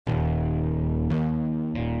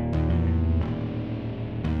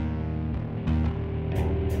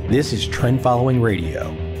This is Trend Following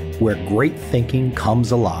Radio, where great thinking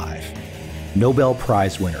comes alive. Nobel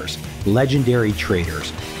Prize winners, legendary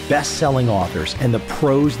traders, best-selling authors, and the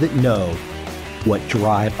pros that know what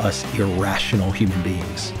drive us irrational human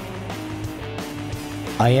beings.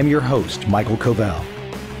 I am your host, Michael Covel.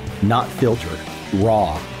 Not filtered,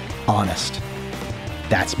 raw, honest.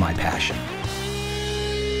 That's my passion.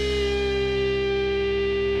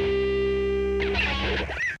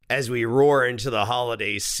 As we roar into the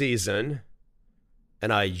holiday season,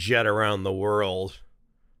 and I jet around the world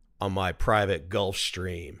on my private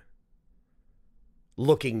Gulfstream,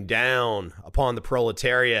 looking down upon the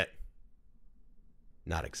proletariat.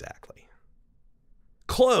 Not exactly.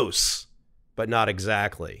 Close, but not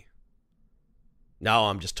exactly. Now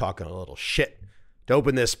I'm just talking a little shit to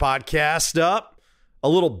open this podcast up. A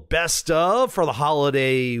little best of for the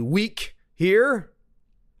holiday week here.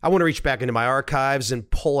 I want to reach back into my archives and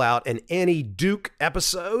pull out an Annie Duke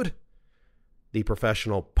episode. The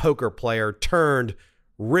professional poker player turned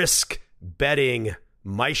risk betting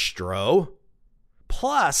maestro.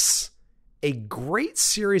 Plus, a great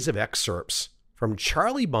series of excerpts from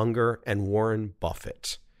Charlie Munger and Warren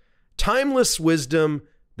Buffett. Timeless wisdom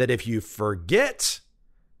that if you forget,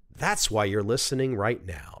 that's why you're listening right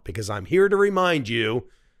now. Because I'm here to remind you,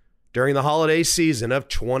 during the holiday season of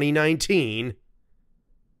 2019,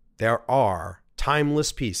 there are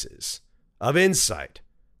timeless pieces of insight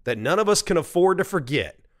that none of us can afford to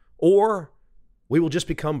forget, or we will just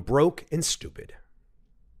become broke and stupid.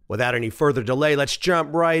 Without any further delay, let's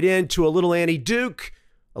jump right into a little Annie Duke,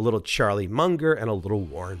 a little Charlie Munger, and a little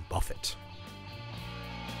Warren Buffett.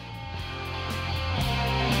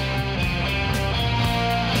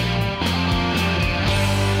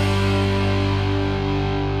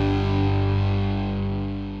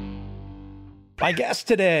 My guest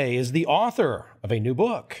today is the author of a new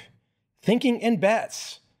book, Thinking in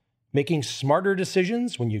Bets, Making Smarter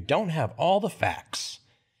Decisions When You Don't Have All the Facts.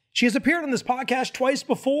 She has appeared on this podcast twice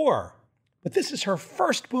before, but this is her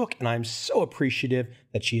first book, and I'm so appreciative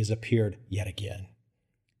that she has appeared yet again.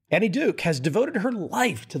 Annie Duke has devoted her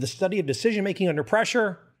life to the study of decision-making under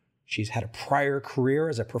pressure. She's had a prior career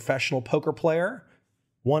as a professional poker player,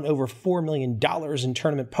 won over $4 million in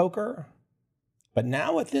tournament poker. But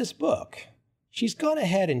now with this book, she's gone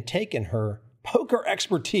ahead and taken her poker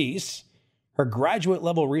expertise, her graduate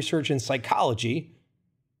level research in psychology,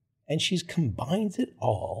 and she's combined it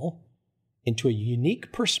all into a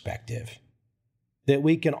unique perspective that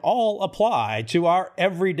we can all apply to our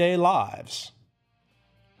everyday lives.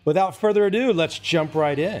 Without further ado, let's jump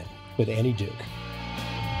right in with Annie Duke.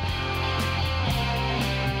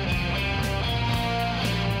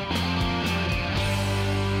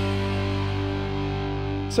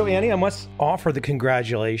 So, Annie, I must offer the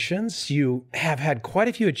congratulations. You have had quite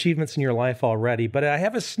a few achievements in your life already, but I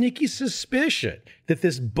have a sneaky suspicion that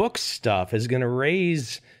this book stuff is going to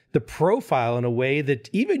raise the profile in a way that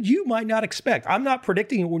even you might not expect. I'm not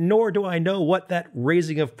predicting, nor do I know what that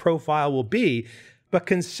raising of profile will be, but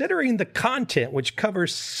considering the content, which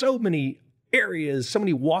covers so many areas, so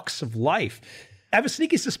many walks of life, I have a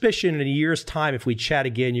sneaky suspicion in a year's time, if we chat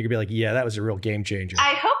again, you're going to be like, yeah, that was a real game changer.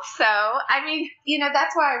 I hope so. I mean,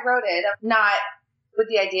 that's why I wrote it, not with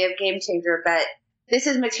the idea of game changer, but this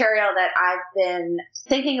is material that I've been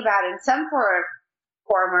thinking about in some form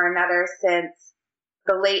or another since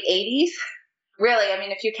the late 80s. Really, I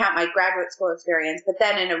mean, if you count my graduate school experience, but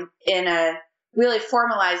then in a really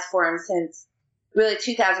formalized form since really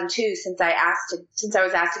 2002, since I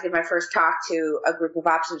was asked to give my first talk to a group of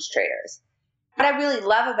options traders. What I really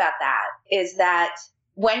love about that is that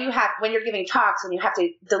when you're giving talks and you have to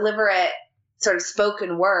deliver it sort of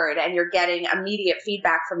spoken word and you're getting immediate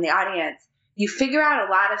feedback from the audience, you figure out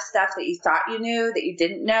a lot of stuff that you thought you knew that you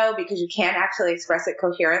didn't know because you can't actually express it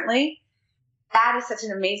coherently. That is such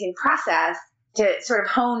an amazing process to sort of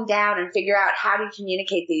hone down and figure out how to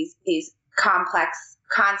communicate these complex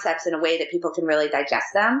concepts in a way that people can really digest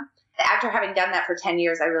them. After having done that for 10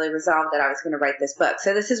 years, I really resolved that I was going to write this book.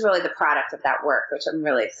 So this is really the product of that work, which I'm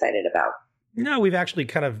really excited about. No, we've actually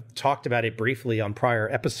kind of talked about it briefly on prior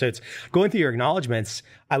episodes. Going through your acknowledgments,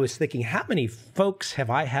 I was thinking, how many folks have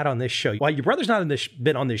I had on this show? Well, your brother's not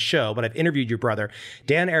been on this show, but I've interviewed your brother,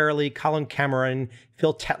 Dan Ariely, Colin Cameron,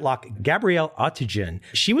 Phil Tetlock, Gabrielle Ottingen.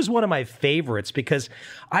 She was one of my favorites because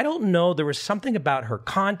I don't know, there was something about her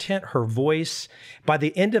content, her voice. By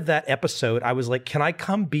the end of that episode, I was like, can I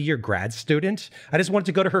come be your grad student? I just wanted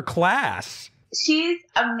to go to her class. She's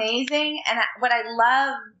amazing. And what I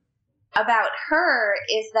love about her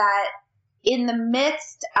is that in the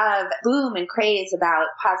midst of boom and craze about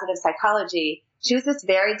positive psychology, she was this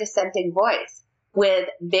very dissenting voice with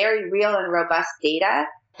very real and robust data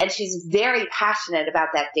And she's very passionate about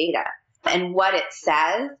that data and what it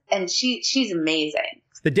says. And she's amazing.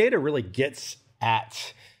 The data really gets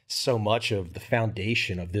at so much of the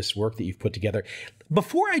foundation of this work that you've put together.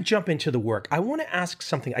 Before I jump into the work, I want to ask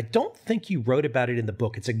something. I don't think you wrote about it in the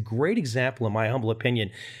book. It's a great example, in my humble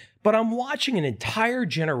opinion. But I'm watching an entire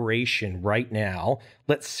generation right now.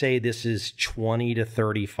 Let's say this is 20 to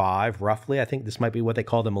 35, roughly. I think this might be what they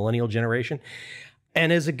call the millennial generation.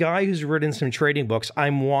 And as a guy who's written some trading books,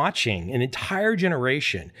 I'm watching an entire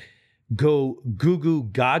generation go goo goo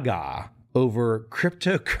gaga over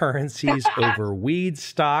cryptocurrencies, over weed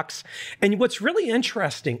stocks. And what's really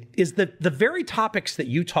interesting is that the very topics that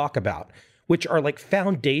you talk about, which are like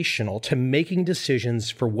foundational to making decisions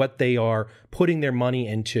for what they are putting their money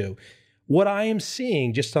into, what I am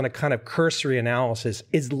seeing just on a kind of cursory analysis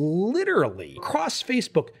is literally across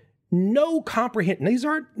Facebook, no comprehension. These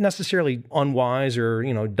aren't necessarily unwise or,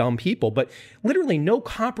 dumb people, but literally no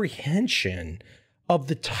comprehension of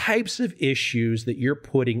the types of issues that you're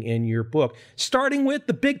putting in your book, starting with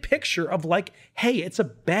the big picture of like, hey, it's a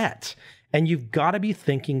bet. And you've got to be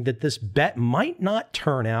thinking that this bet might not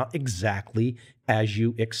turn out exactly as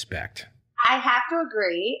you expect. I have to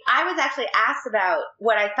agree. I was actually asked about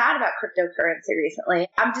what I thought about cryptocurrency recently.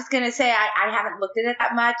 I'm just going to say I haven't looked at it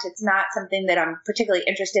that much. It's not something that I'm particularly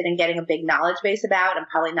interested in getting a big knowledge base about. I'm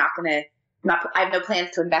probably not going to, I have no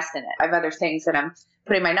plans to invest in it. I have other things that I'm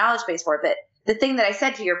putting my knowledge base for. But the thing that I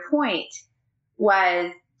said to your point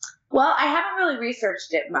was, well, I haven't really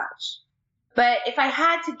researched it much. But if I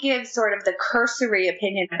had to give sort of the cursory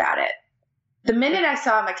opinion about it, the minute I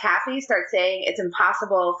saw McAfee start saying it's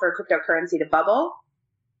impossible for cryptocurrency to bubble,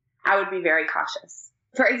 I would be very cautious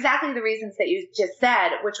for exactly the reasons that you just said,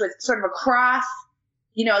 which was sort of across,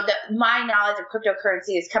 my knowledge of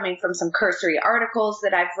cryptocurrency is coming from some cursory articles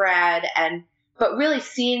that I've read, but really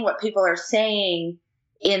seeing what people are saying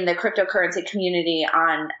in the cryptocurrency community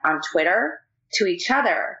on Twitter to each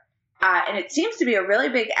other. And it seems to be a really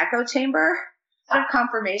big echo chamber, a lot of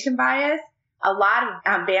confirmation bias, a lot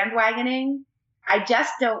of bandwagoning. I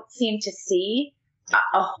just don't seem to see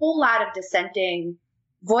a whole lot of dissenting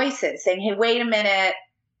voices saying, hey, wait a minute,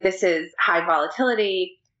 this is high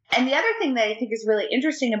volatility. And the other thing that I think is really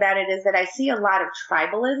interesting about it is that I see a lot of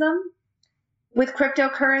tribalism with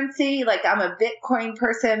cryptocurrency. Like, I'm a Bitcoin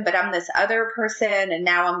person, but I'm this other person. And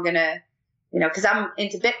now I'm going to, because I'm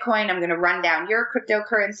into Bitcoin, I'm going to run down your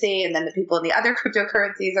cryptocurrency. And then the people in the other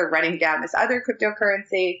cryptocurrencies are running down this other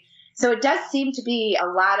cryptocurrency. So it does seem to be a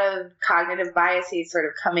lot of cognitive biases sort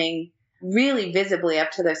of coming really visibly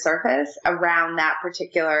up to the surface around that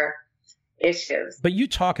particular issues. But you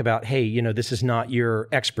talk about, hey, this is not your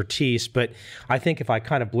expertise, but I think if I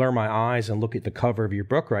kind of blur my eyes and look at the cover of your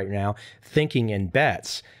book right now, Thinking in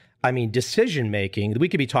Bets, I mean, decision-making, we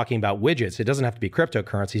could be talking about widgets. It doesn't have to be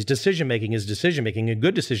cryptocurrencies. Decision-making is decision-making, and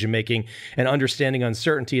good decision-making and understanding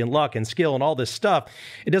uncertainty and luck and skill and all this stuff.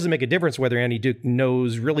 It doesn't make a difference whether Andy Duke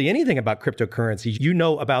knows really anything about cryptocurrencies. You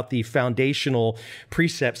know about the foundational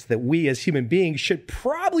precepts that we as human beings should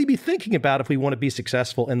probably be thinking about if we want to be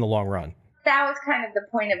successful in the long run. That was kind of the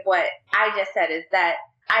point of what I just said, is that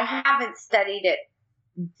I haven't studied it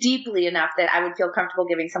deeply enough that I would feel comfortable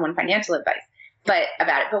giving someone financial advice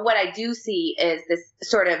about it. But what I do see is this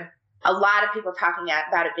sort of, a lot of people talking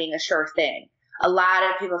about it being a sure thing. A lot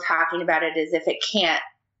of people talking about it as if it can't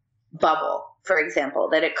bubble, for example,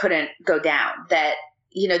 that it couldn't go down, that,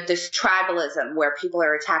 this tribalism where people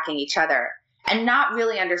are attacking each other and not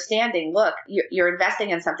really understanding, look, you're investing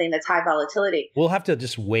in something that's high volatility. We'll have to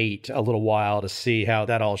just wait a little while to see how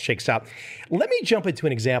that all shakes out. Let me jump into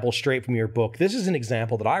an example straight from your book. This is an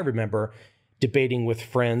example that I remember debating with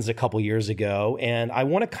friends a couple years ago, and I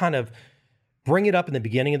want to kind of bring it up in the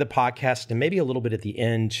beginning of the podcast and maybe a little bit at the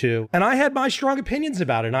end too. And I had my strong opinions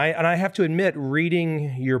about it. And I have to admit,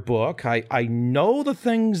 reading your book, I know the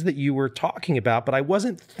things that you were talking about, but I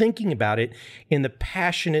wasn't thinking about it in the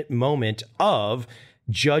passionate moment of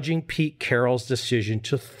judging Pete Carroll's decision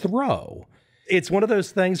to throw. It's one of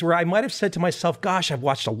those things where I might have said to myself, gosh, I've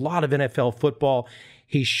watched a lot of NFL football.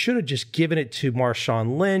 He should have just given it to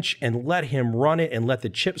Marshawn Lynch and let him run it and let the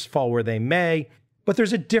chips fall where they may. But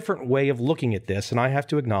there's a different way of looking at this, and I have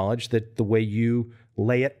to acknowledge that the way you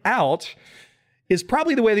lay it out is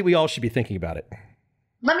probably the way that we all should be thinking about it.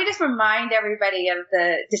 Let me just remind everybody of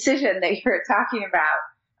the decision that you're talking about.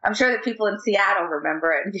 I'm sure that people in Seattle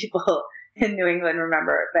remember it and people in New England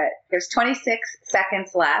remember it, but there's 26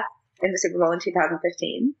 seconds left in the Super Bowl in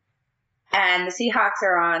 2015, and the Seahawks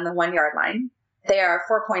are on the 1 yard line. They are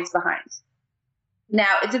 4 points behind.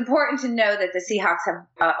 Now, it's important to know that the Seahawks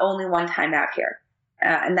have only one timeout here.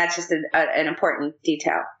 And that's just an important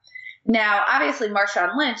detail. Now, obviously,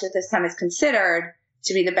 Marshawn Lynch at this time is considered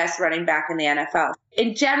to be the best running back in the NFL.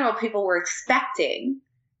 In general, people were expecting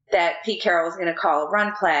that Pete Carroll was going to call a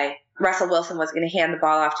run play. Russell Wilson was going to hand the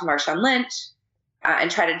ball off to Marshawn Lynch and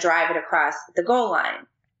try to drive it across the goal line.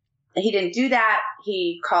 He didn't do that.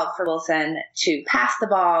 He called for Wilson to pass the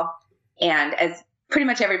ball. And as pretty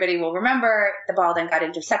much everybody will remember, the ball then got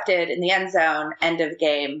intercepted in the end zone. End of the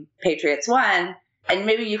game, Patriots won. And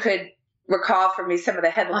maybe you could recall for me some of the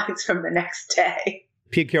headlines from the next day.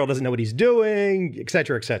 Pete Carroll doesn't know what he's doing, et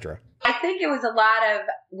cetera, et cetera. I think it was a lot of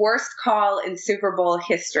worst call in Super Bowl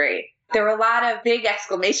history. There were a lot of big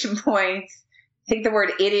exclamation points. I think the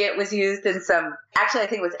word idiot was used in some, actually I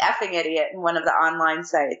think it was effing idiot in one of the online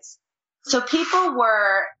sites. So people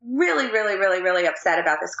were really, really, really, really upset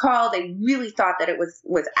about this call. They really thought that it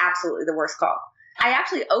was absolutely the worst call. I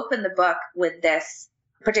actually opened the book with this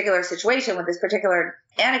particular situation, with this particular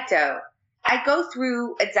anecdote. I go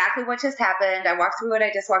through exactly what just happened. I walk through what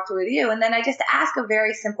I just walked through with you. And then I just ask a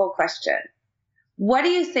very simple question. What do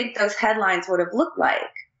you think those headlines would have looked like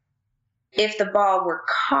if the ball were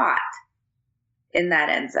caught in that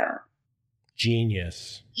end zone?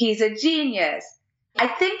 Genius. He's a genius. I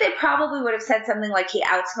think they probably would have said something like he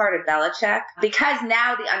outsmarted Belichick, because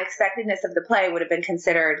now the unexpectedness of the play would have been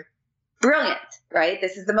considered brilliant, right?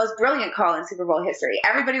 This is the most brilliant call in Super Bowl history.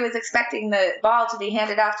 Everybody was expecting the ball to be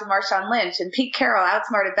handed off to Marshawn Lynch, and Pete Carroll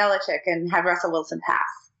outsmarted Belichick and had Russell Wilson pass.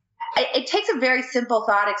 It takes a very simple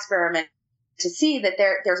thought experiment to see that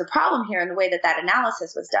there's a problem here in the way that that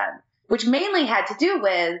analysis was done, which mainly had to do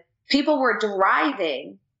with people were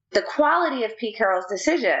deriving the quality of Pete Carroll's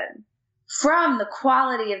decision from the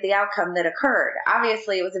quality of the outcome that occurred.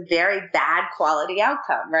 Obviously, it was a very bad quality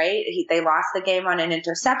outcome, right? They lost the game on an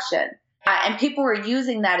interception. And people were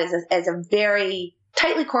using that as a very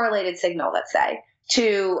tightly correlated signal, let's say,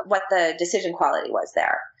 to what the decision quality was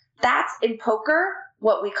there. That's in poker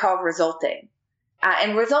what we call resulting.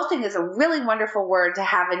 And resulting is a really wonderful word to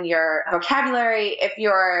have in your vocabulary. If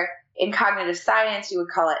you're in cognitive science, you would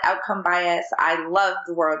call it outcome bias. I love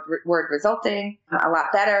the word resulting a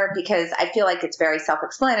lot better because I feel like it's very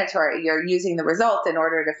self-explanatory. You're using the result in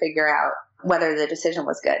order to figure out whether the decision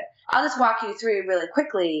was good. I'll just walk you through really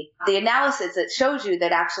quickly the analysis that shows you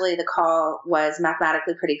that actually the call was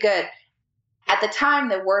mathematically pretty good. At the time,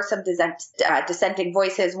 there were some dissenting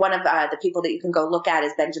voices. One of the people that you can go look at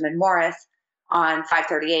is Benjamin Morris on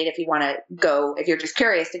 538 if you want to go, if you're just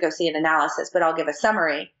curious to go see an analysis, but I'll give a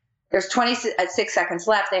summary. There's 26 seconds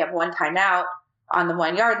left. They have one timeout on the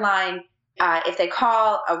 1 yard line. If they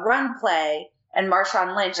call a run play and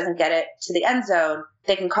Marshawn Lynch doesn't get it to the end zone,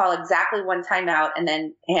 they can call exactly one timeout and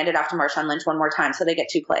then hand it off to Marshawn Lynch one more time. So they get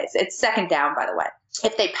 2 plays. It's second down, by the way.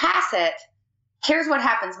 If they pass it, here's what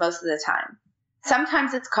happens most of the time.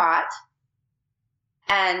 Sometimes it's caught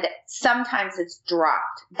and sometimes it's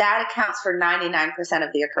dropped. That accounts for 99%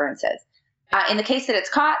 of the occurrences. In the case that it's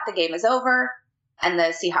caught, the game is over and the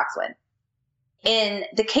Seahawks win. In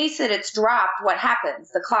the case that it's dropped, what happens?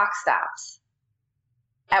 The clock stops.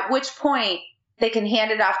 At which point they can hand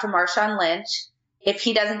it off to Marshawn Lynch. If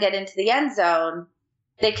he doesn't get into the end zone,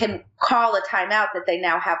 they can call a timeout that they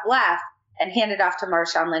now have left and hand it off to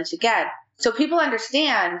Marshawn Lynch again. So people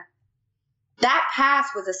understand that pass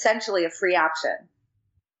was essentially a free option.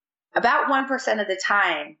 About 1% of the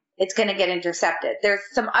time, it's going to get intercepted. There's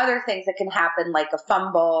some other things that can happen, like a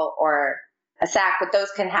fumble or a sack, but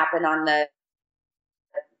those can happen on the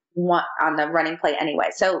running play anyway.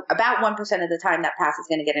 So about 1% of the time, that pass is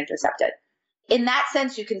going to get intercepted. In that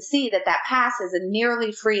sense, you can see that that pass is a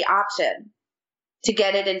nearly free option to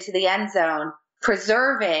get it into the end zone,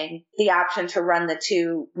 preserving the option to run the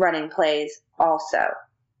 2 running plays also.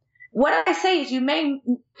 What I say is you may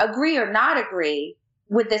agree or not agree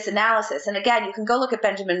with this analysis. And again, you can go look at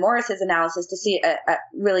Benjamin Morris's analysis to see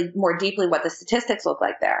really more deeply what the statistics look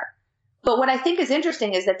like there. But what I think is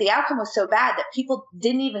interesting is that the outcome was so bad that people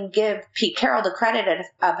didn't even give Pete Carroll the credit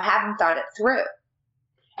of having thought it through.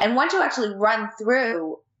 And once you actually run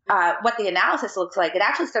through what the analysis looks like, it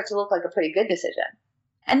actually starts to look like a pretty good decision.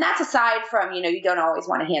 And that's aside from, you don't always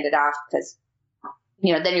want to hand it off because,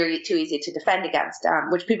 then you're too easy to defend against,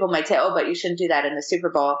 which people might say, oh, but you shouldn't do that in the Super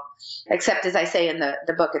Bowl. Except as I say in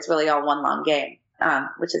the book, it's really all one long game,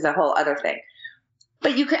 which is a whole other thing.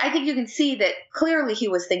 But I think you can see that clearly he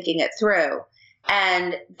was thinking it through.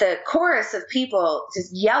 And the chorus of people just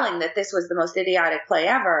yelling that this was the most idiotic play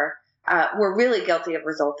ever were really guilty of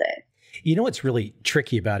resulting. You know what's really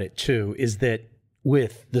tricky about it, too, is that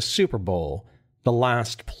with the Super Bowl, the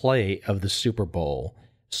last play of the Super Bowl,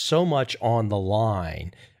 so much on the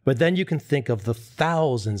line, But then you can think of the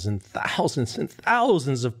thousands and thousands and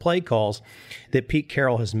thousands of play calls that Pete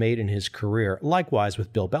Carroll has made in his career, likewise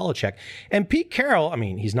with Bill Belichick. And Pete Carroll, I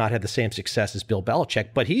mean, he's not had the same success as Bill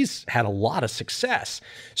Belichick, but he's had a lot of success.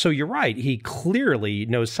 So you're right. He clearly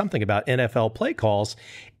knows something about NFL play calls.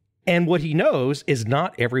 And what he knows is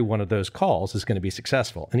not every one of those calls is going to be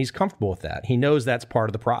successful. And he's comfortable with that. He knows that's part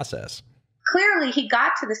of the process. Clearly, he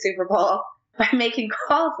got to the Super Bowl by making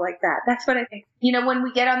calls like that. That's what I think. You know, when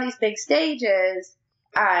we get on these big stages,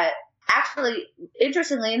 actually,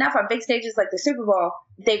 interestingly enough, on big stages like the Super Bowl,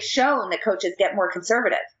 they've shown that coaches get more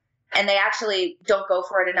conservative and they actually don't go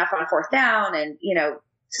for it enough on fourth down and, you know,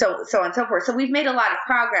 so on and so forth. So we've made a lot of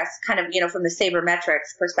progress kind of, you know, from the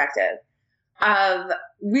sabermetrics perspective of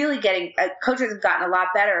really getting coaches have gotten a lot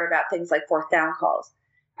better about things like fourth down calls.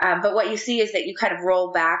 But what you see is that you kind of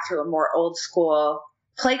roll back to a more old school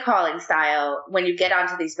play calling style when you get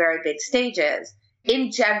onto these very big stages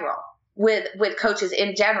in general with coaches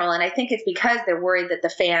in general. And I think it's because they're worried that the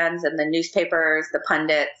fans and the newspapers, the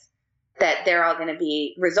pundits, that they're all going to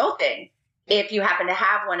be resulting if you happen to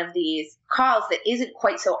have one of these calls that isn't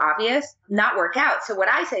quite so obvious, not work out. So what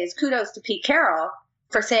I say is kudos to Pete Carroll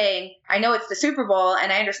for saying, I know it's the Super Bowl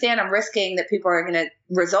and I understand I'm risking that people are going to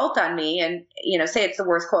result on me and, you know, say it's the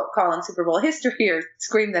worst call in Super Bowl history or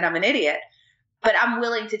scream that I'm an idiot. But I'm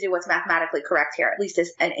willing to do what's mathematically correct here, at least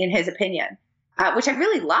in his opinion, which I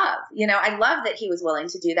really love. You know, I love that he was willing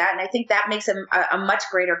to do that. And I think that makes him a much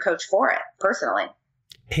greater coach for it, personally.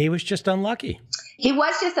 He was just unlucky. He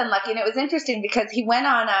was just unlucky. And it was interesting because he went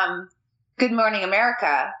on Good Morning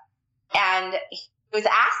America and he was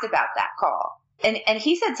asked about that call. And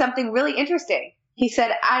he said something really interesting. He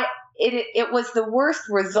said, it was the worst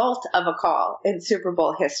result of a call in Super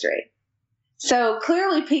Bowl history. So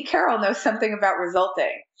clearly Pete Carroll knows something about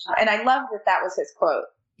resulting. And I love that that was his quote.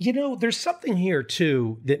 You know, there's something here,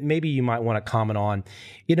 too, that maybe you might want to comment on.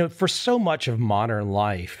 You know, for so much of modern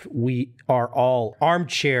life, we are all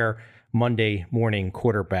armchair Monday morning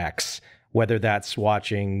quarterbacks, whether that's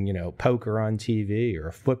watching, you know, poker on TV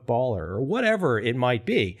or football or whatever it might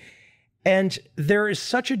be. And there is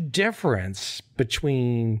such a difference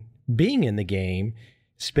between being in the game,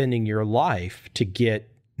 spending your life to get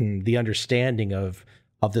the understanding of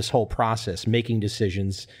this whole process, making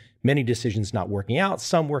decisions, many decisions not working out,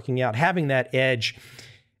 some working out, having that edge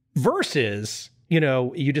versus, you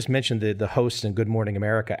know, you just mentioned the host in Good Morning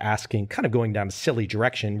America asking, kind of going down a silly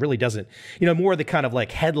direction, really doesn't, you know, more the kind of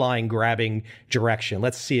like headline grabbing direction.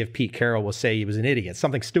 Let's see if Pete Carroll will say he was an idiot,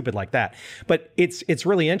 something stupid like that. But it's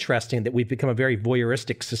really interesting that we've become a very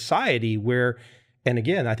voyeuristic society where, and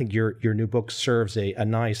again, I think your new book serves a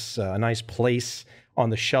nice place on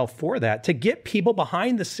the shelf for that, to get people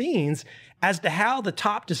behind the scenes as to how the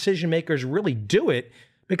top decision makers really do it,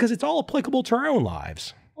 because it's all applicable to our own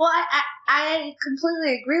lives. Well, I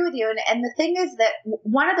completely agree with you. And the thing is that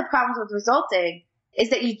one of the problems with resulting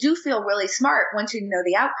is that you do feel really smart once you know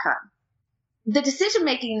the outcome. The decision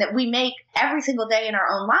making that we make every single day in our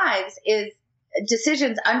own lives is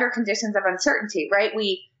decisions under conditions of uncertainty, right?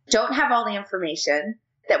 We don't have all the information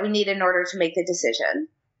that we need in order to make the decision.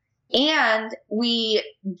 And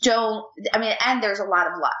and there's a lot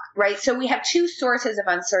of luck, right? So we have two sources of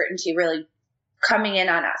uncertainty really coming in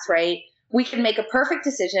on us, right? We can make a perfect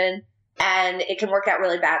decision and it can work out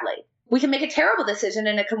really badly. We can make a terrible decision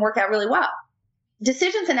and it can work out really well.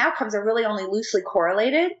 Decisions and outcomes are really only loosely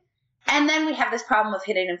correlated. And then we have this problem of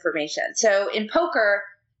hidden information. So in poker,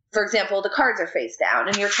 for example, the cards are face down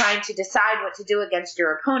and you're trying to decide what to do against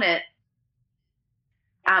your opponent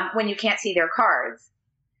when you can't see their cards.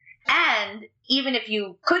 And even if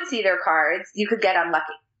you could see their cards, you could get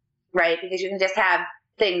unlucky, right? Because you can just have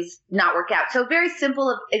things not work out. So a very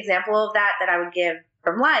simple example of that I would give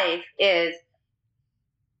from life is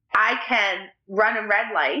I can run a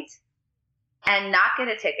red light and not get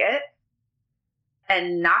a ticket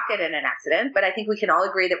and not get in an accident. But I think we can all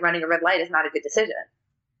agree that running a red light is not a good decision.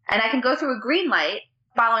 And I can go through a green light,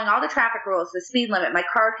 following all the traffic rules, the speed limit. My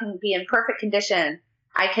car can be in perfect condition.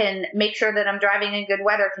 I can make sure that I'm driving in good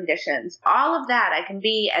weather conditions. All of that, I can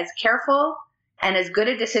be as careful and as good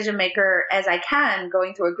a decision maker as I can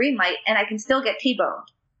going through a green light, and I can still get T-boned.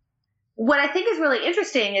 What I think is really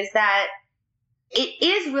interesting is that it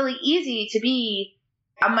is really easy to be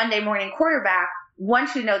a Monday morning quarterback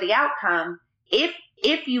once you know the outcome.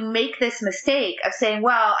 If you make this mistake of saying,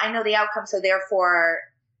 well, I know the outcome, so therefore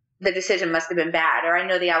the decision must have been bad, or I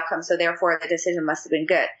know the outcome, so therefore the decision must have been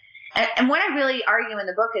good. And what I really argue in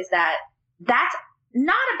the book is that that's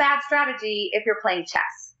not a bad strategy if you're playing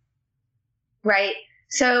chess, right?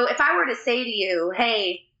 So if I were to say to you,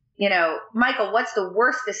 hey, you know, Michael, what's the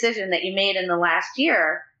worst decision that you made in the last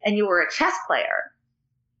year? and you were a chess player,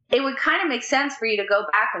 it would kind of make sense for you to go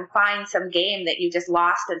back and find some game that you just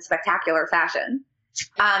lost in spectacular fashion.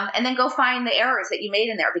 And then go find the errors that you made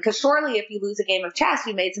in there, because surely if you lose a game of chess,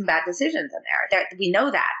 you made some bad decisions in there. We know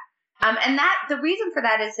that. And the reason for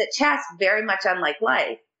that is that chess, very much unlike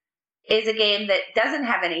life, is a game that doesn't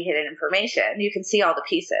have any hidden information. You can see all the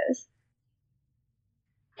pieces.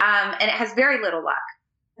 And it has very little luck.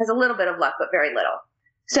 It has a little bit of luck, but very little.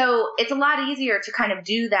 So it's a lot easier to kind of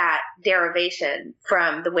do that derivation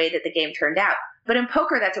from the way that the game turned out. But in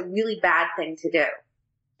poker, that's a really bad thing to do.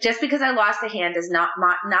 Just because I lost a hand does not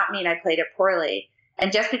mean I played it poorly.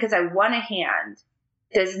 And just because I won a hand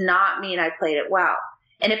does not mean I played it well.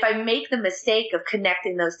 And if I make the mistake of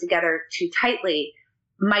connecting those together too tightly,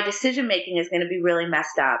 my decision-making is going to be really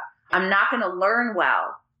messed up. I'm not going to learn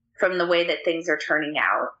well from the way that things are turning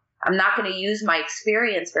out. I'm not going to use my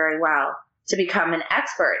experience very well to become an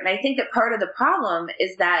expert. And I think that part of the problem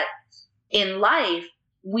is that in life,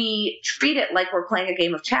 we treat it like we're playing a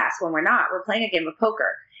game of chess when we're not. We're playing a game of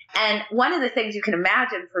poker. And one of the things you can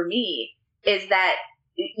imagine for me is that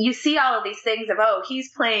you see all of these things of, oh,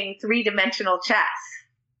 he's playing three-dimensional chess,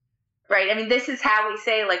 right? I mean, this is how we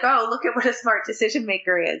say, like, oh, look at what a smart decision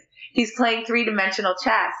maker is. He's playing three-dimensional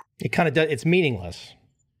chess. It kind of does. It's meaningless.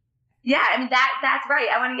 Yeah, I mean, that's right.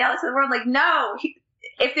 I want to yell to the world, like, no,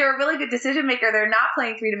 if they're a really good decision maker, they're not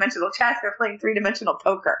playing three-dimensional chess. They're playing three-dimensional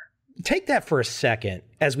poker. Take that for a second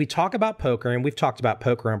as we talk about poker, and we've talked about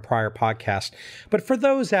poker on prior podcasts. But for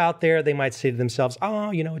those out there, they might say to themselves,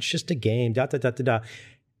 "Oh, it's just a game." Da da da da da.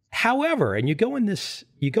 However, and you go in this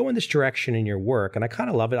direction in your work, and I kind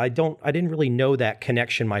of love it. I didn't really know that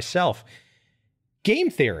connection myself. Game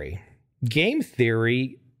theory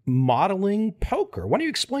modeling poker. Why don't you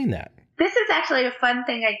explain that? This is actually a fun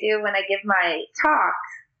thing I do when I give my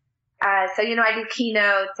talks. So I do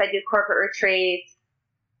keynotes, I do corporate retreats.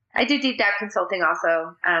 I do deep dive consulting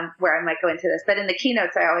also, where I might go into this, but in the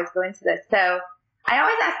keynotes, I always go into this. So I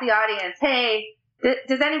always ask the audience, hey,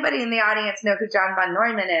 does anybody in the audience know who John von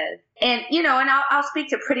Neumann is? And, and I'll speak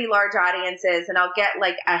to pretty large audiences, and I'll get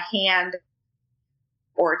like a hand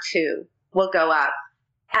or two will go up,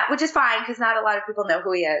 which is fine because not a lot of people know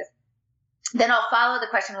who he is. Then I'll follow the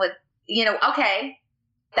question with, okay,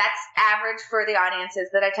 that's average for the audiences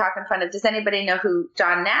that I talk in front of. Does anybody know who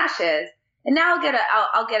John Nash is? And now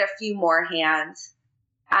I'll get a few more hands,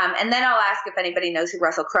 and then I'll ask if anybody knows who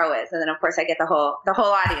Russell Crowe is, and then of course I get the whole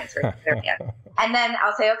audience raise their hand. And then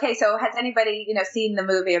I'll say, okay, so has anybody seen the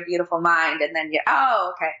movie A Beautiful Mind? And then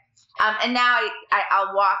okay, and now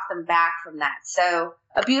I'll walk them back from that. So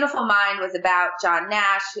A Beautiful Mind was about John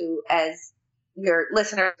Nash, who, as your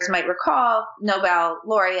listeners might recall, Nobel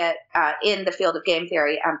laureate in the field of game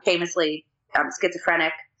theory, famously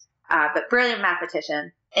schizophrenic, but brilliant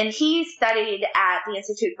mathematician. And he studied at the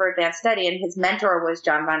Institute for Advanced Study, and his mentor was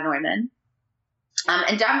John von Neumann.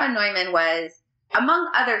 And John von Neumann was, among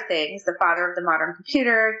other things, the father of the modern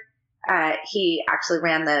computer. He actually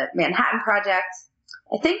ran the Manhattan Project.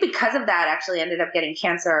 I think because of that, actually ended up getting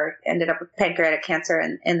cancer, ended up with pancreatic cancer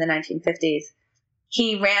in the 1950s.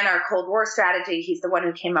 He ran our Cold War strategy. He's the one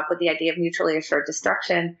who came up with the idea of mutually assured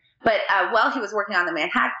destruction. But while he was working on the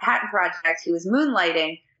Manhattan Project, he was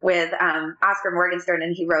moonlighting with Oscar Morgenstern,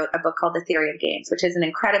 and he wrote a book called The Theory of Games, which is an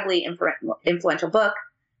incredibly influential book.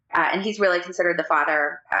 And he's really considered the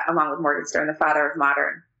father, along with Morgenstern, the father of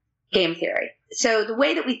modern game theory. So the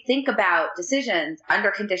way that we think about decisions under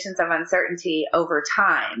conditions of uncertainty over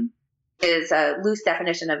time is a loose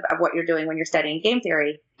definition of what you're doing when you're studying game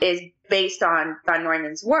theory, is based on von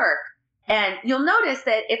Neumann's work. And you'll notice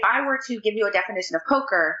that if I were to give you a definition of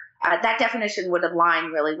poker, that definition would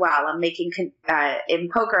align really well. In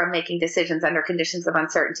poker, I'm making decisions under conditions of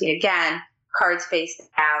uncertainty. Again, cards face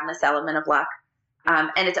down, this element of luck.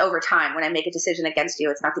 And it's over time. When I make a decision against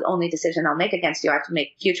you, it's not the only decision I'll make against you. I have to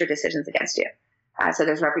make future decisions against you. So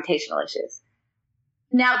there's reputational issues.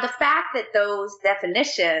 Now, the fact that those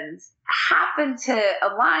definitions happen to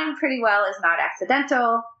align pretty well is not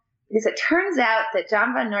accidental, because it turns out that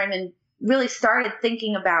John von Neumann really started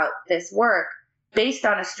thinking about this work based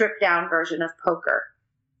on a stripped-down version of poker.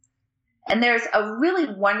 And there's a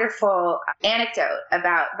really wonderful anecdote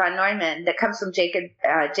about von Neumann that comes from Jacob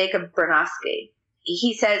Bronowski.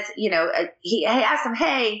 He says, he asked him,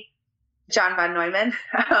 hey, John von Neumann,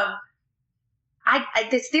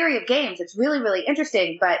 this theory of games, it's really, really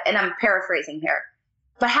interesting, and I'm paraphrasing here,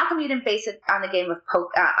 but how come you didn't base it on the game of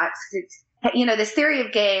poker? This theory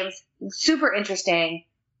of games, super interesting,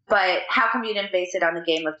 but how come you didn't base it on the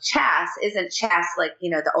game of chess? Isn't chess like,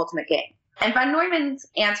 the ultimate game? And von Neumann's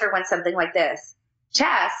answer went something like this.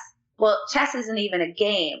 Chess isn't even a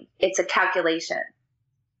game. It's a calculation.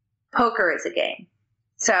 poker is a game.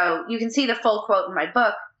 So you can see the full quote in my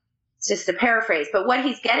book. It's just a paraphrase. But what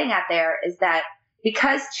he's getting at there is that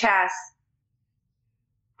because chess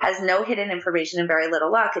has no hidden information and very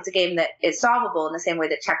little luck, it's a game that is solvable in the same way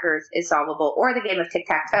that checkers is solvable, or the game of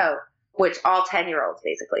tic-tac-toe, which all 10-year-olds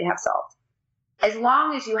basically have solved. As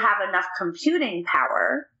long as you have enough computing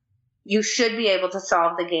power, you should be able to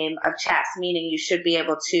solve the game of chess, meaning you should be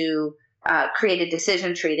able to create a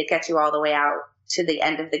decision tree that gets you all the way out to the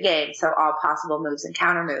end of the game. So all possible moves and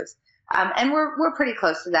counter moves. And we're pretty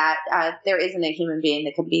close to that. There isn't a human being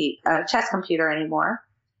that can beat a chess computer anymore.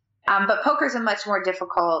 But poker is a much more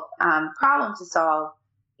difficult problem to solve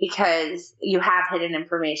because you have hidden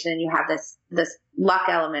information and you have this luck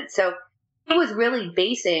element. So he was really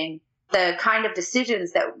basing the kind of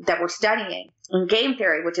decisions that we're studying in game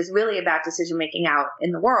theory, which is really about decision making out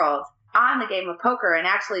in the world, on the game of poker, and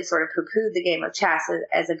actually sort of poo-pooed the game of chess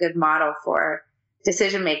as a good model for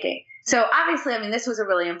decision making. So obviously, I mean, this was a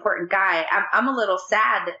really important guy. I'm a little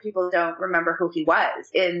sad that people don't remember who he was.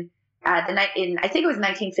 In I think it was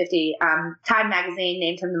 1950, Time magazine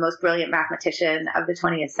named him the most brilliant mathematician of the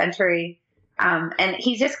 20th century. And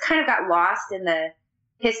he just kind of got lost in the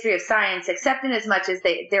history of science, except in as much as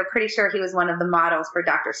they're pretty sure he was one of the models for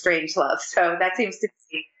Dr. Strangelove. So that seems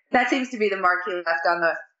to be the mark he left on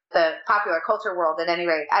the popular culture world. At any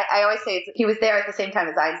rate, I always say he was there at the same time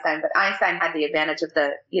as Einstein, but Einstein had the advantage of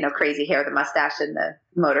the crazy hair, the mustache, and the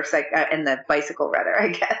motorcycle and the bicycle, rather, I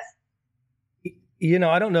guess.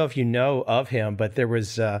 I don't know if you know of him, but there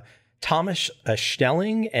was Thomas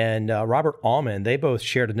Schelling and Robert Aumann. They both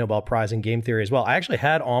shared a Nobel Prize in game theory as well. I actually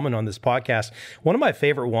had Aumann on this podcast. One of my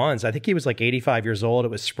favorite ones, I think he was like 85 years old. It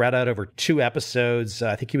was spread out over 2 episodes.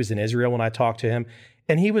 I think he was in Israel when I talked to him.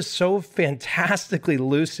 And he was so fantastically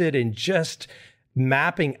lucid and just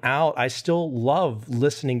mapping out. I still love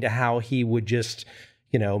listening to how he would just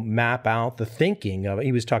map out the thinking of,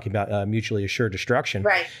 he was talking about mutually assured destruction,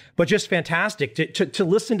 right? But just fantastic to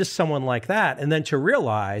listen to someone like that, and then to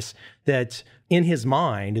realize that in his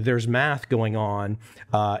mind, there's math going on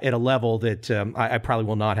at a level that I probably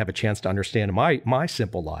will not have a chance to understand in my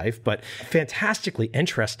simple life, but fantastically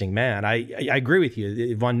interesting man. I agree with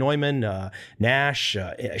you. Von Neumann, Nash,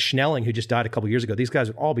 Schnelling, who just died a couple years ago, these guys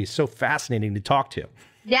would all be so fascinating to talk to.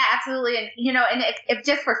 Yeah, absolutely. And, and if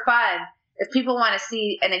just for fun, if people want to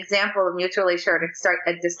see an example of mutually assured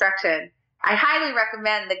destruction, I highly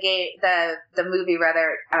recommend the movie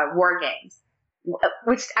War Games,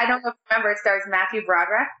 which I don't know if you remember. It stars Matthew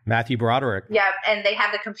Broderick. Yeah, and they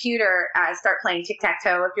have the computer start playing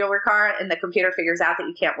tic-tac-toe, if you'll recall, and the computer figures out that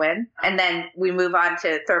you can't win. And then we move on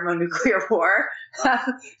to thermonuclear war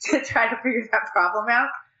to try to figure that problem out.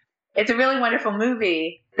 It's a really wonderful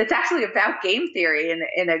movie that's actually about game theory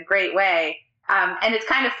in a great way. And it's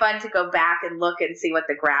kind of fun to go back and look and see what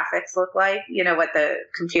the graphics look like, what the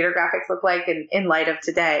computer graphics look like in light of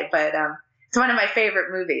today. But it's one of my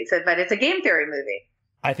favorite movies, but it's a game theory movie.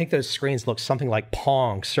 I think those screens look something like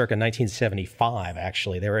Pong circa 1975,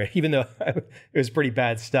 actually. They were, even though it was pretty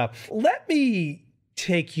bad stuff. Let me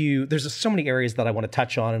take you, there's so many areas that I want to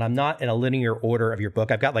touch on, and I'm not in a linear order of your book.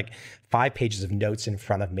 I've got like 5 pages of notes in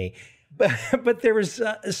front of me. But there was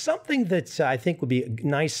something that I think would be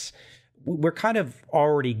nice. We're kind of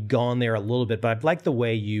already gone there a little bit, but I'd like the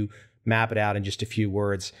way you map it out in just a few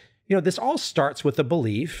words. This all starts with a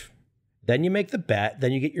belief, then you make the bet,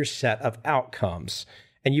 then you get your set of outcomes.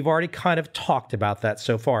 And you've already kind of talked about that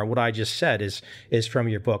so far. And what I just said is from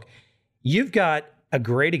your book. You've got a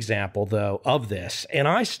great example, though, of this. And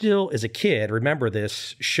I still, as a kid, remember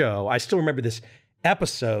this show. I still remember this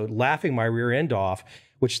episode, laughing my rear end off,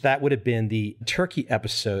 which that would have been the turkey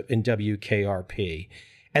episode in WKRP.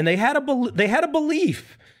 And they had a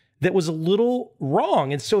belief that was a little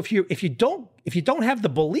wrong. And so if you don't have the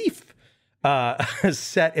belief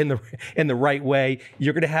set in the right way,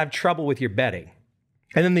 you're going to have trouble with your betting.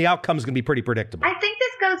 And then the outcome is going to be pretty predictable. I think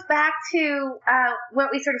this goes back to what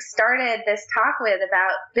we sort of started this talk with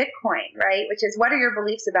about Bitcoin, right? Which is, what are your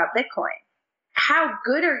beliefs about Bitcoin? How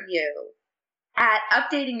good are you at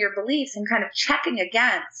updating your beliefs and kind of checking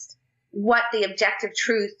against what the objective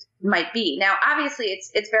truth might be? Now, obviously,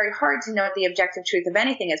 it's very hard to know what the objective truth of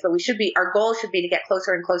anything is, but our goal should be to get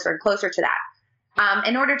closer and closer and closer to that.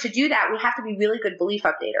 In order to do that, we have to be really good belief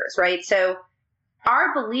updaters, right? So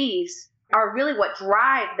our beliefs are really what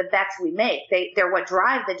drive the bets we make. They're what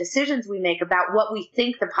drive the decisions we make about what we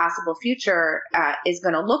think the possible future is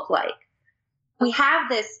going to look like. We have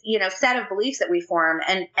this, set of beliefs that we form,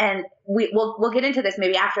 and we'll get into this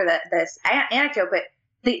maybe after this anecdote, but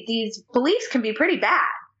these beliefs can be pretty bad.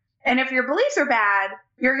 And if your beliefs are bad,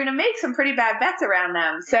 you're going to make some pretty bad bets around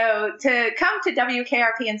them. So to come to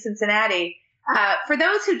WKRP in Cincinnati, for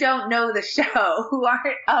those who don't know the show, who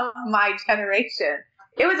aren't of my generation,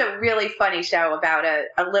 it was a really funny show about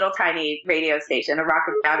a little tiny radio station, a rock,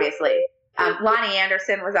 obviously. Lonnie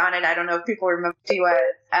Anderson was on it. I don't know if people remember who she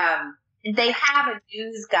was. They have a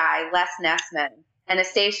news guy, Les Nessman, and a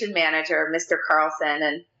station manager, Mr.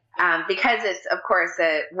 Carlson. And because it's, of course,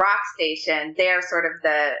 a rock station, they're sort of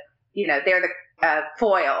they're the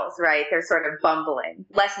foils, right? They're sort of bumbling.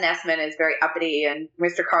 Les Nessman is very uppity and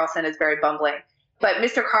Mr. Carlson is very bumbling. But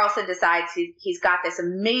Mr. Carlson decides he's got this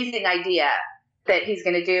amazing idea that he's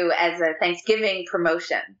going to do as a Thanksgiving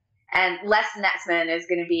promotion. And Les Nessman is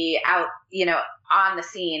going to be out, on the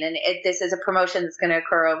scene. And this is a promotion that's going to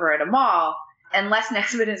occur over at a mall. And Les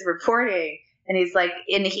Nessman is reporting. And he's like,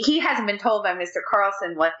 and he hasn't been told by Mr.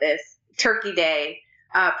 Carlson what this Turkey Day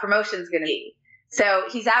promotion is going to be. So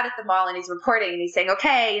he's out at the mall and he's reporting and he's saying,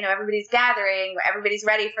 okay, everybody's gathering, everybody's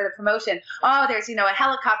ready for the promotion. Oh, there's, a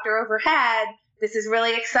helicopter overhead. This is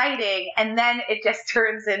really exciting. And then it just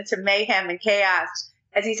turns into mayhem and chaos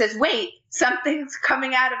as he says, wait, something's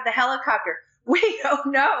coming out of the helicopter. Wait, oh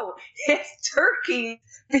no, it's turkeys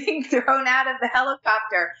being thrown out of the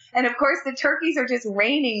helicopter. And of course, the turkeys are just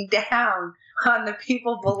raining down on the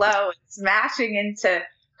people below and smashing into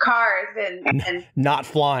cars and not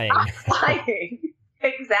flying. Not flying.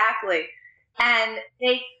 Exactly. And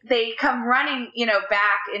they come running,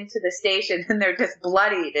 back into the station and they're just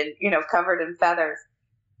bloodied and, covered in feathers.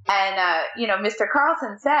 And, Mr.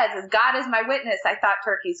 Carlson says, as God is my witness, I thought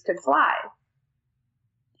turkeys could fly.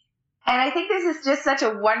 And I think this is just such a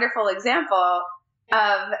wonderful example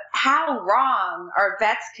of how wrong our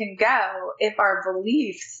bets can go if our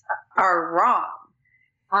beliefs are wrong.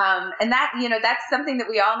 And that, that's something that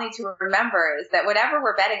we all need to remember, is that whatever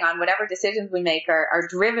we're betting on, whatever decisions we make are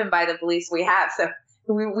driven by the beliefs we have. So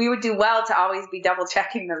we would do well to always be double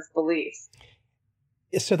checking those beliefs.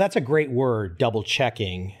 So that's a great word, double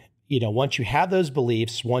checking. Once you have those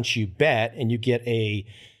beliefs, once you bet and you get a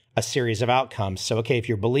series of outcomes. So, okay, if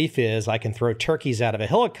your belief is I can throw turkeys out of a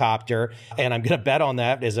helicopter and I'm going to bet on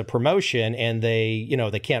that as a promotion and they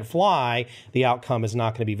can't fly, the outcome is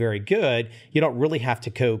not going to be very good. You don't really have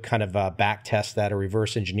to go kind of back test that or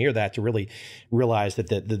reverse engineer that to really realize that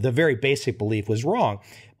the very basic belief was wrong.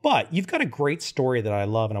 But you've got a great story that I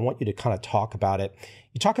love, and I want you to kind of talk about it.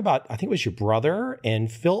 You talk about, I think it was your brother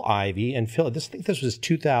and Phil Ivey, and I think this was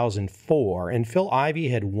 2004, and Phil Ivey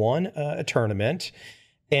had won a tournament.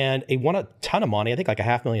 And he won a ton of money, I think like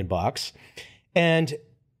 $500,000. And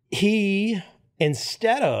he,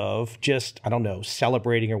 instead of just,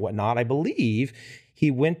 celebrating or whatnot, I believe he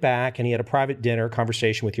went back and he had a private dinner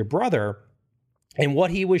conversation with your brother. And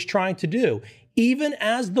what he was trying to do, even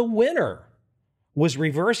as the winner, was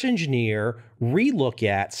reverse engineer, relook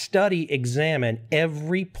at, study, examine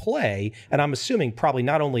every play. And I'm assuming probably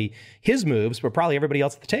not only his moves, but probably everybody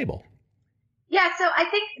else at the table. Yeah,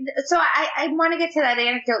 so I want to get to that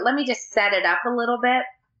anecdote. Let me just set it up a little bit.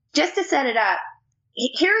 Just to set it up,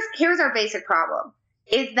 here's our basic problem,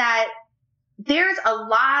 is that there's a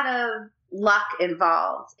lot of luck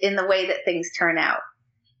involved in the way that things turn out.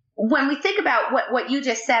 When we think about what you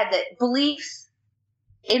just said, that beliefs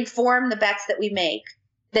inform the bets that we make,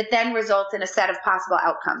 that then result in a set of possible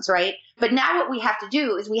outcomes, right? But now what we have to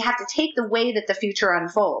do is we have to take the way that the future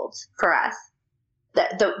unfolds for us,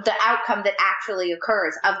 the outcome that actually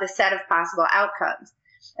occurs of the set of possible outcomes.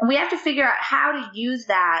 And we have to figure out how to use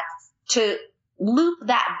that to loop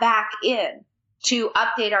that back in to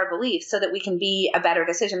update our beliefs so that we can be a better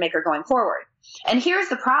decision maker going forward. And here's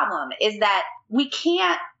the problem, is that we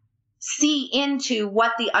can't see into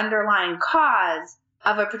what the underlying cause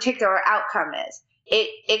of a particular outcome is.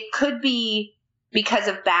 It could be because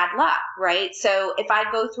of bad luck, right? So if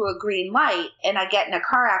I go through a green light and I get in a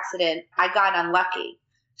car accident, I got unlucky.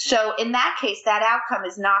 So in that case, that outcome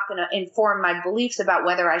is not going to inform my beliefs about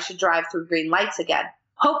whether I should drive through green lights again.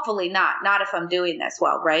 Hopefully not if I'm doing this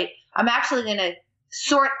well, right? I'm actually going to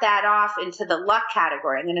sort that off into the luck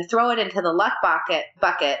category. I'm going to throw it into the luck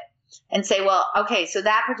bucket and say, well, okay, so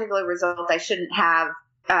that particular result I shouldn't have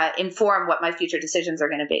inform what my future decisions are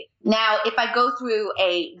going to be. Now, if I go through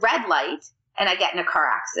a red light and I get in a car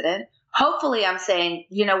accident, hopefully I'm saying,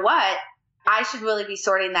 you know what, I should really be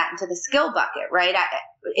sorting that into the skill bucket, right?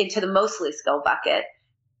 Into the mostly skill bucket.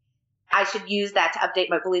 I should use that to update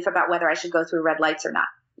my belief about whether I should go through red lights or not.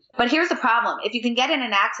 But here's the problem. If you can get in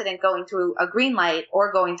an accident going through a green light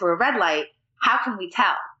or going through a red light, how can we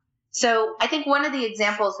tell? So I think one of the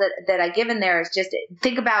examples that I give in there is just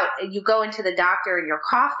think about, you go into the doctor and you're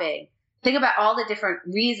coughing. think about all the different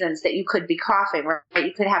reasons that you could be coughing, right?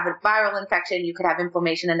 You could have a viral infection. You could have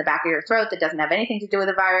inflammation in the back of your throat that doesn't have anything to do with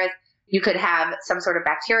the virus. You could have some sort of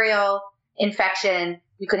bacterial infection.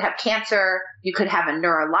 You could have cancer. You could have a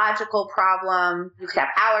neurological problem. You could have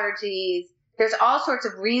allergies. There's all sorts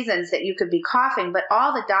of reasons that you could be coughing, but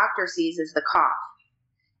all the doctor sees is the cough.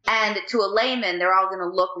 And to a layman, they're all going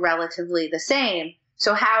to look relatively the same.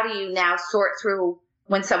 So how do you now sort through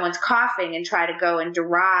when someone's coughing and try to go and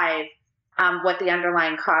derive what the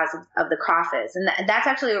underlying cause of the cough is? And that's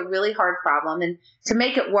actually a really hard problem. And to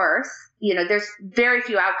make it worse, there's very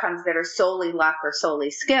few outcomes that are solely luck or solely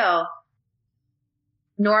skill.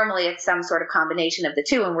 Normally, it's some sort of combination of the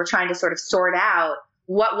two. And we're trying to sort of sort out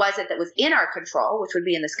what was it that was in our control, which would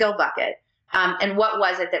be in the skill bucket, and what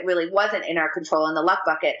was it that really wasn't in our control in the luck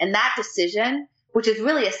bucket. And that decision, which is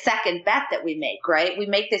really a second bet that we make, right? We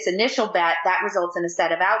make this initial bet that results in a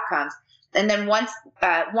set of outcomes. And then once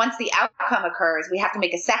the outcome occurs, we have to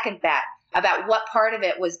make a second bet about what part of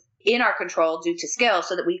it was in our control due to skill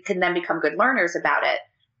so that we can then become good learners about it.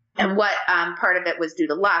 And what part of it was due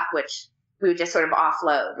to luck, which we would just sort of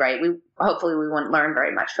offload, right? Hopefully we wouldn't learn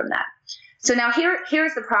very much from that. So now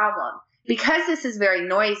here's the problem. Because this is very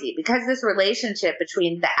noisy, because this relationship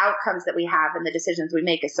between the outcomes that we have and the decisions we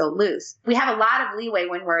make is so loose, we have a lot of leeway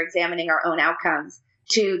when we're examining our own outcomes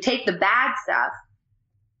to take the bad stuff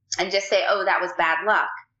and just say, oh, that was bad luck.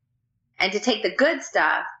 And to take the good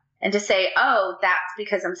stuff and to say, oh, that's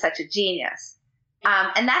because I'm such a genius.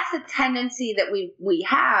 And that's the tendency that we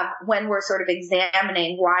have when we're sort of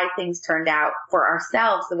examining why things turned out for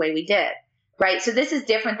ourselves the way we did. Right. So this is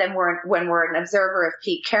different than when we're an observer of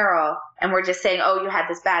Pete Carroll and we're just saying, oh, you had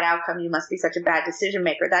this bad outcome. You must be such a bad decision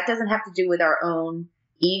maker. That doesn't have to do with our own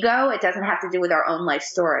ego. It doesn't have to do with our own life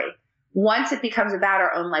story. Once it becomes about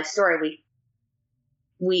our own life story,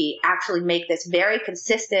 we actually make this very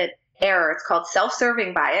consistent error. It's called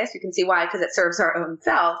self-serving bias. You can see why, because it serves our own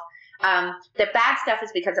self. That bad stuff is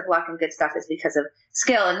because of luck and good stuff is because of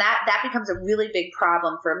skill. And that becomes a really big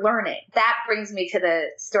problem for learning. That brings me to the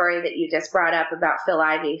story that you just brought up about Phil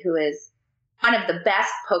Ivey, who is one of the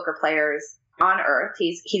best poker players on earth.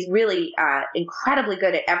 He's really incredibly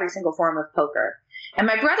good at every single form of poker. And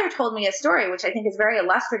my brother told me a story, which I think is very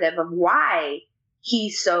illustrative of why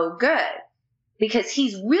he's so good, because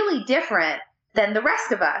he's really different than the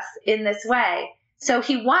rest of us in this way. So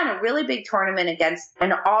he won a really big tournament against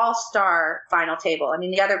an all-star final table. I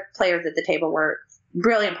mean, the other players at the table were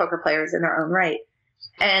brilliant poker players in their own right.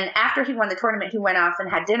 And after he won the tournament, he went off and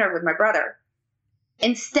had dinner with my brother.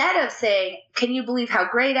 Instead of saying, can you believe how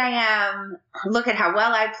great I am? Look at how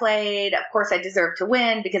well I played. Of course, I deserve to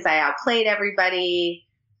win because I outplayed everybody.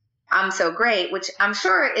 I'm so great, which I'm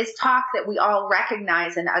sure is talk that we all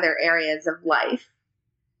recognize in other areas of life,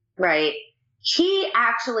 right? He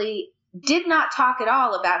actually did not talk at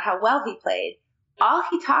all about how well he played. All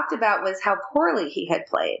he talked about was how poorly he had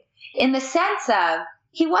played, in the sense of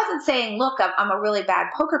he wasn't saying, look, I'm a really bad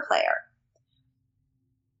poker player.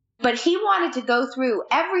 But he wanted to go through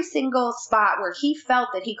every single spot where he felt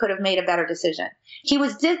that he could have made a better decision. He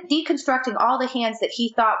was deconstructing all the hands that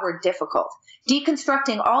he thought were difficult,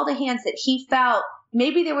 deconstructing all the hands that he felt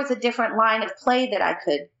maybe there was a different line of play that I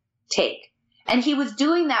could take. And he was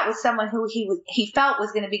doing that with someone who he felt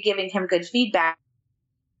was going to be giving him good feedback.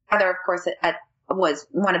 Heather, of course, was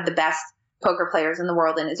one of the best poker players in the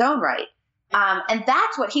world in his own right. And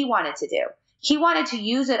that's what he wanted to do. He wanted to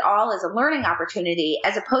use it all as a learning opportunity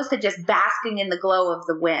as opposed to just basking in the glow of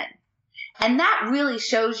the win. And that really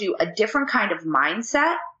shows you a different kind of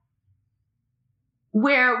mindset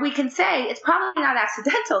where we can say it's probably not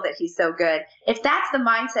accidental that he's so good. If that's the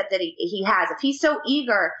mindset that he has, if he's so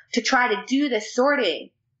eager to try to do this sorting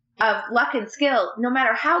of luck and skill, no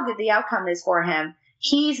matter how good the outcome is for him,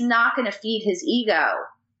 he's not going to feed his ego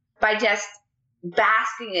by just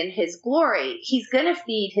basking in his glory. He's going to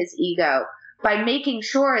feed his ego by making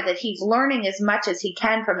sure that he's learning as much as he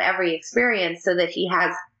can from every experience so that he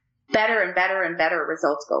has better and better and better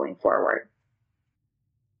results going forward.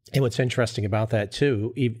 And what's interesting about that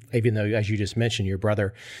too, even though, as you just mentioned, your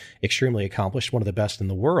brother, extremely accomplished, one of the best in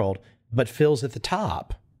the world, but Phil's at the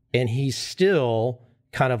top and he's still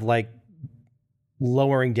kind of like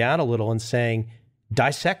lowering down a little and saying,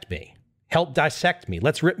 dissect me, help dissect me.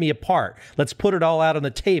 Let's rip me apart. Let's put it all out on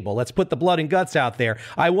the table. Let's put the blood and guts out there.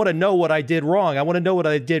 I want to know what I did wrong. I want to know what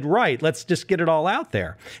I did right. Let's just get it all out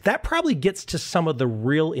there. That probably gets to some of the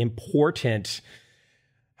real important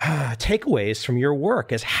takeaways from your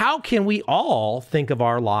work is how can we all think of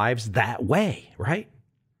our lives that way, right?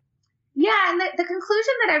 Yeah, and the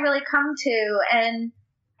conclusion that I really come to, and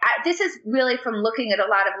this is really from looking at a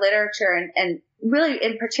lot of literature and really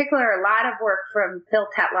in particular, a lot of work from Phil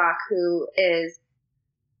Tetlock, who is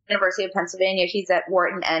University of Pennsylvania. He's at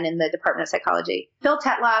Wharton and in the Department of Psychology. Phil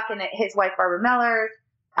Tetlock and his wife, Barbara Mellers,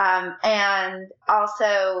 and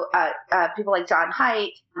also people like John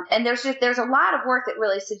Haidt. And there's a lot of work that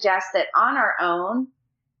really suggests that on our own,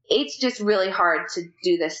 it's just really hard to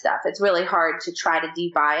do this stuff. It's really hard to try to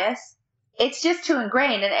de-bias. It's just too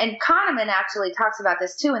ingrained. And Kahneman actually talks about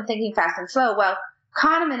this too in Thinking Fast and Slow. Well,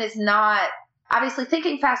 Kahneman is not, obviously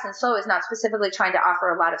Thinking Fast and Slow is not specifically trying to offer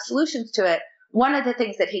a lot of solutions to it. One of the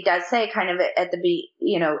things that he does say kind of at the,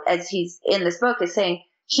 as he's in this book is saying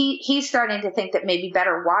he's starting to think that maybe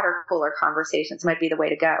better water cooler conversations might be the way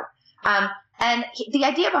to go. The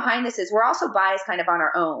idea behind this is we're also biased kind of on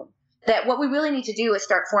our own. That what we really need to do is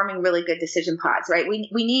start forming really good decision pods, right? We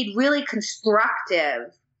need really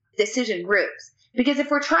constructive decision groups, because if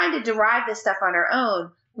we're trying to derive this stuff on our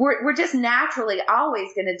own, we're just naturally always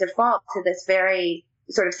going to default to this very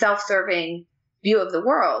sort of self-serving view of the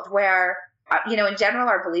world where, in general,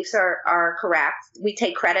 our beliefs are correct. We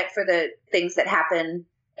take credit for the things that happen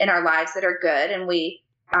in our lives that are good, and we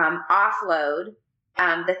offload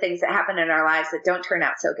the things that happen in our lives that don't turn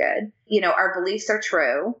out so good. Our beliefs are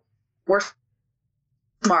true. We're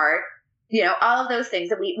smart, all of those things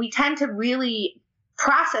that we tend to really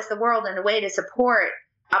process the world in a way to support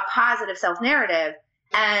a positive self-narrative.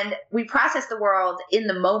 And we process the world in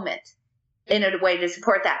the moment in a way to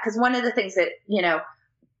support that. Because one of the things that,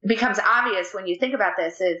 becomes obvious when you think about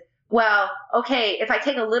this is, well, okay, if I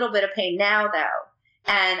take a little bit of pain now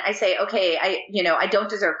though, and I say, okay, I don't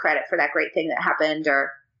deserve credit for that great thing that happened,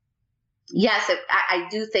 or yes, I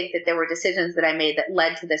do think that there were decisions that I made that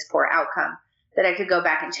led to this poor outcome that I could go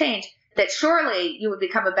back and change, that surely you would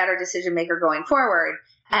become a better decision maker going forward,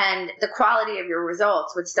 and the quality of your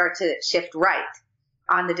results would start to shift right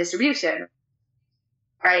on the distribution,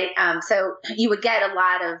 right? So you would get a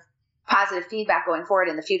lot of positive feedback going forward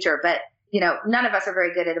in the future, but none of us are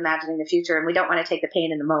very good at imagining the future, and we don't want to take the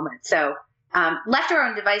pain in the moment. So left to our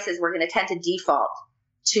own devices, we're going to tend to default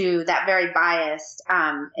to that very biased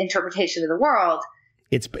interpretation of the world.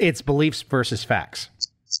 It's beliefs versus facts.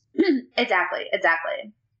 Exactly.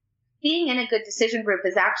 Being in a good decision group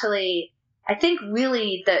is actually, I think,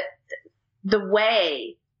 really the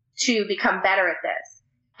way to become better at this.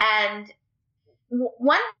 And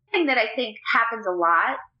one thing that I think happens a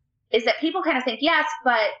lot is that people kind of think, yes,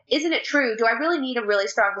 but isn't it true? Do I really need a really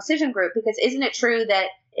strong decision group? Because isn't it true that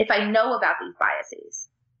if I know about these biases,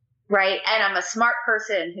 right, and I'm a smart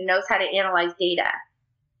person who knows how to analyze data,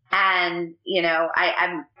 and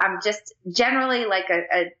I'm just generally like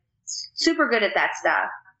a super good at that stuff,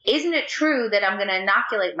 isn't it true that I'm going to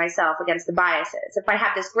inoculate myself against the biases if I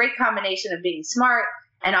have this great combination of being smart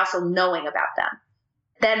and also knowing about them?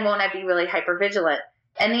 Then won't I be really hypervigilant?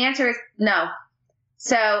 And the answer is no.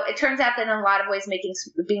 So it turns out that in a lot of ways,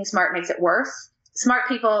 being smart makes it worse. Smart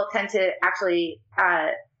people tend to actually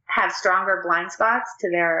have stronger blind spots to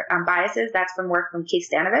their biases. That's from work from Keith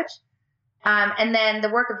Stanovich. And then the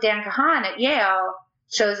work of Dan Kahan at Yale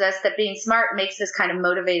shows us that being smart makes this kind of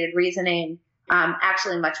motivated reasoning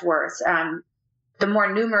actually much worse. The more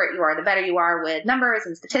numerate you are, the better you are with numbers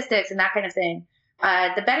and statistics and that kind of thing.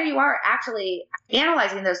 The better you are actually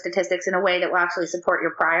analyzing those statistics in a way that will actually support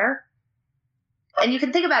your prior. And you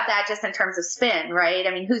can think about that just in terms of spin, right?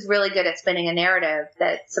 I mean, who's really good at spinning a narrative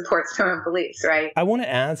that supports their own beliefs, right? I want to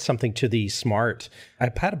add something to the smart.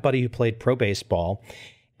 I had a buddy who played pro baseball,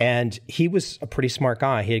 and he was a pretty smart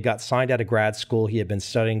guy. He had got signed out of grad school. He had been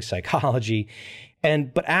studying psychology.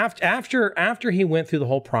 But after he went through the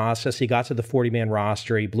whole process, he got to the 40-man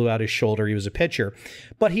roster. He blew out his shoulder. He was a pitcher.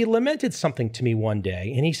 But he lamented something to me one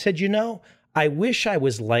day, and he said, I wish I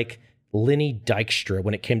was like Lenny Dykstra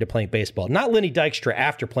when it came to playing baseball. Not Lenny Dykstra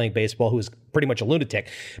after playing baseball, who was pretty much a lunatic,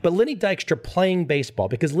 but Lenny Dykstra playing baseball,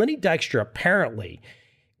 because Lenny Dykstra apparently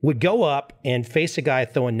would go up and face a guy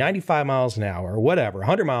throwing 95 miles an hour or whatever,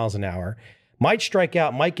 100 miles an hour, might strike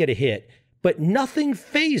out, might get a hit, but nothing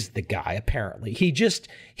fazed the guy, apparently.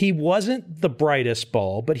 He wasn't the brightest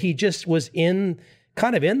ball, but he just was in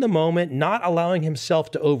the moment, not allowing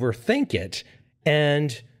himself to overthink it.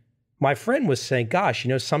 And my friend was saying, gosh,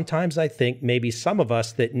 sometimes I think maybe some of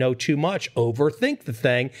us that know too much overthink the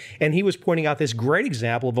thing. And he was pointing out this great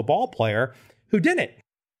example of a ball player who didn't.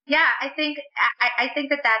 Yeah, I think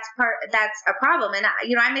that's a problem. And,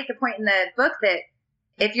 I make the point in the book that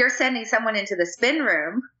if you're sending someone into the spin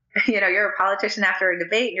room, you're a politician after a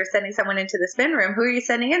debate, you're sending someone into the spin room, who are you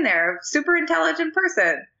sending in there? A super intelligent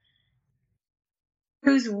person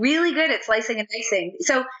who's really good at slicing and dicing.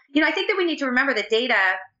 So, I think that we need to remember that data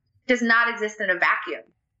does not exist in a vacuum.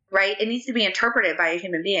 right? It needs to be interpreted by a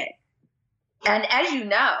human being. And as you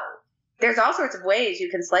know, there's all sorts of ways you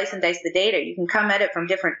can slice and dice the data. You can come at it from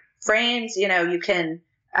different frames. You can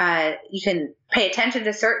pay attention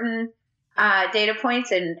to certain data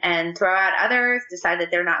points and throw out others, decide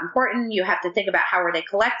that they're not important. You have to think about how were they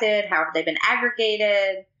collected? How have they been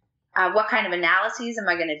aggregated? What kind of analyses am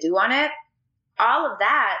I going to do on it? All of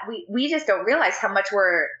that, we just don't realize how much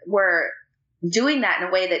we're doing that in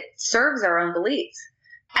a way that serves our own beliefs.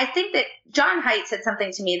 I think that John Haidt said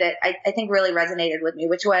something to me that I think really resonated with me,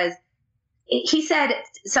 which was, he said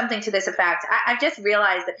something to this effect: I've just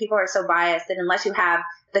realized that people are so biased that unless you have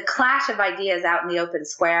the clash of ideas out in the open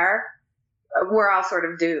square, we're all sort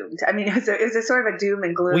of doomed. I mean, it was a sort of a doom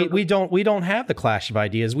and gloom. We don't have the clash of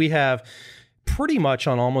ideas. We have pretty much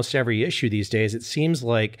on almost every issue these days. It seems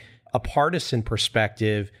like a partisan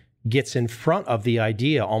perspective gets in front of the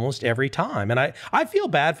idea almost every time. And I feel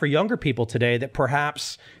bad for younger people today that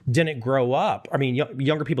perhaps didn't grow up. I mean,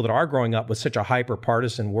 younger people that are growing up with such a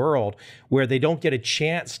hyper-partisan world where they don't get a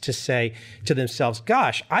chance to say to themselves,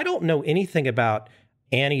 gosh, I don't know anything about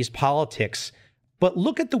Annie's politics, but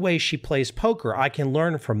look at the way she plays poker. I can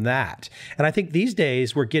learn from that. And I think these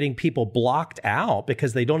days we're getting people blocked out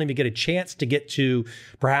because they don't even get a chance to get to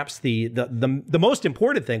perhaps the most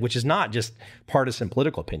important thing, which is not just partisan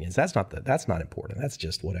political opinions. That's not important. That's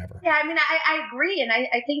just whatever. Yeah, I mean, I agree. And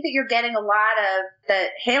I think that you're getting a lot of the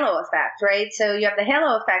halo effect, right? So you have the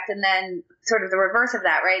halo effect and then sort of the reverse of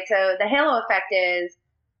that, right? So the halo effect is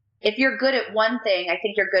if you're good at one thing, I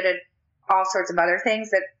think you're good at all sorts of other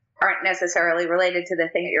things that aren't necessarily related to the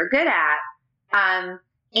thing that you're good at.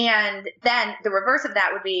 And then the reverse of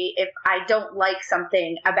that would be if I don't like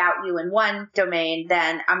something about you in one domain,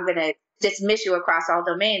 then I'm going to dismiss you across all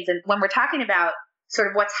domains. And when we're talking about sort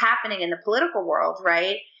of what's happening in the political world,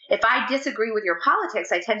 right? If I disagree with your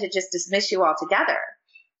politics, I tend to just dismiss you altogether,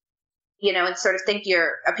 and sort of think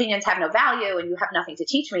your opinions have no value and you have nothing to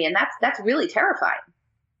teach me. And that's really terrifying.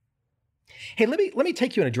 Hey, let me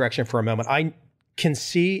take you in a direction for a moment. I can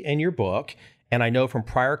see in your book, and I know from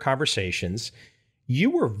prior conversations,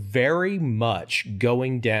 you were very much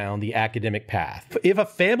going down the academic path. If a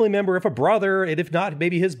family member, if a brother, and if not,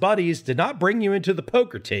 maybe his buddies did not bring you into the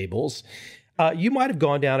poker tables, you might have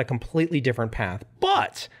gone down a completely different path.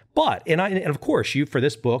 But of course, for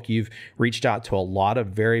this book, you've reached out to a lot of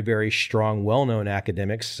very, very strong, well-known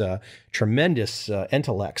academics, tremendous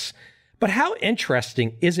intellects. But how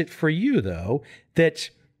interesting is it for you, though, that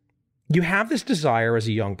you have this desire as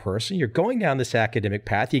a young person, you're going down this academic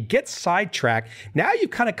path, you get sidetracked, now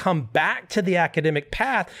you've kind of come back to the academic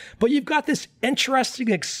path, but you've got this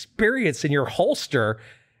interesting experience in your holster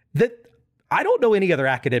that I don't know any other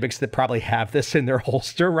academics that probably have this in their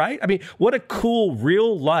holster, right? I mean, what a cool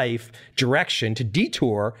real life direction to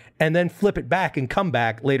detour and then flip it back and come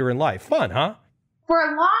back later in life. Fun, huh? For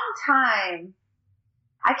a long time,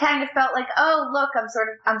 I kind of felt like, oh, look,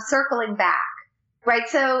 I'm circling back. Right.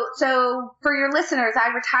 So for your listeners, I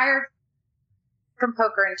retired from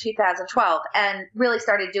poker in 2012 and really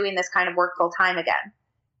started doing this kind of work full time again.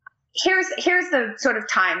 Here's the sort of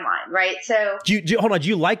timeline, right? So hold on. Do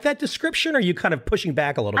you like that description or are you kind of pushing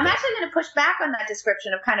back a little bit? I'm actually going to push back on that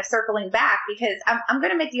description of kind of circling back because I'm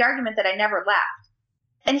going to make the argument that I never left.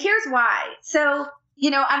 And here's why. So,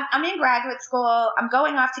 I'm in graduate school. I'm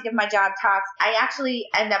going off to give my job talks. I actually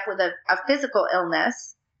end up with a physical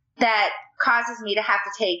illness that causes me to have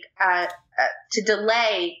to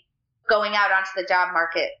delay going out onto the job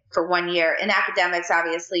market for 1 year. In academics,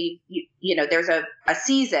 obviously, there's a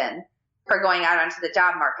season for going out onto the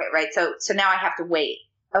job market, right? So now I have to wait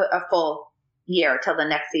a full year till the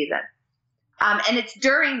next season. And it's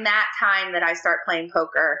during that time that I start playing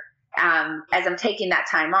poker, as I'm taking that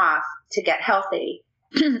time off to get healthy.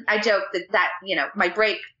 I joke that my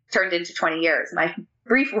break turned into 20 years. My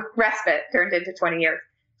brief respite turned into 20 years.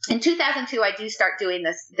 In 2002, I do start doing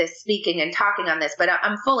this speaking and talking on this, but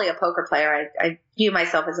I'm fully a poker player. I view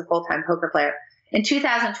myself as a full-time poker player. In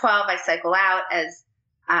 2012, I cycle out as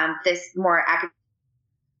this more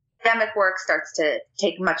academic work starts to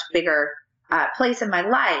take much bigger place in my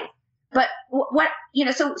life. But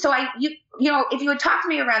if you had talked to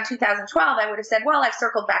me around 2012, I would have said, well, I've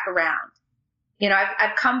circled back around.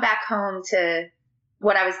 I've come back home to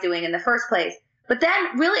what I was doing in the first place. But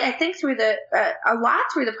then really, I think through a lot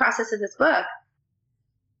through the process of this book,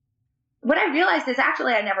 what I realized is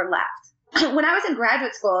actually I never left. When I was in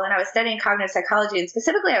graduate school and I was studying cognitive psychology, and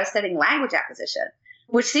specifically I was studying language acquisition,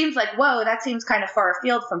 which seems like, whoa, that seems kind of far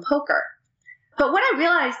afield from poker. But what I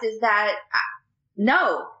realized is that,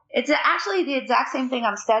 no, it's actually the exact same thing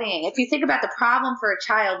I'm studying. If you think about the problem for a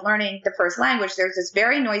child learning the first language, there's this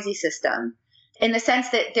very noisy system. in the sense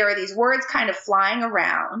that there are these words kind of flying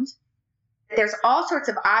around. There's all sorts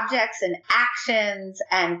of objects and actions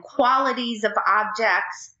and qualities of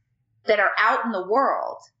objects that are out in the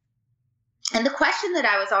world. And the question that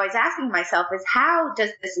I was always asking myself is, how does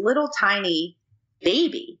this little tiny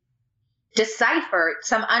baby decipher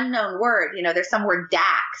some unknown word? There's some word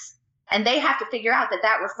DAX, and they have to figure out that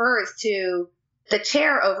that refers to the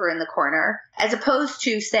chair over in the corner, as opposed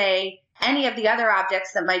to, say, any of the other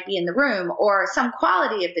objects that might be in the room, or some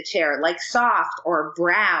quality of the chair, like soft or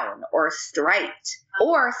brown or striped,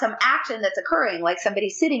 or some action that's occurring, like somebody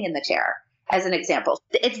sitting in the chair, as an example.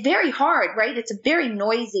 It's very hard, right? It's a very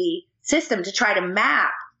noisy system to try to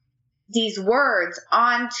map these words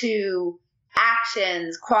onto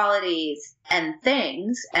actions, qualities, and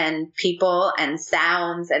things, and people, and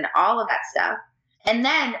sounds, and all of that stuff. And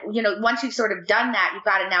then, once you've sort of done that, you've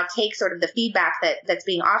got to now take sort of the feedback that's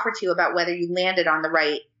being offered to you about whether you landed on the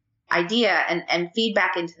right idea and feed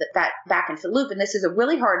back into back into the loop. And this is a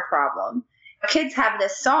really hard problem. Kids have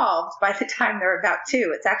this solved by the time they're about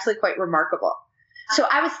 2. It's actually quite remarkable. So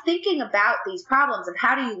I was thinking about these problems of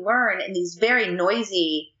how do you learn in these very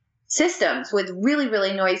noisy systems with really,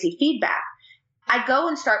 really noisy feedback. I go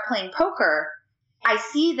and start playing poker. I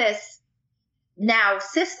see this now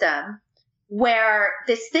system where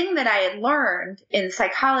this thing that I had learned in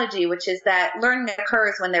psychology, which is that learning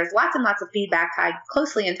occurs when there's lots and lots of feedback tied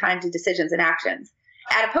closely in time to decisions and actions.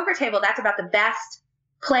 At a poker table, that's about the best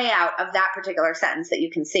play out of that particular sentence that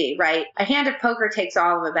you can see, right? A hand of poker takes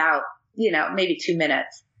all of about, maybe 2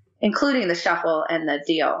 minutes, including the shuffle and the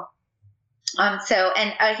deal. And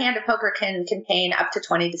a hand of poker can contain up to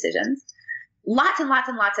 20 decisions. Lots and lots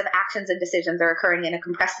and lots of actions and decisions are occurring in a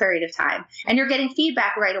compressed period of time. And you're getting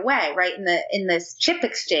feedback right away, right? In this chip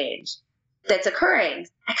exchange that's occurring.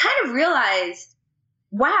 I kind of realized,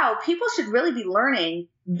 wow, people should really be learning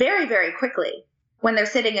very, very quickly when they're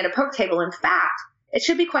sitting at a poker table. In fact, it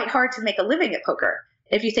should be quite hard to make a living at poker,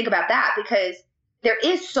 if you think about that, because there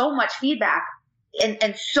is so much feedback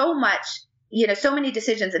and so much, so many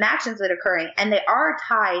decisions and actions that are occurring, and they are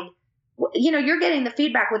tied. You're getting the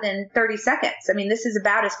feedback within 30 seconds. I mean, this is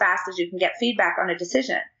about as fast as you can get feedback on a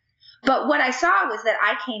decision. But what I saw was that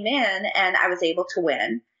I came in and I was able to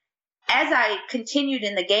win. As I continued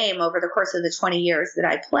in the game over the course of the 20 years that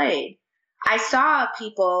I played, I saw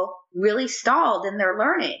people really stalled in their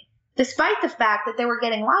learning, despite the fact that they were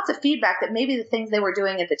getting lots of feedback that maybe the things they were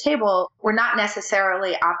doing at the table were not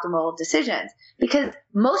necessarily optimal decisions, because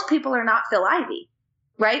most people are not Phil Ivey.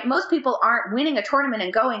 Right? Most people aren't winning a tournament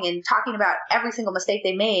and going and talking about every single mistake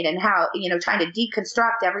they made and how, trying to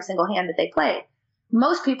deconstruct every single hand that they played.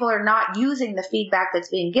 Most people are not using the feedback that's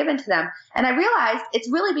being given to them. And I realized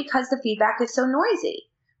it's really because the feedback is so noisy,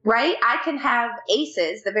 right? I can have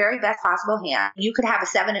aces, the very best possible hand. You could have a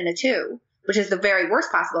 7 and a 2, which is the very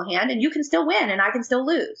worst possible hand, and you can still win and I can still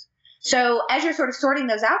lose. So as you're sort of sorting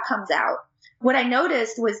those outcomes out, what I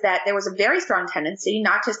noticed was that there was a very strong tendency,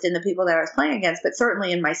 not just in the people that I was playing against, but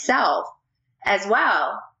certainly in myself as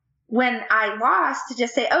well, when I lost, to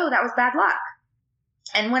just say, oh, that was bad luck.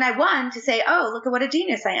 And when I won, to say, oh, look at what a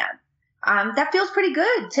genius I am. That feels pretty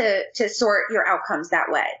good to sort your outcomes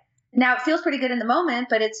that way. Now, it feels pretty good in the moment,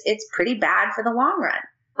 but it's pretty bad for the long run.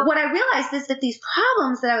 But what I realized is that these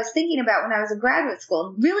problems that I was thinking about when I was in graduate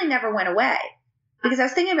school really never went away, because I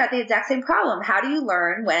was thinking about the exact same problem. How do you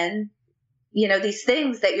learn when these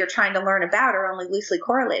things that you're trying to learn about are only loosely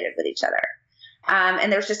correlated with each other?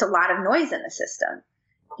 And there's just a lot of noise in the system.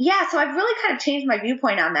 Yeah, so I've really kind of changed my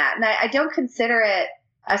viewpoint on that. And I don't consider it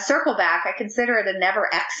a circle back. I consider it a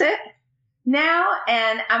never exit now.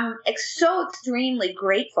 And I'm so extremely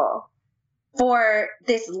grateful for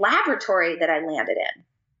this laboratory that I landed in.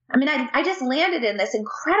 I mean, I just landed in this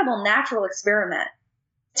incredible natural experiment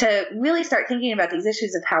to really start thinking about these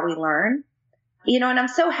issues of how we learn. And I'm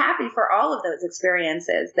so happy for all of those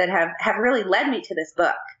experiences that have really led me to this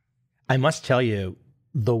book. I must tell you,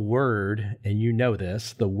 the word, and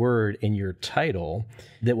this, the word in your title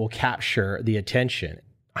that will capture the attention.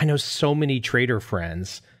 I know so many trader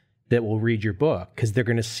friends that will read your book because they're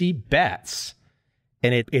going to see bets.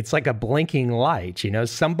 And it's like a blinking light.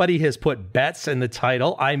 Somebody has put bets in the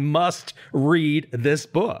title. I must read this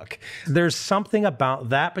book. There's something about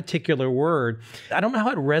that particular word. I don't know how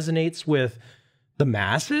it resonates with the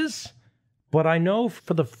masses, but I know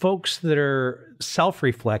for the folks that are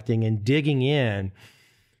self-reflecting and digging in,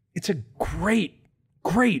 it's a great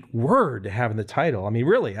word to have in the title. I mean,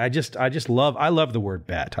 really, I love the word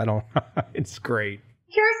bet. It's great.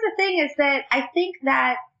 Here's the thing is that I think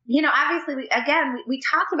that, obviously, we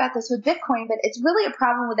talked about this with Bitcoin, but it's really a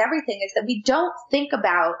problem with everything is that we don't think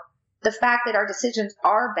about the fact that our decisions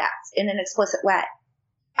are bets in an explicit way.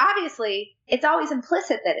 Obviously, it's always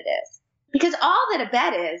implicit that it is. Because all that a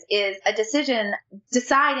bet is a decision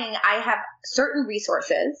deciding I have certain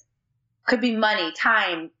resources, could be money,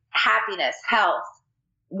 time, happiness, health,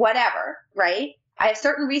 whatever, right? I have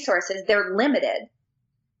certain resources, they're limited.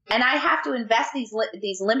 And I have to invest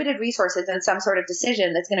these limited resources in some sort of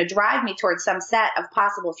decision that's going to drive me towards some set of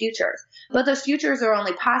possible futures. But those futures are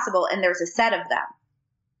only possible, and there's a set of them,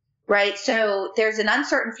 right? So there's an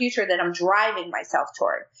uncertain future that I'm driving myself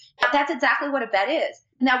toward. That's exactly what a bet is.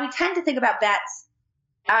 Now, we tend to think about bets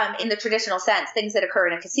in the traditional sense, things that occur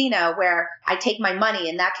in a casino where I take my money.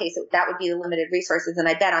 In that case, that would be the limited resources, and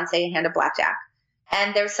I bet on, say, a hand of blackjack.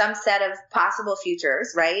 And there's some set of possible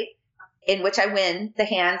futures, right, in which I win the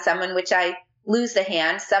hand, some in which I lose the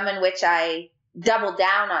hand, some in which I double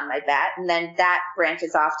down on my bet, and then that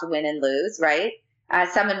branches off to win and lose, right?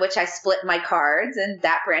 Some in which I split my cards, and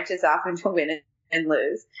that branches off into win and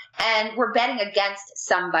lose. And we're betting against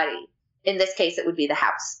somebody. In this case, it would be the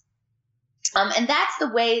house. And that's the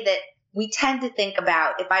way that we tend to think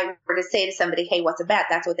about, if I were to say to somebody, hey, what's a bet?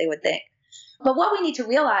 That's what they would think. But what we need to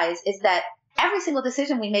realize is that every single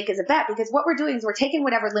decision we make is a bet, because what we're doing is we're taking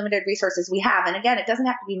whatever limited resources we have. And again, it doesn't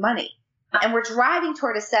have to be money. And we're driving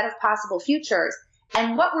toward a set of possible futures.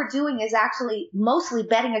 And what we're doing is actually mostly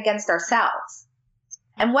betting against ourselves.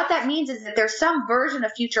 And what that means is that there's some version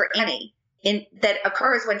of future Annie that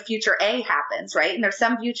occurs when future A happens, right? And there's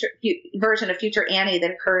some version of future Annie that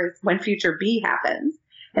occurs when future B happens.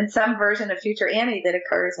 And some version of future Annie that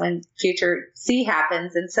occurs when future C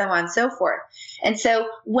happens, and so on and so forth. And so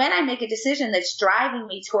when I make a decision that's driving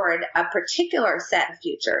me toward a particular set of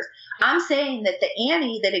futures, I'm saying that the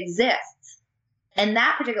Annie that exists in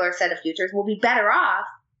that particular set of futures will be better off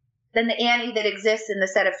than the Annie that exists in the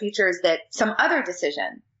set of futures that some other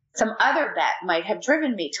decision, some other bet might have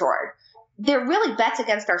driven me toward. They're really bets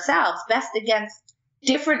against ourselves, bets against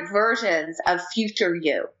different versions of future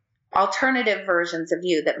you. Alternative versions of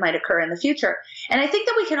you that might occur in the future. And I think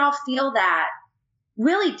that we can all feel that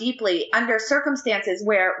really deeply under circumstances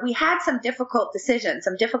where we had some difficult decision,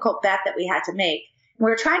 some difficult bet that we had to make. We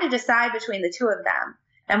were trying to decide between the two of them.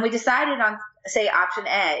 And we decided on, say, option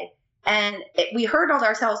A. And we hurdled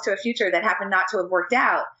ourselves to a future that happened not to have worked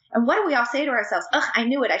out. And what do we all say to ourselves? Ugh, I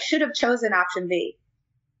knew it. I should have chosen option B.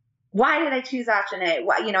 Why did I choose option A?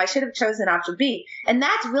 Why, I should have chosen option B. And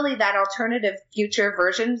that's really that alternative future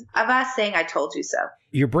version of us saying, I told you so.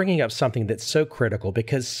 You're bringing up something that's so critical,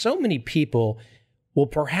 because so many people will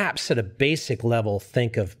perhaps at a basic level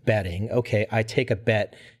think of betting. Okay, I take a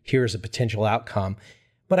bet, here's a potential outcome.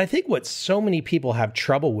 But I think what so many people have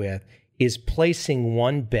trouble with is placing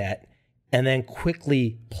one bet and then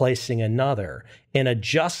quickly placing another and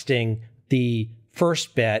adjusting the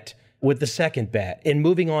first bet with the second bet and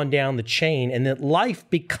moving on down the chain. And that life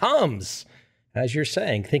becomes, as you're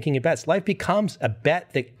saying, thinking of bets, life becomes a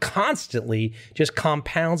bet that constantly just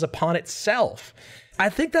compounds upon itself. I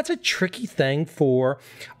think that's a tricky thing for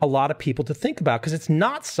a lot of people to think about, because it's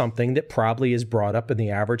not something that probably is brought up in the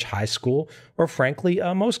average high school or frankly,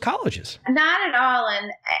 most colleges. Not at all.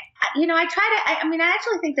 And, I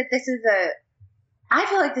actually think that I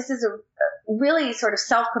feel like this is a really sort of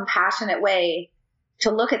self-compassionate way to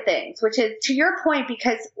look at things, which is to your point,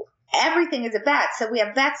 because everything is a bet. So we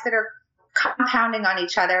have bets that are compounding on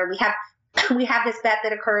each other. We have this bet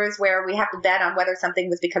that occurs where we have to bet on whether something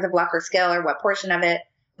was because of luck or skill, or what portion of it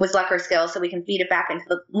was luck or skill, so we can feed it back into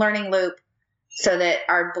the learning loop so that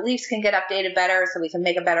our beliefs can get updated better, so we can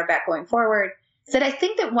make a better bet going forward. So I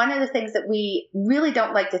think that one of the things that we really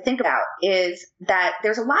don't like to think about is that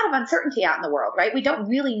there's a lot of uncertainty out in the world, right? We don't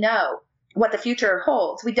really know what the future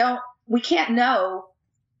holds. We can't know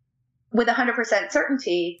with 100%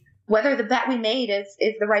 certainty whether the bet we made is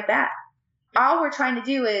the right bet. All we're trying to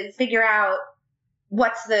do is figure out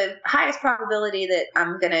what's the highest probability that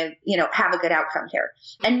I'm going to, have a good outcome here.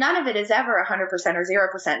 And none of it is ever 100% or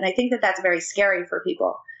 0%. And I think that that's very scary for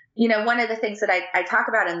people. One of the things that I talk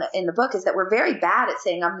about in the book is that we're very bad at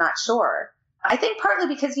saying, I'm not sure. I think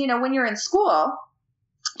partly because, when you're in school,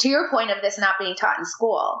 to your point of this not being taught in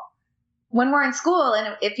school, when we're in school,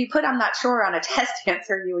 and if you put I'm not sure on a test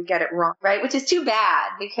answer, you would get it wrong, right? Which is too bad,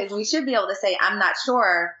 because we should be able to say, I'm not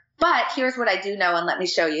sure, but here's what I do know, and let me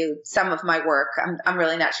show you some of my work. I'm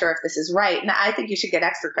really not sure if this is right. And I think you should get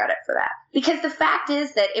extra credit for that. Because the fact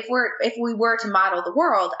is that if we were to model the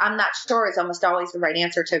world, I'm not sure is almost always the right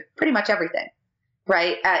answer to pretty much everything,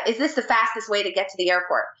 right? Is this the fastest way to get to the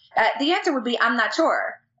airport? The answer would be, I'm not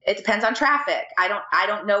sure. It depends on traffic. I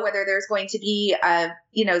don't know whether there's going to be a,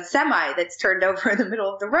 semi that's turned over in the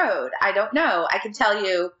middle of the road. I don't know. I can tell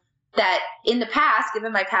you that in the past,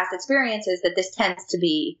 given my past experiences, that this tends to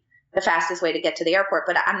be the fastest way to get to the airport,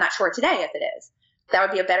 but I'm not sure today if it is. That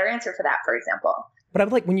would be a better answer for that, for example. But I'm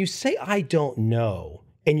like, when you say, I don't know,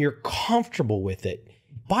 and you're comfortable with it,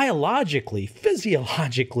 biologically,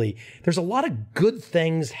 physiologically, there's a lot of good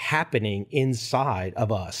things happening inside of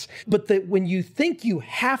us. But that when you think you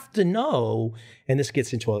have to know, and this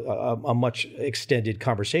gets into a much extended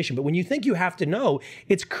conversation, but when you think you have to know,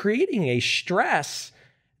 it's creating a stress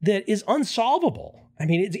that is unsolvable. I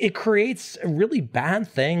mean, it creates really bad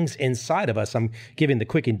things inside of us. I'm giving the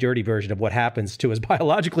quick and dirty version of what happens to us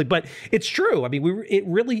biologically, but it's true. I mean, it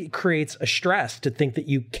really creates a stress to think that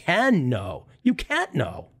you can know. You can't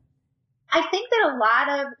know. I think that a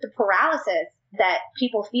lot of the paralysis that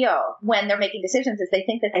people feel when they're making decisions is they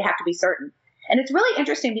think that they have to be certain. And it's really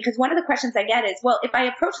interesting because one of the questions I get is, well, if I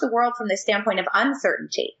approach the world from the standpoint of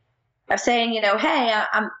uncertainty, of saying, hey,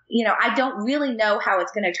 I don't really know how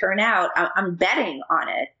it's going to turn out. I'm betting on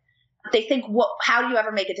it. They think, well, how do you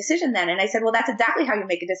ever make a decision then? And I said, well, that's exactly how you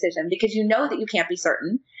make a decision, because you know that you can't be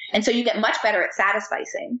certain. And so you get much better at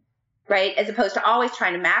satisficing, right? As opposed to always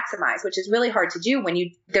trying to maximize, which is really hard to do when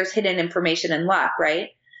there's hidden information and luck, right?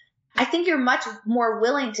 I think you're much more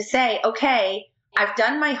willing to say, okay, I've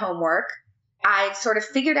done my homework. I've sort of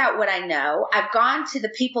figured out what I know. I've gone to the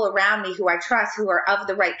people around me who I trust, who are of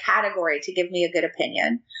the right category to give me a good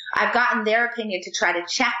opinion. I've gotten their opinion to try to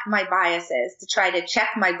check my biases, to try to check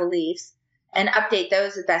my beliefs and update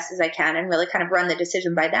those as best as I can and really kind of run the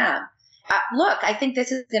decision by them. Look, I think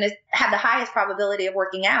this is going to have the highest probability of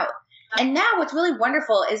working out. And now what's really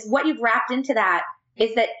wonderful is what you've wrapped into that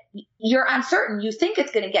is that you're uncertain. You think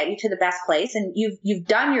it's going to get you to the best place, and you've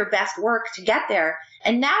done your best work to get there.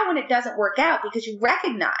 And now when it doesn't work out because you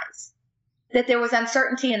recognize that there was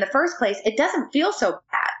uncertainty in the first place, it doesn't feel so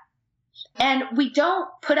bad. And we don't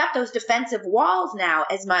put up those defensive walls now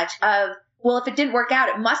as much of, well, if it didn't work out,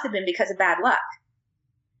 it must have been because of bad luck.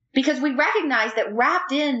 Because we recognize that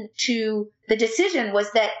wrapped into the decision was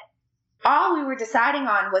that all we were deciding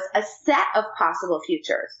on was a set of possible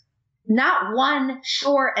futures, not one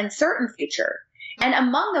sure and certain future. And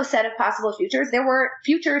among those set of possible futures, there were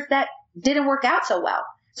futures that didn't work out so well.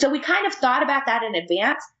 So we kind of thought about that in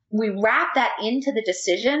advance. We wrapped that into the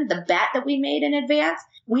decision, the bet that we made in advance.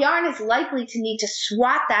 We aren't as likely to need to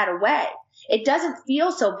swat that away. It doesn't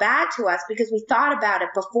feel so bad to us because we thought about it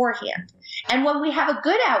beforehand. And when we have a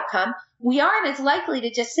good outcome, we aren't as likely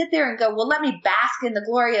to just sit there and go, well, let me bask in the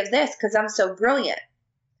glory of this because I'm so brilliant.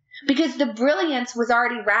 Because the brilliance was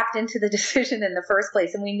already wrapped into the decision in the first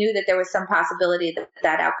place, and we knew that there was some possibility that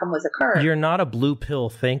that outcome was occurring. You're not a blue pill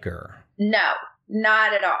thinker. No,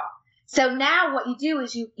 not at all. So now what you do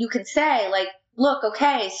is you can say, like, look,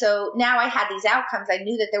 okay, so now I had these outcomes. I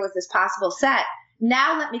knew that there was this possible set.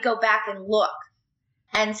 Now let me go back and look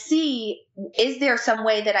and see, is there some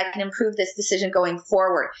way that I can improve this decision going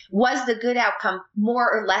forward? Was the good outcome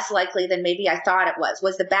more or less likely than maybe I thought it was?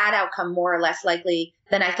 Was the bad outcome more or less likely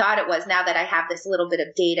than I thought it was now that I have this little bit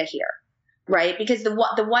of data here, right? Because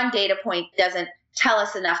the one data point doesn't tell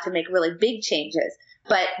us enough to make really big changes,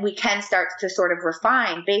 but we can start to sort of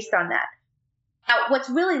refine based on that. Now, what's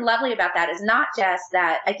really lovely about that is not just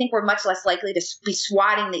that I think we're much less likely to be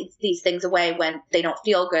swatting these things away when they don't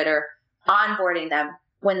feel good or onboarding them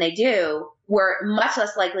when they do. We're much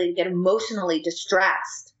less likely to get emotionally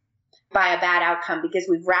distressed by a bad outcome because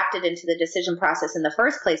we've wrapped it into the decision process in the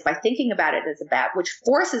first place by thinking about it as a bet, which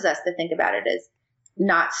forces us to think about it as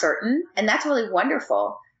not certain. And that's really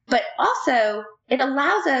wonderful. But also, it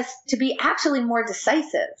allows us to be actually more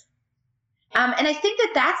decisive. And I think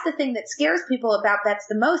that that's the thing that scares people about bets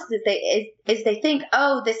the most is they think,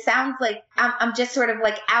 oh, this sounds like I'm just sort of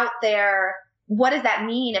like out there. What does that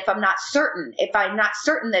mean if I'm not certain? If I'm not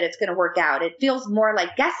certain that it's going to work out, it feels more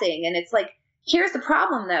like guessing. And it's like, here's the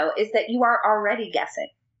problem, though, is that you are already guessing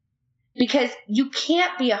because you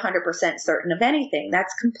can't be 100% certain of anything.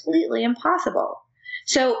 That's completely impossible.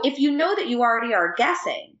 So if you know that you already are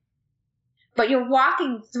guessing, but you're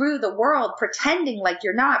walking through the world pretending like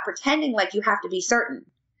you're not, pretending like you have to be certain.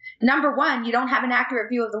 Number one, you don't have an accurate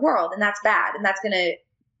view of the world, and that's bad, and that's going to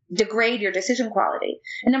degrade your decision quality.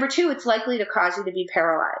 And number two, it's likely to cause you to be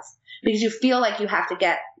paralyzed because you feel like you have to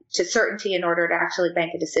get to certainty in order to actually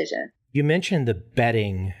make a decision. You mentioned the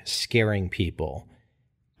betting scaring people,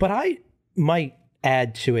 but I might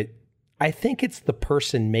add to it, I think it's the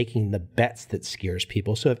person making the bets that scares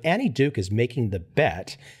people. So if Annie Duke is making the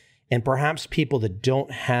bet, And perhaps people that don't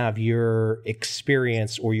have your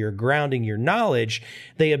experience or your grounding, your knowledge,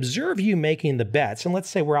 they observe you making the bets. And let's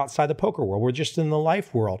say we're outside the poker world, we're just in the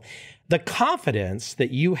life world. The confidence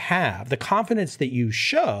that you have, the confidence that you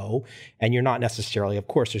show, and you're not necessarily, of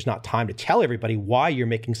course, there's not time to tell everybody why you're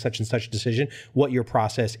making such and such a decision, what your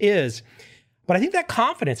process is. But I think that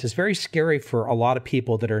confidence is very scary for a lot of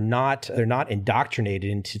people that are not indoctrinated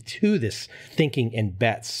into this thinking in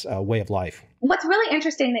bets way of life. What's really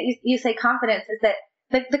interesting that you say confidence is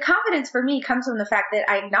that the confidence for me comes from the fact that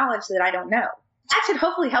I acknowledge that I don't know. That should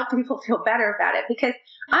hopefully help people feel better about it, because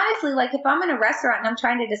honestly, like if I'm in a restaurant and I'm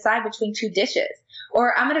trying to decide between two dishes,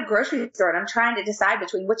 or I'm at a grocery store and I'm trying to decide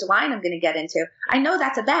between which line I'm going to get into, I know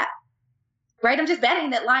that's a bet, right? I'm just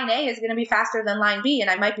betting that line A is going to be faster than line B, and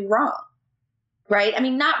I might be wrong. Right? I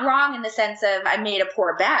mean, not wrong in the sense of I made a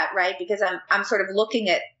poor bet, right? Because I'm sort of looking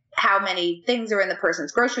at how many things are in the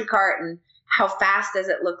person's grocery cart and how fast does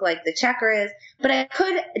it look like the checker is. But I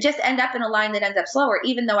could just end up in a line that ends up slower,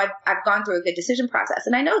 even though I've gone through a good decision process.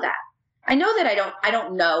 And I know that. I know that I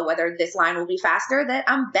don't know whether this line will be faster, that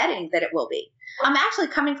I'm betting that it will be. I'm actually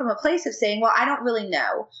coming from a place of saying, well, I don't really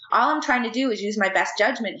know. All I'm trying to do is use my best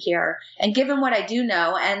judgment here. And given what I do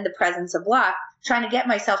know and the presence of luck, trying to get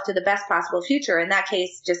myself to the best possible future. In that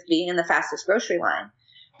case, just being in the fastest grocery line.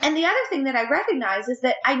 And the other thing that I recognize is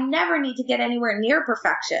that I never need to get anywhere near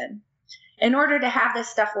perfection in order to have this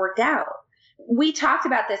stuff worked out. We talked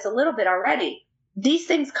about this a little bit already. These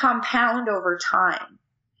things compound over time,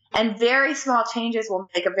 and very small changes will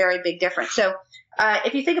make a very big difference. So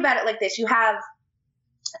if you think about it like this, you have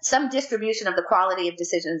some distribution of the quality of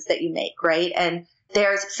decisions that you make, right? And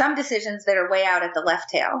there's some decisions that are way out at the left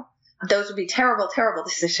tail. Those would be terrible, terrible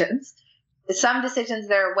decisions. Some decisions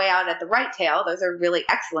that are way out at the right tail, those are really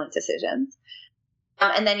excellent decisions.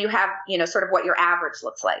 And then you have, sort of what your average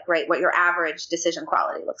looks like, right? What your average decision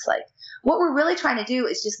quality looks like. What we're really trying to do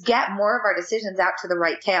is just get more of our decisions out to the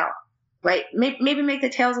right tail, right? Maybe make the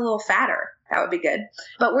tails a little fatter. That would be good.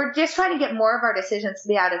 But we're just trying to get more of our decisions to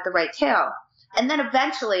be out at the right tail. And then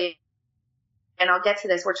eventually, and I'll get to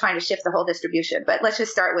this, we're trying to shift the whole distribution. But let's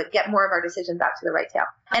just start with get more of our decisions out to the right tail.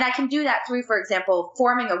 And I can do that through, for example,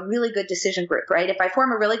 forming a really good decision group, right? If I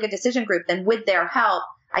form a really good decision group, then with their help,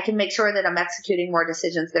 I can make sure that I'm executing more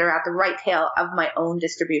decisions that are at the right tail of my own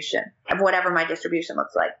distribution, of whatever my distribution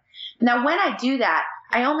looks like. Now, when I do that,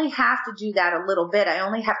 I only have to do that a little bit. I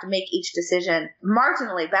only have to make each decision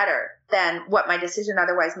marginally better than what my decision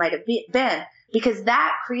otherwise might have been, because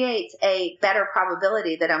that creates a better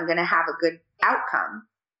probability that I'm going to have a good outcome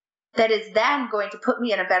that is then going to put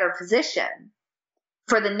me in a better position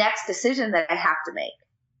for the next decision that I have to make,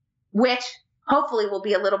 which hopefully will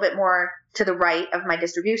be a little bit more to the right of my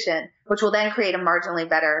distribution, which will then create a marginally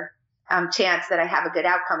better chance that I have a good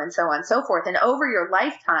outcome, and so on and so forth. And over your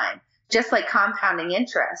lifetime, just like compounding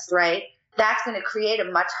interest, right? That's going to create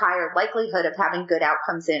a much higher likelihood of having good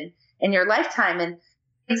outcomes in your lifetime. And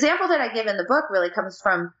the example that I give in the book really comes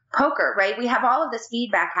from poker, right? We have all of this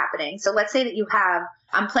feedback happening. So let's say that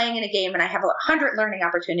I'm playing in a game and I have 100 learning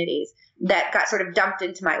opportunities that got sort of dumped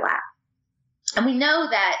into my lap. And we know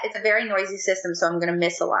that it's a very noisy system, so I'm going to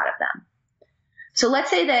miss a lot of them. So let's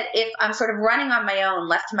say that if I'm sort of running on my own,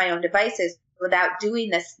 left to my own devices, without doing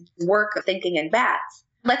this work of thinking in bets,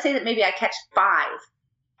 let's say that maybe I catch 5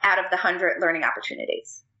 out of the 100 learning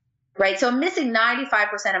opportunities, right? So I'm missing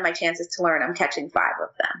 95% of my chances to learn. I'm catching 5 of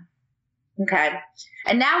them. Okay.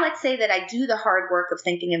 And now let's say that I do the hard work of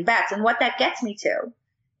thinking in bets. And what that gets me to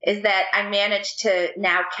is that I manage to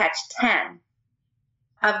now catch 10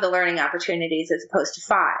 of the learning opportunities as opposed to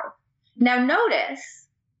 5. Now notice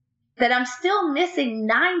that I'm still missing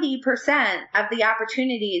 90% of the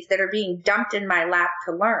opportunities that are being dumped in my lap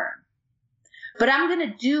to learn. But I'm going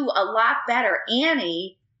to do a lot better.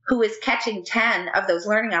 Annie, who is catching 10 of those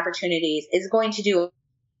learning opportunities, is going to do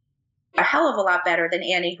a hell of a lot better than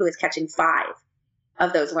Annie, who is catching 5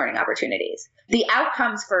 of those learning opportunities. The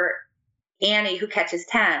outcomes for Annie, who catches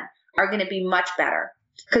 10, are going to be much better,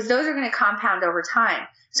 because those are going to compound over time.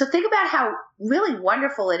 So think about how really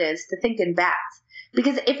wonderful it is to think in bets.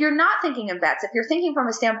 Because if you're not thinking in bets, if you're thinking from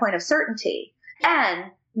a standpoint of certainty, and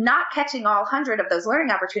not catching all 100 of those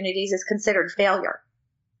learning opportunities is considered failure.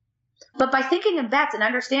 But by thinking in bets and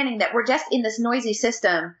understanding that we're just in this noisy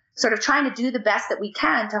system, sort of trying to do the best that we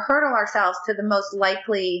can to hurdle ourselves to the most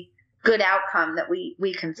likely good outcome that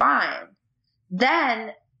we can find,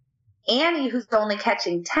 then Annie, who's only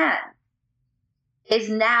catching 10, is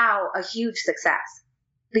now a huge success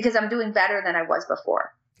because I'm doing better than I was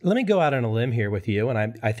before. Let me go out on a limb here with you,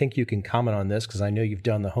 and I think you can comment on this because I know you've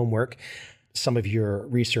done the homework, some of your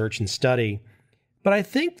research and study. But I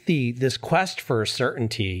think this quest for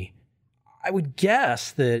certainty I would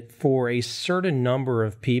guess that for a certain number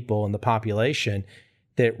of people in the population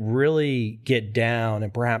that really get down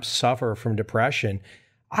and perhaps suffer from depression,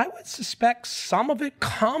 I would suspect some of it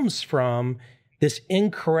comes from this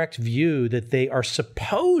incorrect view that they are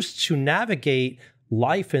supposed to navigate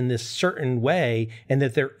life in this certain way and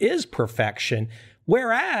that there is perfection.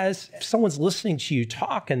 Whereas if someone's listening to you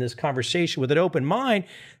talk in this conversation with an open mind,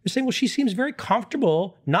 they're saying, well, she seems very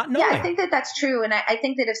comfortable not knowing. Yeah, I think that that's true. And I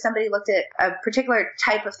think that if somebody looked at a particular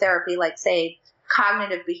type of therapy, like, say,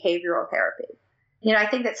 cognitive behavioral therapy, I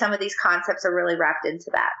think that some of these concepts are really wrapped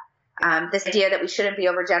into that. This idea that we shouldn't be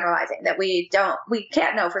overgeneralizing, that we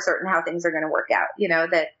can't know for certain how things are going to work out,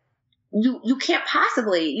 that you can't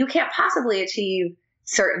possibly achieve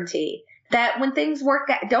certainty, that when things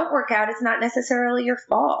don't work out, it's not necessarily your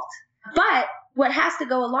fault. But what has to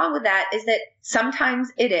go along with that is that sometimes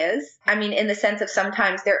it is. I mean, in the sense of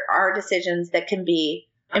sometimes there are decisions that can be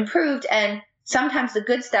improved, and sometimes the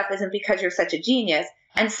good stuff isn't because you're such a genius,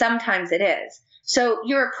 and sometimes it is. So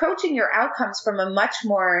you're approaching your outcomes from a much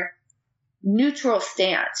more neutral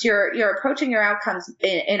stance. You're approaching your outcomes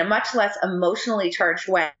in a much less emotionally charged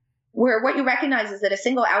way, where what you recognize is that a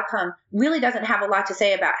single outcome really doesn't have a lot to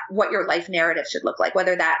say about what your life narrative should look like,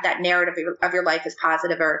 whether that narrative of your life is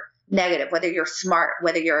positive or negative, whether you're smart,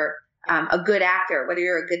 whether you're a good actor, whether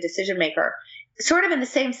you're a good decision maker. Sort of in the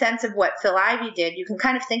same sense of what Phil Ivey did, you can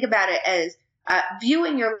kind of think about it as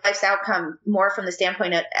viewing your life's outcome more from the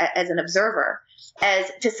standpoint as an observer, as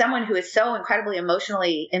to someone who is so incredibly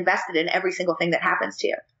emotionally invested in every single thing that happens to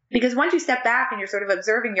you. Because once you step back and you're sort of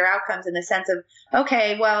observing your outcomes in the sense of,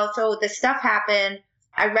 okay, well, so this stuff happened.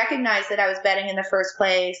 I recognize that I was betting in the first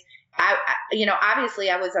place. Obviously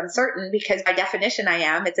I was uncertain because by definition I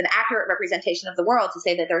am. It's an accurate representation of the world to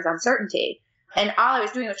say that there's uncertainty. And all I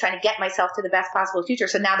was doing was trying to get myself to the best possible future.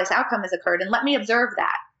 So now this outcome has occurred, and let me observe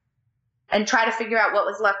that and try to figure out what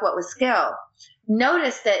was luck, what was skill.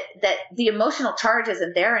 Notice that the emotional charge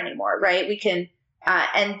isn't there anymore, right? We can,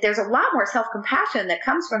 and there's a lot more self-compassion that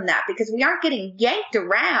comes from that because we aren't getting yanked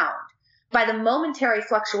around by the momentary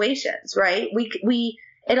fluctuations, right?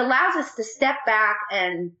 It allows us to step back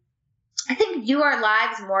and I think view our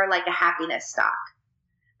lives more like a happiness stock,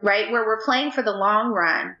 right? Where we're playing for the long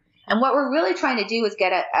run. And what we're really trying to do is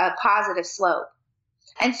get a positive slope.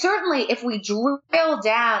 And certainly if we drill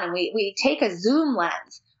down and we take a zoom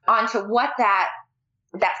lens onto what that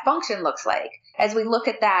function looks like, as we look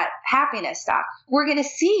at that happiness stock, we're going to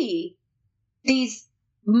see these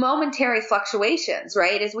momentary fluctuations,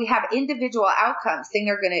 right? As we have individual outcomes, things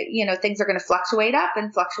are going to fluctuate up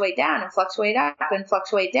and fluctuate down and fluctuate up and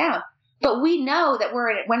fluctuate down. But we know that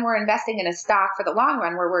when we're investing in a stock for the long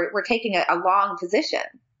run, where we're taking a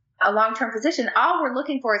long-term position, all we're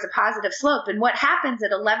looking for is a positive slope. And what happens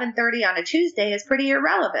at 11:30 on a Tuesday is pretty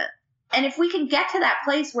irrelevant. And if we can get to that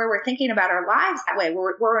place where we're thinking about our lives that way,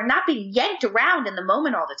 where we're not being yanked around in the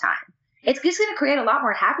moment all the time, it's just going to create a lot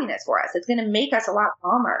more happiness for us. It's going to make us a lot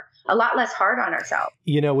calmer, a lot less hard on ourselves.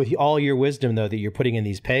 With all your wisdom, though, that you're putting in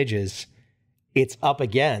these pages, it's up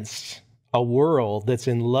against a world that's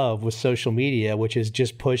in love with social media, which is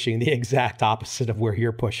just pushing the exact opposite of where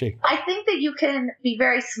you're pushing. I think that you can be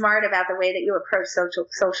very smart about the way that you approach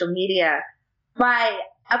social media by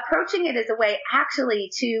approaching it as a way actually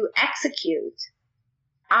to execute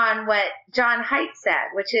on what John Haidt said,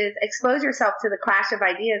 which is expose yourself to the clash of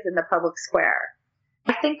ideas in the public square.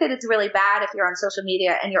 I think that it's really bad if you're on social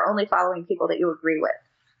media and you're only following people that you agree with.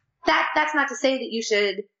 That's not to say that you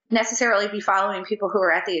should necessarily be following people who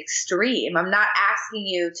are at the extreme. I'm not asking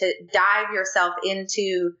you to dive yourself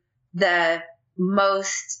into the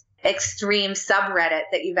most extreme subreddit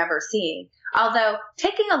that you've ever seen. Although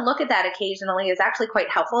taking a look at that occasionally is actually quite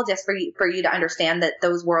helpful just for you to understand that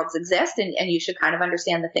those worlds exist and you should kind of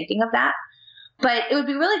understand the thinking of that. But it would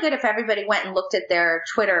be really good if everybody went and looked at their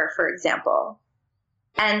Twitter, for example,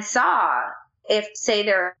 and saw if, say,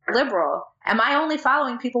 they're liberal, am I only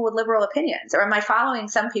following people with liberal opinions, or am I following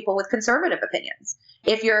some people with conservative opinions?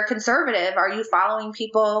 If you're a conservative, are you following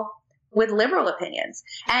people with liberal opinions?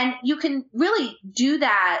 And you can really do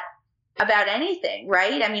that about anything,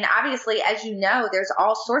 right? I mean, obviously, as you know, there's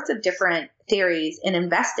all sorts of different theories in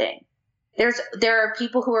investing. There are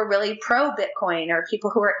people who are really pro-Bitcoin or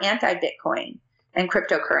people who are anti-Bitcoin and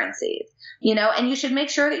cryptocurrencies, and you should make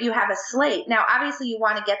sure that you have a slate. Now, obviously, you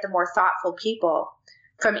want to get the more thoughtful people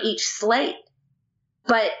from each slate,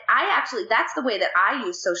 but that's the way that I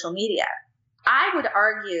use social media. I would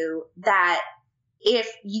argue that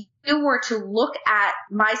if you were to look at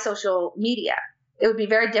my social media, it would be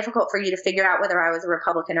very difficult for you to figure out whether I was a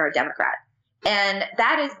Republican or a Democrat. And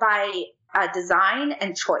that is by design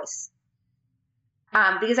and choice.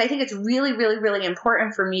 because I think it's really, really, really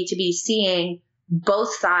important for me to be seeing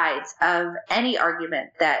both sides of any argument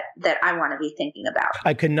that I want to be thinking about.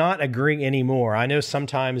 I could not agree anymore. I know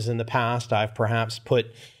sometimes in the past I've perhaps put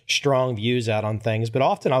strong views out on things, but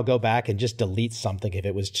often I'll go back and just delete something if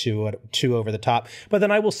it was too over the top. But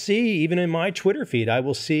then I will see, even in my Twitter feed, I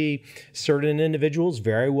will see certain individuals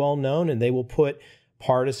very well known, and they will put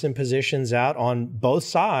partisan positions out on both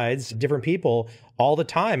sides, different people all the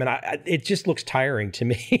time. And it just looks tiring to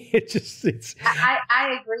me.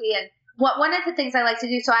 I agree. And one of the things I like to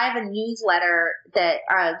do, so I have a newsletter that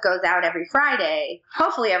goes out every Friday,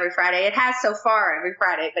 hopefully every Friday. It has so far every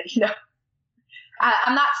Friday, but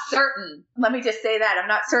I'm not certain. Let me just say that. I'm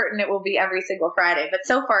not certain it will be every single Friday, but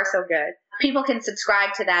so far so good. People can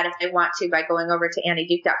subscribe to that if they want to by going over to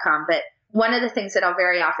annieduke.com. But one of the things that I'll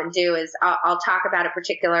very often do is I'll talk about a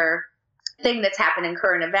particular thing that's happened in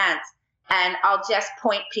current events, and I'll just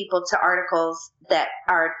point people to articles that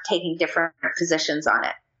are taking different positions on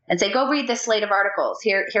it and say, go read this slate of articles.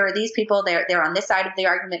 Here are these people. They're on this side of the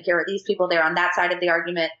argument. Here are these people. They're on that side of the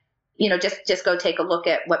argument. Just go take a look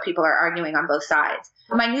at what people are arguing on both sides.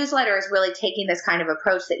 My newsletter is really taking this kind of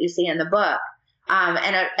approach that you see in the book,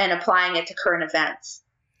 and applying it to current events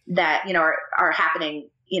that, are happening,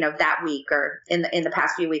 that week or in the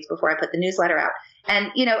past few weeks before I put the newsletter out.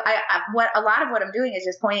 And, a lot of what I'm doing is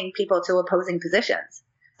just pointing people to opposing positions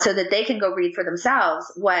so that they can go read for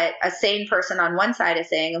themselves what a sane person on one side is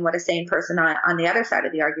saying and what a sane person on the other side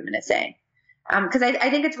of the argument is saying. Because I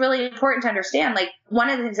think it's really important to understand, like, one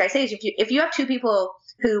of the things I say is if you have two people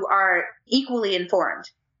who are equally informed,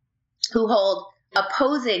 who hold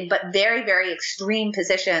opposing but very, very extreme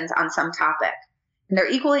positions on some topic, and they're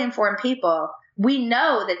equally informed people, we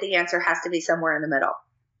know that the answer has to be somewhere in the middle.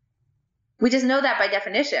 We just know that by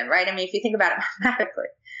definition, right? I mean, if you think about it mathematically,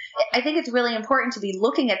 I think it's really important to be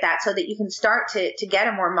looking at that so that you can start to get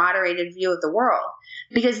a more moderated view of the world,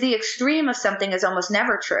 because the extreme of something is almost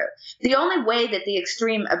never true. The only way that the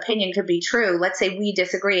extreme opinion could be true, let's say we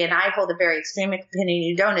disagree and I hold a very extreme opinion,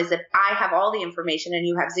 you don't, is that I have all the information and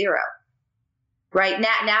you have zero. Right?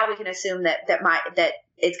 Now we can assume that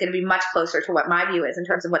it's going to be much closer to what my view is in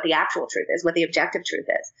terms of what the actual truth is, what the objective truth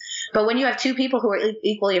is. But when you have two people who are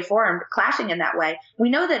equally informed clashing in that way, we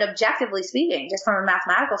know that objectively speaking, just from a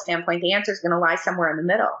mathematical standpoint, the answer is going to lie somewhere in the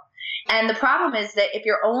middle. And the problem is that if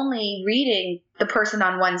you're only reading the person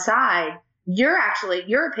on one side, your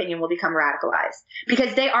opinion will become radicalized,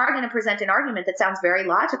 because they are going to present an argument that sounds very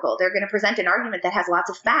logical. They're going to present an argument that has lots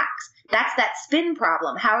of facts. That's that spin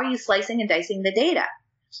problem. How are you slicing and dicing the data?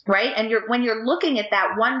 Right? And when you're looking at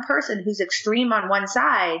that one person who's extreme on one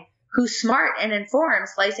side, who's smart and informed,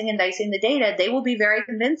 slicing and dicing the data, they will be very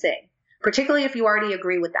convincing, particularly if you already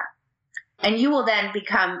agree with them. And you will then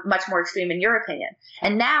become much more extreme in your opinion.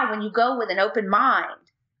 And now when you go with an open mind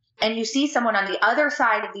and you see someone on the other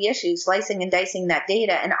side of the issue slicing and dicing that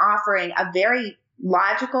data and offering a very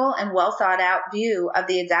logical and well thought out view of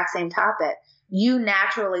the exact same topic, you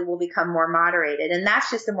naturally will become more moderated. And that's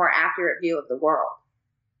just a more accurate view of the world.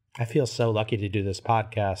 I feel so lucky to do this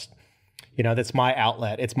podcast. That's my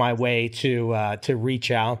outlet. It's my way to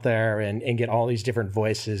reach out there and get all these different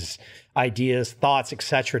voices, ideas, thoughts,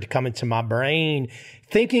 etc., to come into my brain.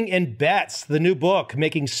 Thinking in Bets, the new book,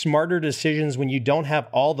 Making Smarter Decisions When You Don't Have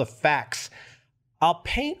All the Facts. I'll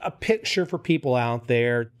paint a picture for people out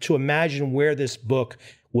there to imagine where this book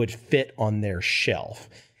would fit on their shelf.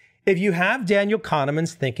 If you have Daniel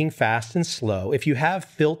Kahneman's Thinking Fast and Slow, if you have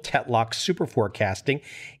Phil Tetlock's Super Forecasting,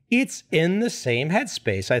 it's in the same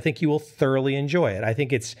headspace. I think you will thoroughly enjoy it. I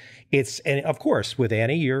think it's, and of course, with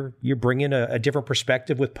Annie, you're bringing a different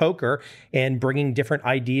perspective with poker and bringing different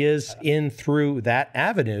ideas in through that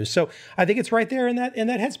avenue. So I think it's right there in that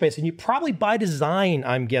headspace. And you probably by design,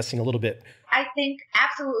 I'm guessing a little bit. I think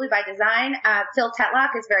absolutely by design. Phil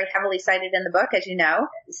Tetlock is very heavily cited in the book, as you know.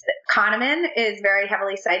 Kahneman is very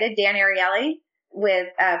heavily cited. Dan Ariely with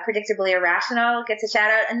Predictably Irrational gets a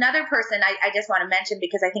shout out. Another person I just want to mention,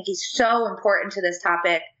 because I think he's so important to this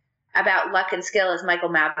topic about luck and skill, is Michael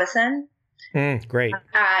Mauboussin. Great.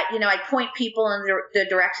 I point people in the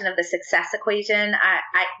direction of the success equation.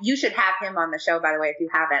 You should have him on the show, by the way, if you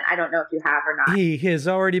haven't. I don't know if you have or not. He has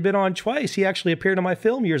already been on twice. He actually appeared on my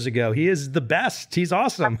film years ago. He is the best. He's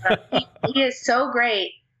awesome. He is so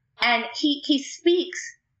great. And he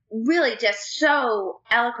speaks really just so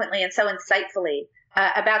eloquently and so insightfully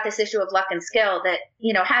about this issue of luck and skill that,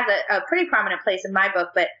 has a pretty prominent place in my book.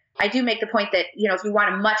 But I do make the point that, if you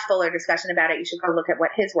want a much fuller discussion about it, you should go look at what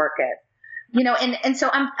his work is. And so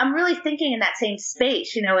I'm really thinking in that same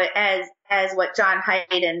space, as what John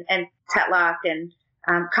Haidt and Tetlock and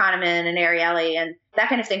Kahneman and Ariely and that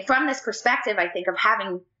kind of thing, from this perspective, I think, of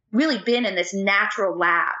having really been in this natural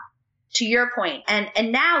lab, to your point.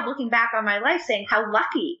 And now looking back on my life saying how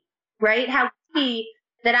lucky, right? How lucky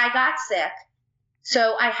that I got sick.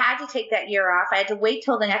 So I had to take that year off. I had to wait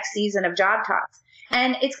till the next season of Job Talks.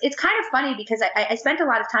 And it's kind of funny because I spent a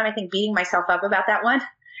lot of time, I think, beating myself up about that one.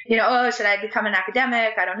 Oh, should I become an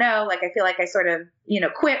academic? I don't know. Like, I feel like I sort of,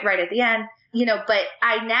 quit right at the end, but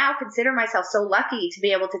I now consider myself so lucky to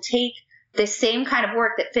be able to take this same kind of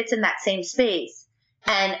work that fits in that same space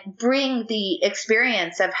and bring the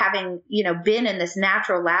experience of having, been in this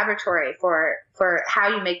natural laboratory for how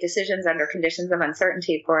you make decisions under conditions of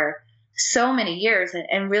uncertainty for so many years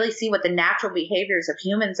and really see what the natural behaviors of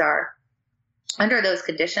humans are under those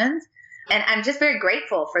conditions. And I'm just very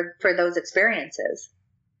grateful for those experiences.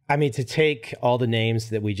 I mean, to take all the names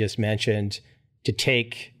that we just mentioned, to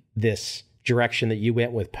take this direction that you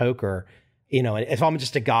went with poker, if I'm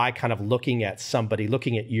just a guy kind of looking at somebody,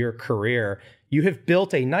 looking at your career, you have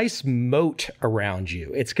built a nice moat around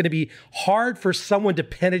you. It's going to be hard for someone to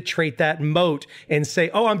penetrate that moat and say,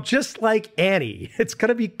 oh, I'm just like Annie. It's going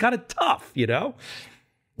to be kind of tough,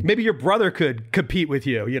 Maybe your brother could compete with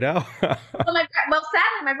you, Well,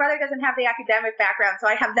 sadly, my brother doesn't have the academic background, so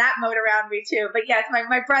I have that moat around me too. But yes,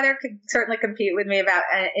 my brother could certainly compete with me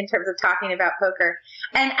in terms of talking about poker.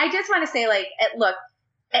 And I just want to say, look,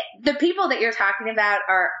 the people that you're talking about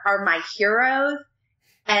are my heroes,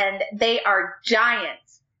 and they are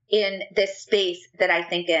giants in this space that I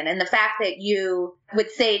think in. And the fact that you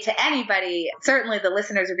would say to anybody, certainly the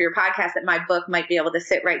listeners of your podcast, that my book might be able to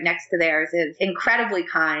sit right next to theirs is incredibly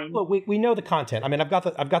kind. Well, we know the content. I mean, I've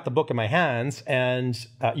got the book in my hands, and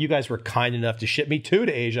you guys were kind enough to ship me 2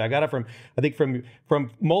 to Asia. I got it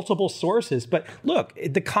from multiple sources. But look,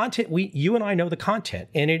 the content, you and I know the content,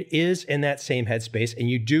 and it is in that same headspace, and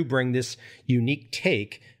you do bring this unique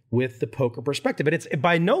take with the poker perspective. But it's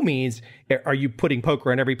by no means are you putting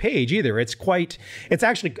poker on every page either. It's quite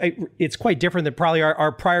different than probably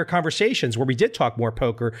our prior conversations where we did talk more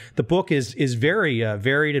poker. The book is very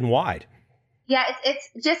varied and wide. Yeah, it's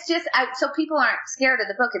just so people aren't scared of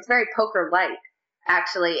the book. It's very poker-like,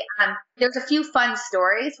 actually. There's a few fun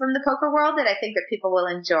stories from the poker world that I think that people will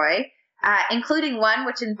enjoy, including one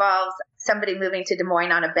which involves somebody moving to Des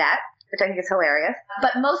Moines on a bet, which I think is hilarious.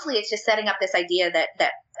 But mostly it's just setting up this idea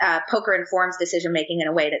that poker informs decision-making in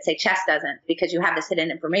a way that, say, chess doesn't, because you have this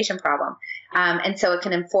hidden information problem. And so it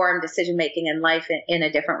can inform decision-making in life in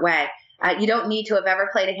a different way. You don't need to have ever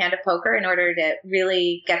played a hand of poker in order to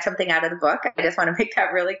really get something out of the book. I just want to make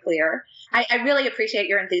that really clear. I really appreciate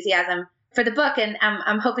your enthusiasm for the book, and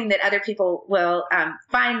I'm hoping that other people will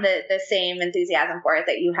find the same enthusiasm for it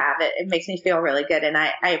that you have. It makes me feel really good, and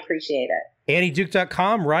I appreciate it.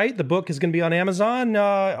 AnnieDuke.com, right? The book is going to be on Amazon,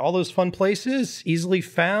 all those fun places, easily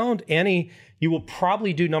found. Annie, you will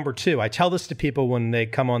probably do number 2. I tell this to people when they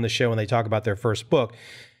come on the show and they talk about their first book.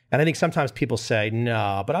 And I think sometimes people say,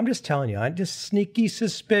 no, but I'm just telling you, I just sneaky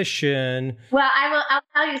suspicion. Well, I'll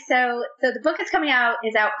tell you. So the book is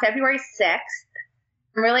out February 6th.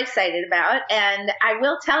 I'm really excited about. And I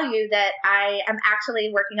will tell you that I am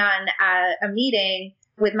actually working on a meeting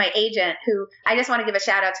with my agent, who I just want to give a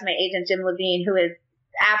shout out to my agent, Jim Levine, who is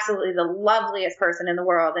absolutely the loveliest person in the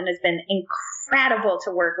world and has been incredible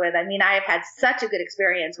to work with. I mean, I have had such a good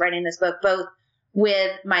experience writing this book, both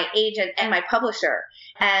with my agent and my publisher.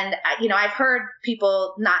 And, I've heard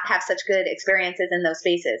people not have such good experiences in those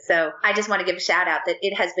spaces. So I just want to give a shout out that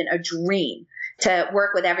it has been a dream to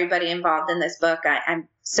work with everybody involved in this book. I'm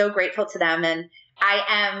so grateful to them. And I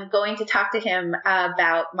am going to talk to him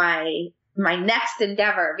about my next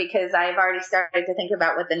endeavor, because I've already started to think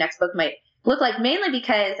about what the next book might look like, mainly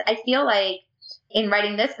because I feel like in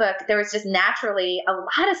writing this book, there was just naturally a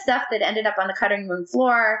lot of stuff that ended up on the cutting room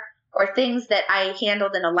floor, or things that I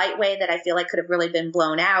handled in a light way that I feel like could have really been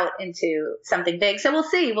blown out into something big. So we'll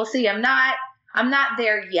see. I'm not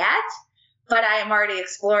there yet, but I am already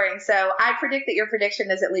exploring. So I predict that your prediction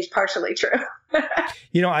is at least partially true.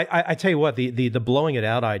 I tell you what, the blowing it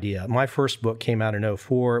out idea, my first book came out in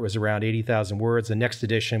 2004. It was around 80,000 words. The next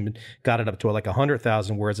edition got it up to like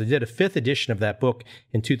 100,000 words. I did a 5th edition of that book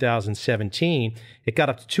in 2017. It got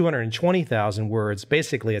up to 220,000 words,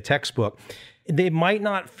 basically a textbook. They might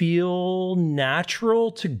not feel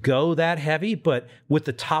natural to go that heavy, but with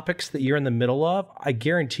the topics that you're in the middle of, I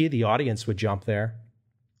guarantee the audience would jump there.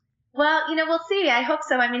 Well, we'll see. I hope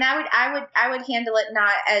so. I mean, I would handle it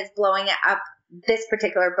not as blowing up this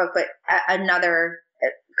particular book, but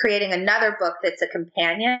creating another book that's a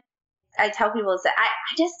companion. I tell people that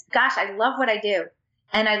I love what I do,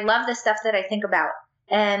 and I love the stuff that I think about.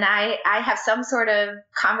 And I have some sort of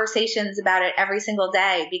conversations about it every single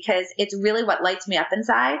day because it's really what lights me up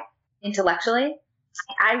inside intellectually.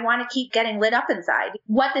 I want to keep getting lit up inside.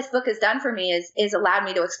 What this book has done for me is allowed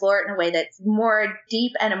me to explore it in a way that's more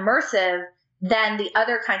deep and immersive than the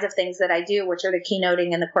other kinds of things that I do, which are the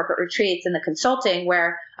keynoting and the corporate retreats and the consulting,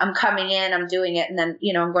 where I'm coming in, I'm doing it, and then,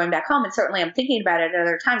 I'm going back home. And certainly I'm thinking about it at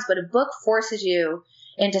other times, but a book forces you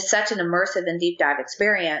into such an immersive and deep dive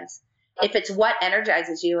experience. If it's what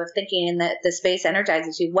energizes you, if thinking in the space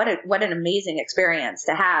energizes you, what an amazing experience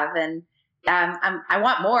to have. And I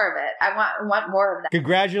want more of it. I want more of that.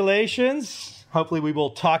 Congratulations. Hopefully we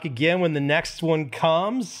will talk again when the next one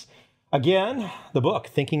comes. Again, the book,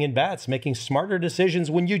 Thinking in Bets, Making Smarter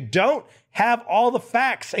Decisions When You Don't Have All the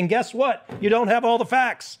Facts. And guess what? You don't have all the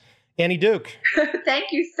facts. Annie Duke.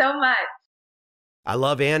 Thank you so much. I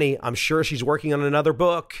love Annie. I'm sure she's working on another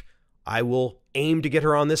book. I will aim to get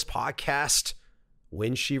her on this podcast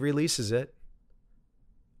when she releases it.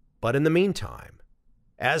 But in the meantime,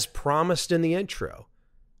 as promised in the intro,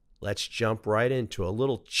 let's jump right into a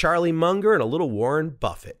little Charlie Munger and a little Warren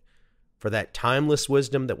Buffett for that timeless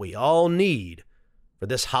wisdom that we all need for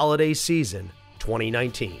this holiday season,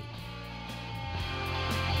 2019.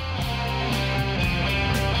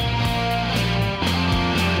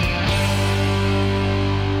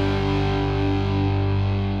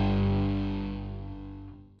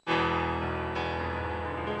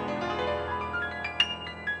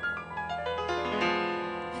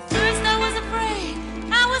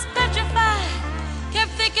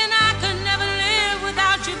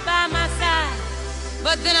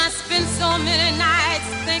 But then I spent so many nights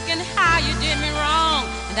thinking how you did me wrong,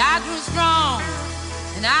 and I grew strong,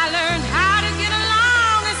 and I learned how to get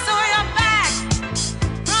along, and so you're back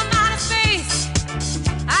from outer space.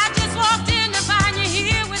 I just walked in to find you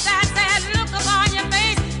here with that sad look upon your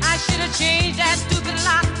face. I should have changed that stupid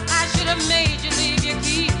lock. I should have made you leave your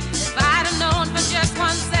key. If I'd have known for just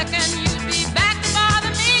 1 second you'd be back to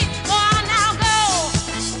bother me. Oh, now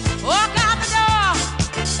go, walk out the door.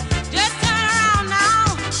 Just turn around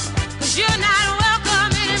now, 'cause you're not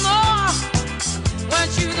welcome anymore.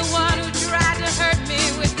 Weren't you the one who tried to hurt me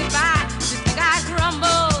with goodbye? You think I'd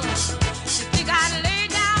crumble? You think I'd lay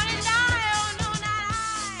down and die? Oh, no,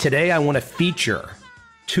 not I. Today, I want to feature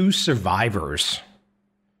two survivors,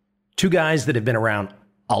 two guys that have been around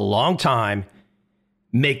a long time,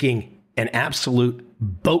 making an absolute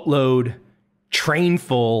boatload, train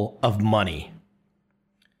full of money.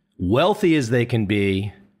 Wealthy as they can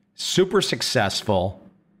be, super successful.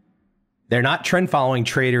 They're not trend following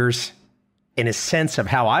traders in a sense of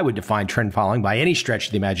how I would define trend following by any stretch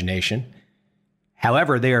of the imagination.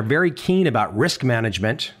 However, they are very keen about risk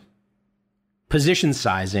management, position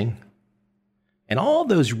sizing, and all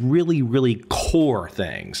those really, really core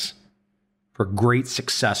things for great,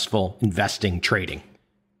 successful investing trading.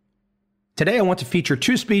 Today, I want to feature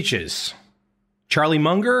two speeches: Charlie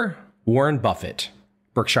Munger, Warren Buffett,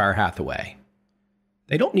 Berkshire Hathaway.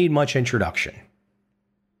 They don't need much introduction.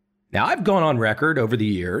 Now, I've gone on record over the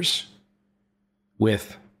years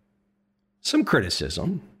with some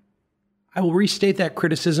criticism. I will restate that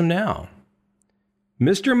criticism now.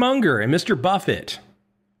 Mr. Munger and Mr. Buffett,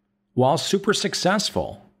 while super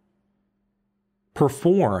successful,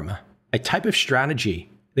 perform a type of strategy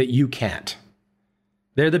that you can't.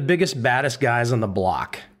 They're the biggest, baddest guys on the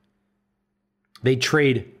block. They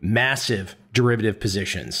trade massive derivative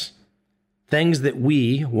positions, things that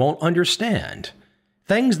we won't understand,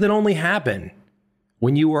 things that only happen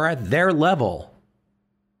when you are at their level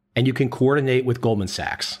and you can coordinate with Goldman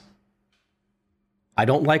Sachs. I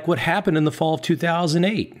don't like what happened in the fall of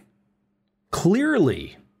 2008.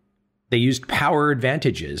 Clearly, they used power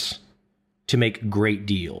advantages to make great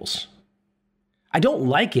deals. I don't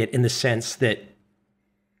like it in the sense that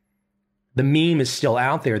the meme is still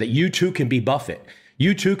out there that you too can be Buffett.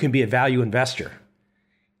 You too can be a value investor.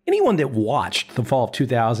 Anyone that watched the fall of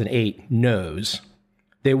 2008 knows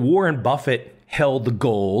that Warren Buffett held the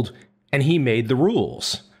gold and he made the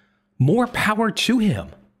rules. More power to him.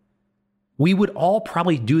 We would all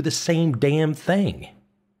probably do the same damn thing.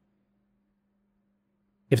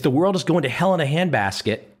 If the world is going to hell in a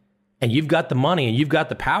handbasket and you've got the money and you've got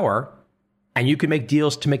the power and you can make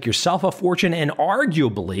deals to make yourself a fortune and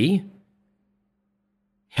arguably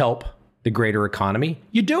help the greater economy,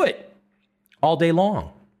 you do it all day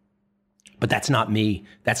long. But that's not me.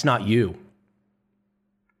 That's not you.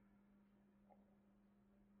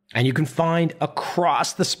 And you can find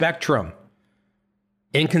across the spectrum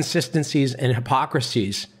inconsistencies and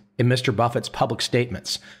hypocrisies in Mr. Buffett's public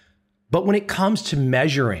statements. But when it comes to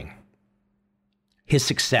measuring his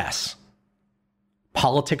success,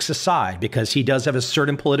 politics aside, because he does have a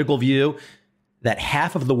certain political view that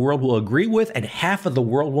half of the world will agree with and half of the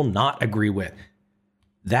world will not agree with.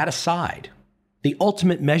 That aside, the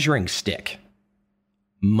ultimate measuring stick,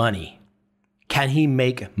 money. Can he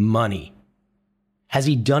make money? Has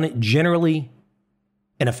he done it generally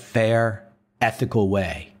in a fair, ethical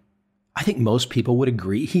way? I think most people would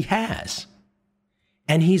agree he has.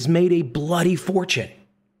 And he's made a bloody fortune.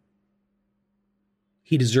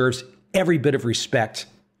 He deserves every bit of respect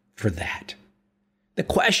for that.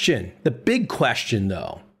 The big question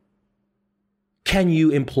though, can you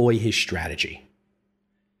employ his strategy?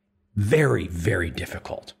 Very, very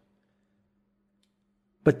difficult.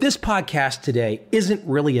 But this podcast today isn't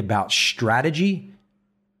really about strategy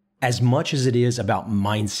as much as it is about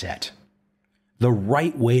mindset, the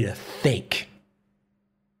right way to think.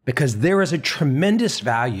 Because there is a tremendous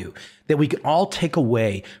value that we can all take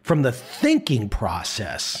away from the thinking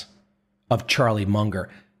process of Charlie Munger,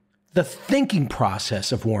 the thinking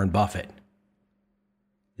process of Warren Buffett.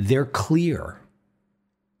 They're clear.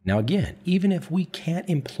 Now again, even if we can't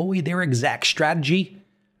employ their exact strategy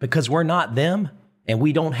because we're not them and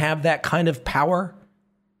we don't have that kind of power,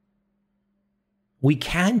 we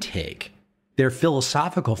can take their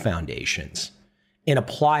philosophical foundations and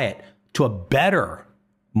apply it to a better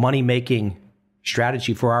money-making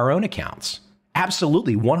strategy for our own accounts.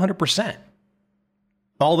 Absolutely, 100%.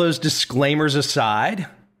 All those disclaimers aside,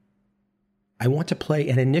 I want to play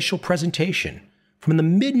an initial presentation from the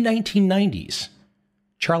mid-1990s.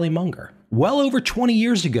 Charlie Munger, well over 20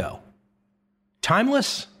 years ago.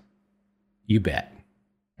 Timeless? You bet.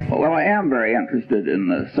 Well, I am very interested in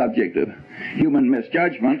the subject of human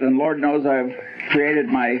misjudgment, and Lord knows I've created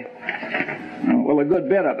a good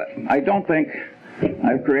bit of it. I don't think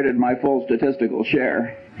I've created my full statistical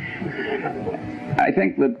share. I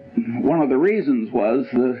think that one of the reasons was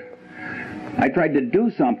that I tried to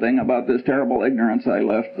do something about this terrible ignorance I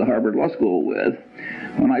left the Harvard Law School with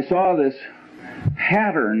when I saw this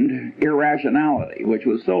patterned irrationality, which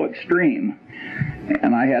was so extreme,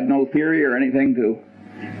 and I had no theory or anything to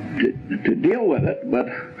deal with it, but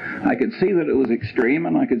I could see that it was extreme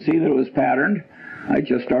and I could see that it was patterned. I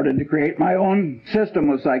just started to create my own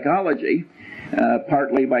system of psychology,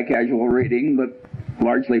 partly by casual reading, but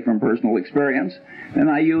largely from personal experience, and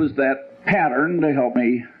I used that pattern to help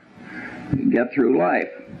me get through life.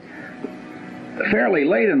 Fairly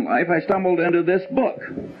late in life, I stumbled into this book,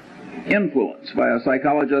 Influence, by a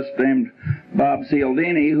psychologist named Bob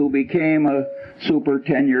Cialdini, who became a super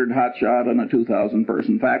tenured hotshot on a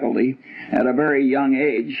 2,000-person faculty at a very young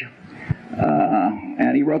age.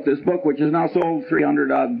 And he wrote this book, which has now sold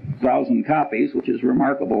 300,000 copies, which is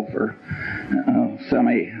remarkable for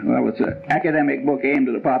it's an academic book aimed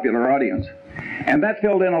at a popular audience. And that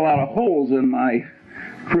filled in a lot of holes in my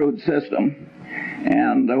crude system.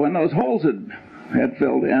 And when those holes had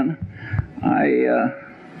filled in,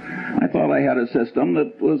 I thought I had a system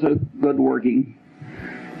that was a good working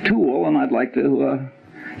tool, and I'd like to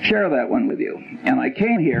share that one with you. And I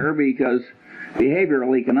came here because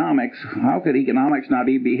behavioral economics, how could economics not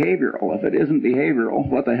be behavioral? If it isn't behavioral,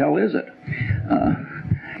 what the hell is it?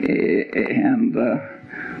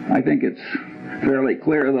 I think it's fairly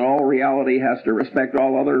clear that all reality has to respect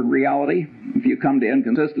all other reality. If you come to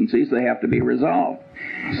inconsistencies, they have to be resolved.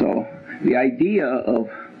 So the idea of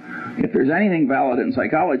if there's anything valid in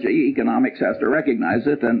psychology, economics has to recognize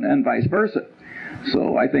it, and vice versa.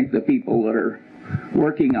 So I think the people that are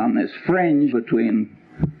working on this fringe between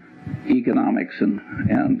economics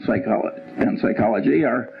and psychology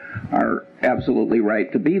are absolutely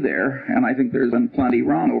right to be there, and I think there's been plenty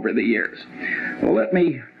wrong over the years. Well, let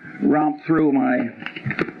me romp through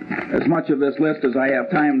as much of this list as I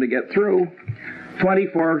have time to get through.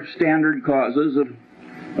 24 standard causes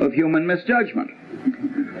of human misjudgment.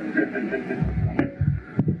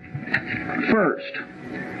 First,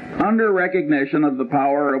 under recognition of the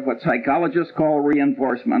power of what psychologists call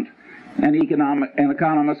reinforcement and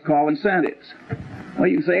economists call incentives. Well,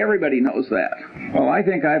 you can say everybody knows that. Well, I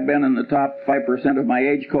think I've been in the top 5% of my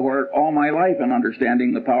age cohort all my life in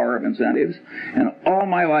understanding the power of incentives, and all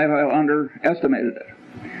my life I've underestimated it.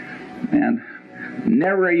 And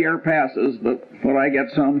never a year passes but when I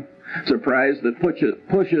get some surprise that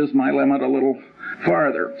pushes my limit a little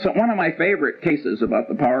farther. So one of my favorite cases about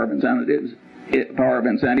the power of incentives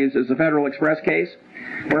is the Federal Express case,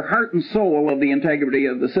 where heart and soul of the integrity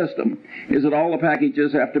of the system is that all the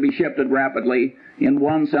packages have to be shipped rapidly in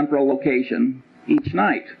one central location each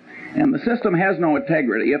night. And the system has no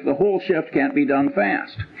integrity if the whole shift can't be done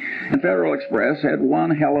fast. And Federal Express had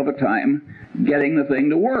one hell of a time getting the thing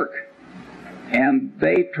to work. And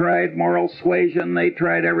they tried moral suasion, they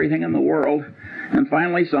tried everything in the world, And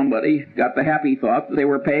finally somebody got the happy thought that they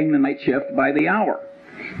were paying the night shift by the hour,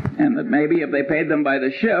 and that maybe if they paid them by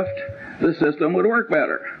the shift, the system would work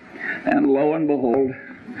better. And lo and behold,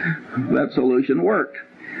 that solution worked.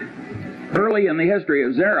 Early in the history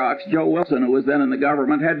of Xerox, Joe Wilson, who was then in the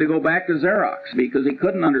government, had to go back to Xerox because he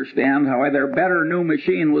couldn't understand how their better new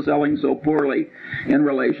machine was selling so poorly in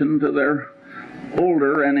relation to their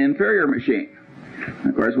older and inferior machine.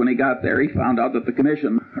 Of course, when he got there, he found out that the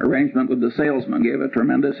commission arrangement with the salesman gave a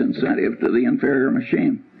tremendous incentive to the inferior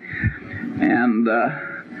machine. And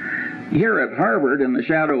here at Harvard, in the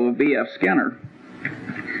shadow of B.F. Skinner,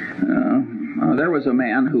 there was a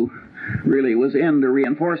man who really was into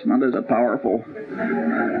reinforcement as a powerful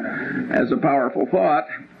thought.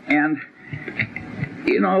 And,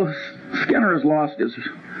 you know, Skinner has lost his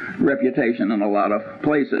reputation in a lot of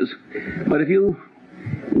places. But if you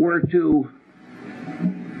were to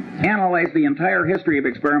analyze the entire history of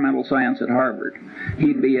experimental science at Harvard,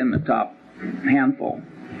 he'd be in the top handful.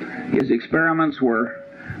 His experiments were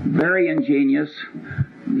very ingenious.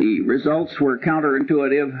 The results were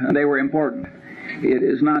counterintuitive, and they were important. It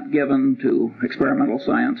is not given to experimental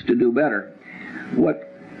science to do better. What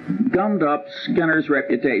gummed up Skinner's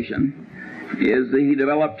reputation is that he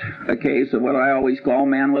developed a case of what I always call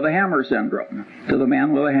man with a hammer syndrome. To the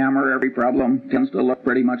man with a hammer, every problem tends to look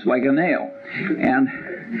pretty much like a nail.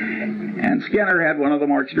 And Skinner had one of the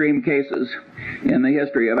more extreme cases in the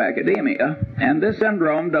history of academia, and this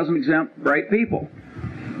syndrome doesn't exempt bright people.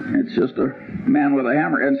 It's just a man with a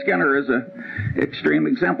hammer, and Skinner is an extreme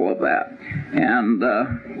example of that. And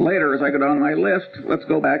later, as I go down my list, let's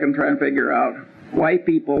go back and try and figure out why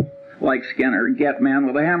people like Skinner get man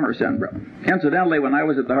with a hammer syndrome. Incidentally, when I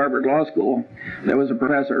was at the Harvard Law School, there was a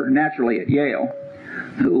professor, naturally at Yale,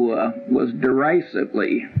 who was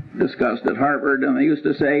derisively discussed at Harvard, and they used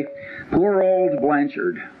to say, "Poor old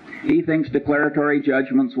Blanchard. He thinks declaratory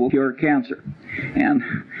judgments will cure cancer." And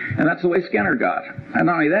that's the way Skinner got. And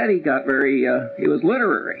not only that, he was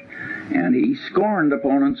literary. And he scorned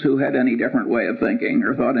opponents who had any different way of thinking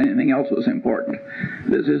or thought anything else was important.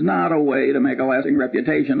 This is not a way to make a lasting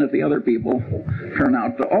reputation if the other people turn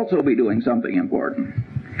out to also be doing something important.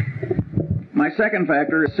 My second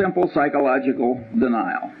factor is simple psychological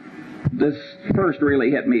denial. This first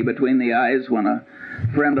really hit me between the eyes when a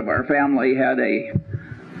friend of our family had a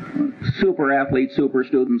super athlete, super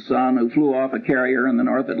student son who flew off a carrier in the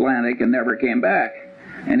North Atlantic and never came back.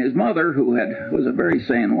 And his mother, who was a very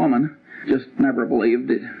sane woman, just never believed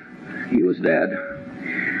that he was dead.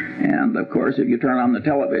 And of course, if you turn on the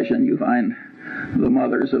television, you find the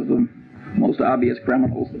mothers of the most obvious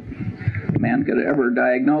criminals that man could ever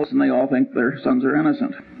diagnose, and they all think their sons are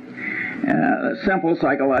innocent. Simple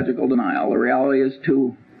psychological denial. The reality is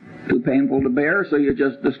too painful to bear, so you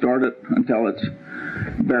just distort it until it's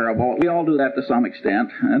bearable. We all do that to some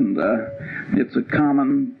extent, and it's a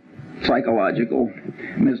common psychological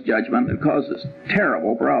misjudgment that causes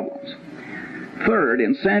terrible problems. Third,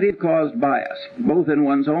 incentive-caused bias, both in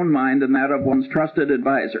one's own mind and that of one's trusted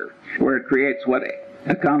advisor, where it creates what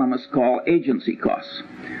economists call agency costs.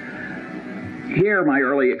 Here, my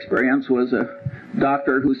early experience was a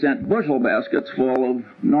doctor who sent bushel baskets full of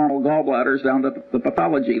normal gallbladders down to the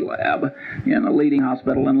pathology lab in a leading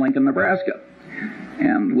hospital in Lincoln, Nebraska.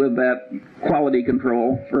 And with that quality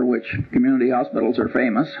control for which community hospitals are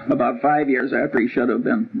famous, about 5 years after he should have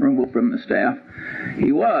been removed from the staff,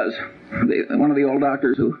 he was. One of the old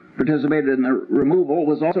doctors who participated in the removal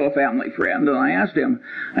was also a family friend, and I asked him,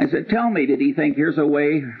 I said, "Tell me, did he think here's a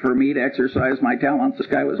way for me to exercise my talents?" This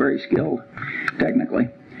guy was very skilled, technically,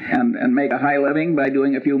 and make a high living by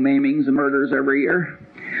doing a few maimings and murders every year,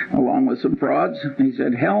 along with some frauds. He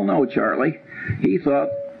said, "Hell no, Charlie." He thought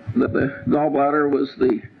that the gallbladder was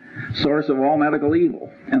the source of all medical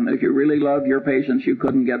evil, and that if you really loved your patients, you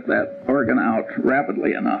couldn't get that organ out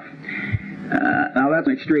rapidly enough. Now, that's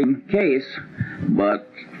an extreme case, but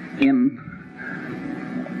in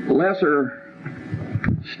lesser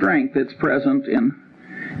strength, it's present in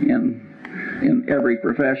every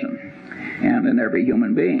profession and in every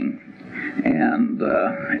human being, and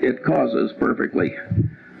it causes perfectly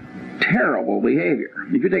terrible behavior.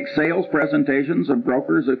 If you take sales presentations of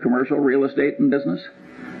brokers of commercial real estate and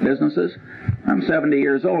businesses, I'm 70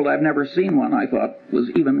 years old. I've never seen one I thought was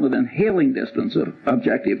even within hailing distance of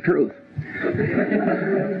objective truth.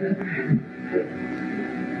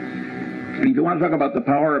 If you want to talk about the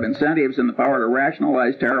power of incentives and the power to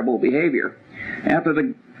rationalize terrible behavior, after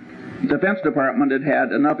the Defense Department had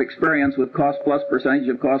had enough experience with cost-plus percentage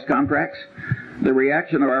of cost contracts, the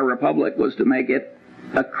reaction of our republic was to make it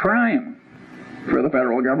a crime for the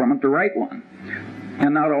federal government to write one.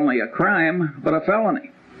 And not only a crime, but a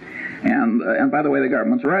felony. And by the way, the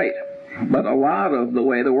government's right. But a lot of the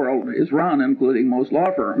way the world is run, including most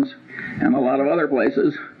law firms and a lot of other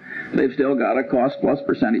places, they've still got a cost plus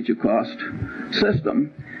percentage of cost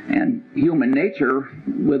system. And human nature,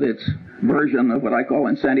 with its version of what I call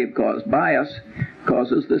incentive-caused bias,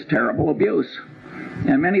 causes this terrible abuse.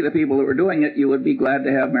 And many of the people who are doing it, you would be glad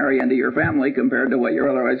to have marry into your family compared to what you're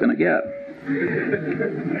otherwise going to get.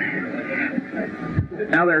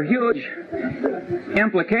 Now, there are huge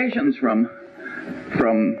implications from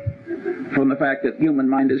the fact that human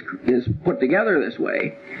mind is put together this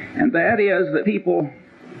way, and that is that people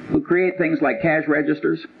who create things like cash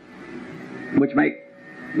registers, which make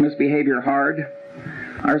misbehavior hard,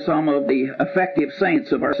 are some of the effective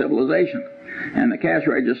saints of our civilization. And the cash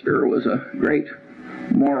register was a great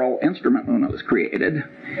moral instrument when it was created.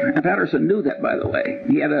 And Patterson knew that, by the way.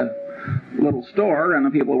 He had a little store, and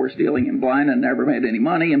the people were stealing him blind and never made any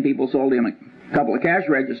money, and people sold him a couple of cash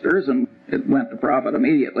registers, and it went to profit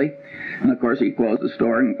immediately. And of course, he closed the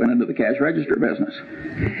store and went into the cash register business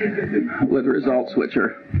with results which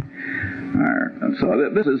are so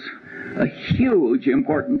this is a huge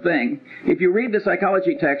important thing. If you read the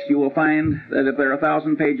psychology text, you will find that if they're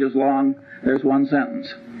 1,000 pages long, there's one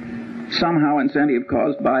sentence. Somehow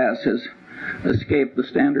incentive-caused bias has escaped the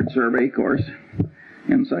standard survey course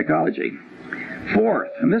in psychology. Fourth,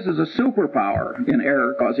 and this is a superpower in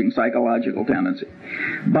error-causing psychological tendency,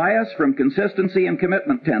 bias from consistency and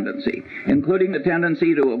commitment tendency, including the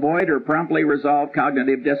tendency to avoid or promptly resolve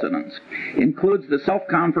cognitive dissonance, includes the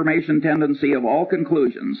self-confirmation tendency of all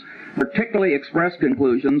conclusions, particularly expressed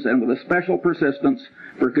conclusions, and with a special persistence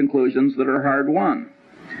for conclusions that are hard-won.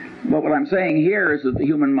 But what I'm saying here is that the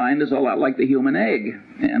human mind is a lot like the human egg.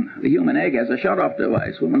 And the human egg has a shut-off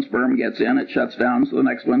device. When one sperm gets in, it shuts down so the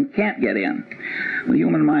next one can't get in. The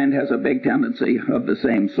human mind has a big tendency of the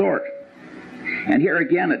same sort. And here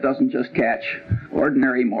again, it doesn't just catch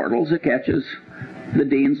ordinary mortals, it catches the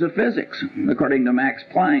deans of physics. According to Max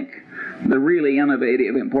Planck, the really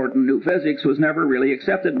innovative, important new physics was never really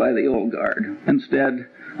accepted by the old guard. Instead,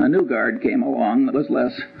 a new guard came along that was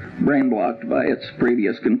less brain-blocked by its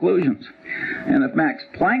previous conclusions. And if Max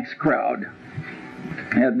Planck's crowd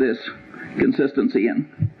had this consistency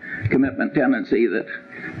and commitment tendency that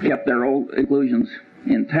kept their old conclusions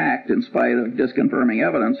intact in spite of disconfirming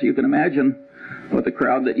evidence, you can imagine what the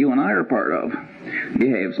crowd that you and I are part of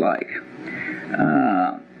behaves like.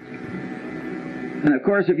 And of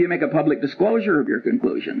course, if you make a public disclosure of your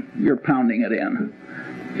conclusion, you're pounding it in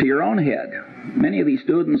to your own head. Many of these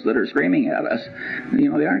students that are screaming at us, they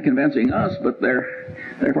aren't convincing us, but they're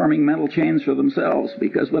forming mental chains for themselves,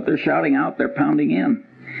 because what they're shouting out, they're pounding in.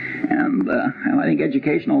 And I think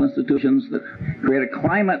educational institutions that create a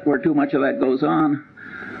climate where too much of that goes on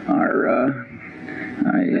are,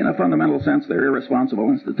 in a fundamental sense, they're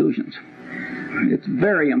irresponsible institutions. It's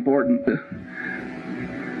very important to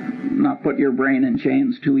not put your brain in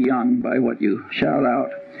chains too young by what you shout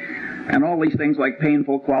out. And all these things like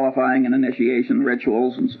painful qualifying and initiation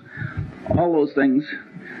rituals, and all those things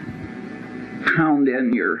pound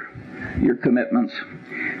in your commitments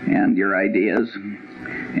and your ideas.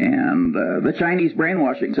 And the Chinese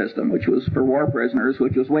brainwashing system, which was for war prisoners,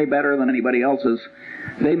 which was way better than anybody else's,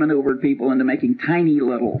 they maneuvered people into making tiny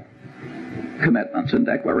little commitments and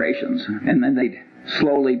declarations, and then they'd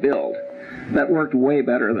slowly build. That worked way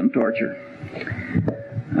better than torture.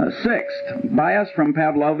 Sixth, bias from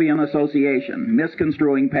Pavlovian association,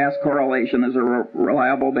 misconstruing past correlation as a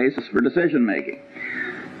reliable basis for decision making.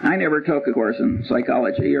 I never took a course in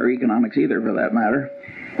psychology or economics either, for that matter,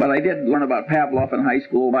 but I did learn about Pavlov in high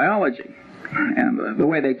school biology. And the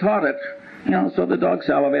way they taught it, so the dog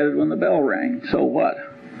salivated when the bell rang. So what?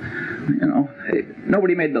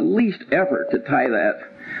 Nobody made the least effort to tie that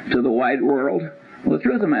to the wide world. Well, the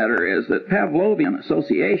truth of the matter is that Pavlovian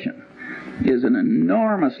association is an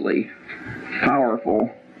enormously powerful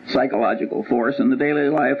psychological force in the daily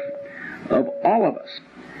life of all of us.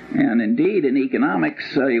 And indeed, in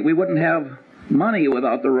economics, we wouldn't have money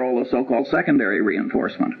without the role of so-called secondary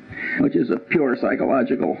reinforcement, which is a pure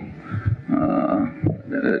psychological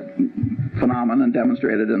phenomenon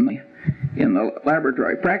demonstrated in the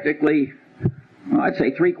laboratory. Practically, I'd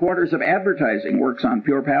say 3/4 of advertising works on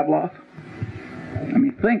pure Pavlov. I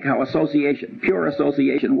mean, think how pure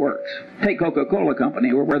association works. Take Coca-Cola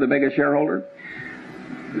Company, where we're the biggest shareholder.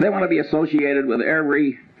 They want to be associated with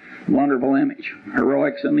every wonderful image.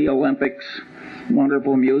 Heroics in the Olympics,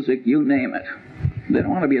 wonderful music, you name it. They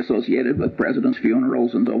don't want to be associated with presidents'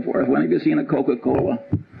 funerals and so forth. When have you seen a Coca-Cola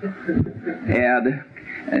ad?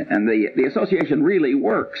 And the association really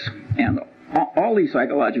works. And all these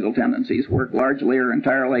psychological tendencies work largely or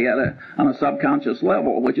entirely on a subconscious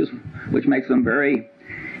level, which makes them very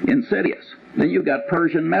insidious. Then you've got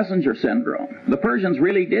Persian messenger syndrome. The Persians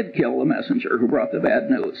really did kill the messenger who brought the bad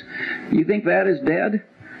news. You think that is dead?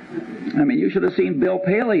 I mean, you should have seen Bill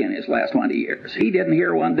Paley in his last 20 years. He didn't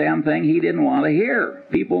hear one damn thing he didn't want to hear.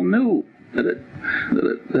 People knew that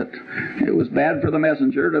it was bad for the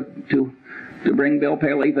messenger to bring Bill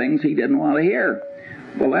Paley things he didn't want to hear.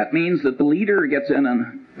 Well, that means that the leader gets in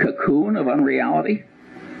a cocoon of unreality.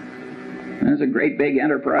 And it's a great big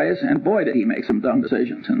enterprise, and boy, did he make some dumb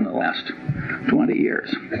decisions in the last 20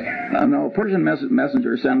 years. No, Persian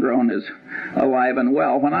messenger syndrome is alive and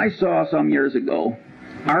well. When I saw some years ago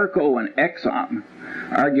Arco and Exxon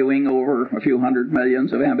arguing over a few hundred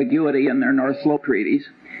millions of ambiguity in their North Slope treaties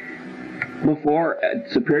before a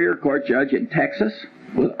Superior Court judge in Texas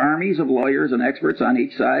with armies of lawyers and experts on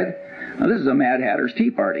each side. Now, this is a Mad Hatter's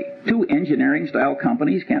Tea Party. Two engineering-style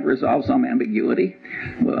companies can't resolve some ambiguity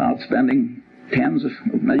without spending tens of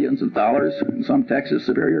millions of dollars in some Texas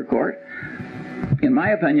Superior Court. In my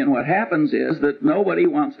opinion, what happens is that nobody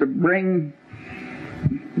wants to bring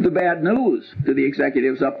the bad news to the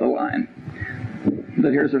executives up the line.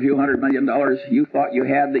 That here's a few $100 million you thought you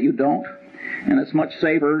had that you don't. And it's much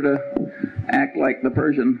safer to act like the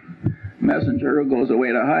Persian messenger who goes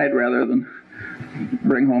away to hide rather than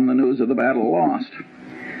bring home the news of the battle lost.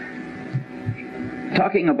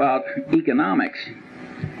 Talking about economics,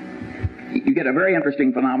 you get a very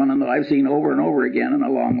interesting phenomenon that I've seen over and over again in a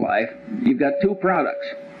long life. You've got two products.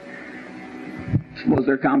 Suppose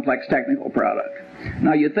they're complex technical product.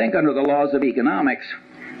 Now you think under the laws of economics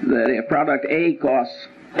that if product A costs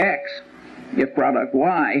X, if product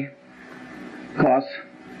Y costs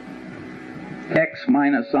X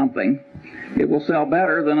minus something, it will sell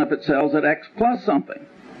better than if it sells at X plus something.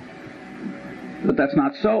 But that's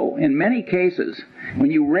not so. In many cases,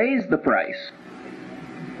 when you raise the price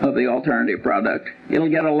of the alternative product, it'll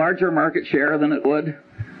get a larger market share than it would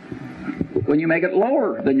when you make it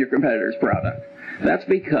lower than your competitor's product. That's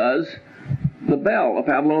because the bell, a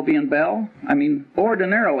Pavlovian bell, I mean,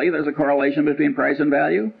 ordinarily there's a correlation between price and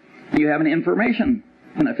value. You have an information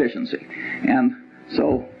inefficiency. And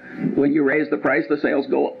so when you raise the price, the sales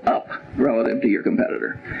go up relative to your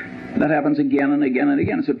competitor. That happens again and again and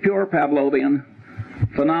again. It's a pure Pavlovian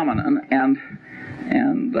phenomenon, and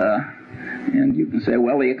you can say,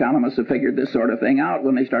 well, the economists have figured this sort of thing out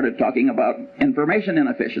when they started talking about information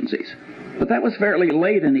inefficiencies. But that was fairly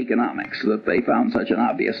late in economics that they found such an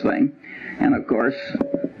obvious thing. And of course,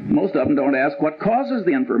 most of them don't ask what causes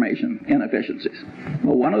the information inefficiencies.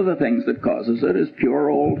 Well, one of the things that causes it is pure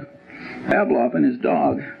old Pavlov and his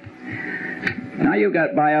dog. Now you've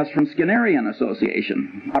got bias from Skinnerian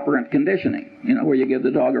association, operant conditioning, where you give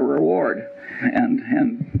the dog a reward and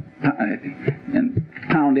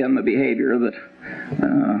pound in the behavior that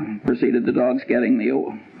preceded the dog's getting the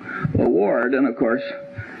award. And of course,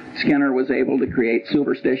 Skinner was able to create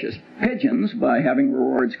superstitious pigeons by having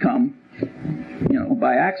rewards come,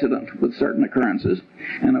 by accident with certain occurrences.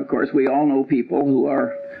 And of course, we all know people who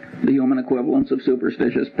are the human equivalents of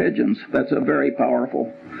superstitious pigeons. That's a very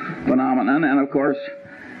powerful phenomenon. And of course,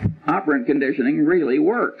 operant conditioning really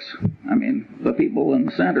works. I mean, the people in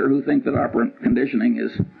the center who think that operant conditioning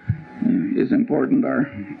is important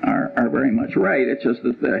are very much right. It's just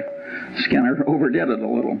that Skinner overdid it a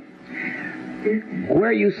little.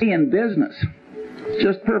 Where you see in business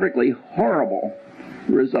just perfectly horrible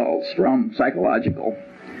results from psychologically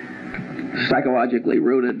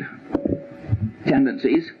rooted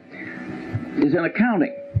tendencies is in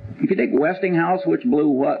accounting. If you take Westinghouse, which blew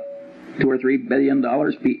 $2 or $3 billion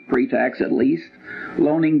pre-tax at least,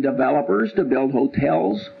 loaning developers to build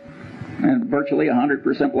hotels and virtually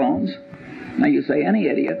 100% loans. Now you say any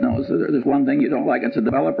idiot knows that there's one thing you don't like, it's a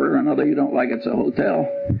developer, and another you don't like, it's a hotel.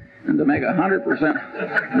 And to make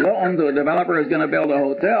 100% loan to a developer who's going to build a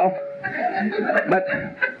hotel, but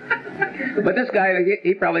this guy,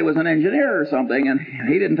 he probably was an engineer or something, and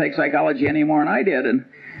he didn't take psychology any more than I did, and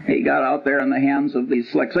he got out there in the hands of these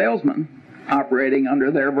slick salesmen operating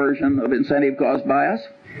under their version of incentive cost bias,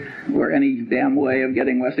 where any damn way of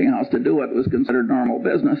getting Westinghouse to do it was considered normal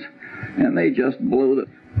business, and they just blew it.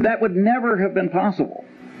 That would never have been possible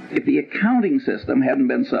if the accounting system hadn't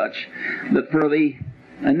been such that for the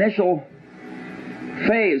initial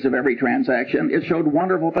phase of every transaction, it showed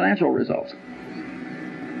wonderful financial results.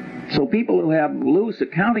 So people who have loose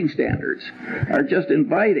accounting standards are just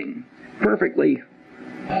inviting perfectly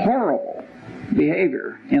horrible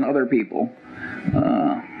behavior in other people,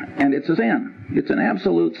 and it's a sin. It's an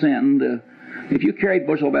absolute sin if you carried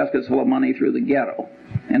bushel baskets full of money through the ghetto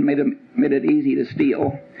and made it easy to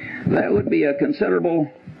steal, that would be a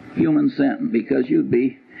considerable human sin, because you'd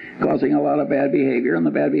be causing a lot of bad behavior, and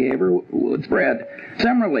the bad behavior would spread.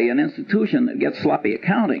 Similarly, an institution that gets sloppy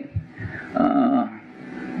accounting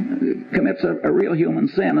commits a real human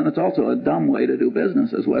sin, and it's also a dumb way to do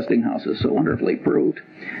business, as Westinghouse has so wonderfully proved.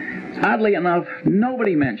 Oddly enough,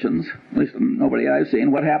 nobody mentions, at least nobody I've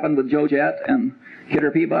seen, what happened with Joe Jett and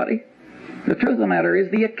Kidder Peabody. The truth of the matter is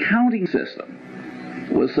the accounting system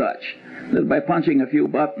was such that by punching a few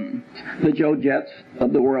buttons, the Joe Jetts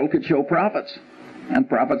of the world could show profits, and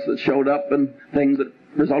profits that showed up in things that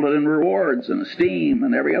resulted in rewards and esteem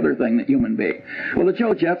and every other thing that human being. Well, the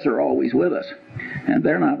Joe Jetts are always with us, and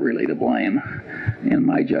they're not really to blame, in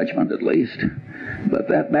my judgment at least. But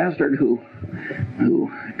that bastard who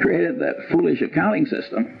created that foolish accounting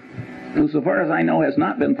system, who, so far as I know, has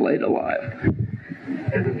not been flayed alive,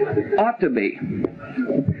 ought to be.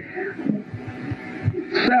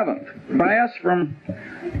 Seventh, bias from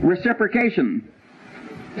reciprocation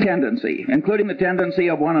tendency, including the tendency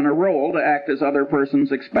of one in a role to act as other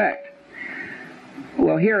persons expect.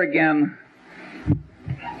 Well, here again,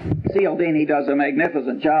 Cialdini does a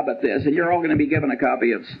magnificent job at this, and you're all going to be given a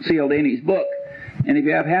copy of Cialdini's book. And if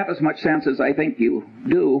you have half as much sense as I think you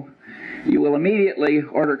do, you will immediately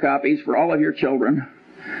order copies for all of your children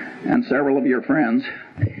and several of your friends.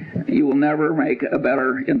 You will never make a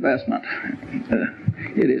better investment.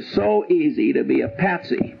 It is so easy to be a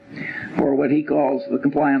patsy for what he calls the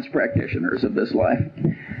compliance practitioners of this life.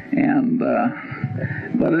 And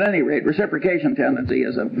but at any rate, reciprocation tendency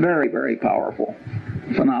is a very, very powerful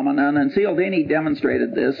phenomenon, and Cialdini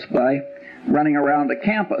demonstrated this by running around a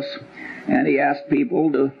campus, and he asked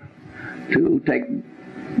people to take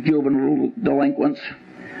juvenile delinquents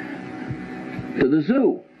to the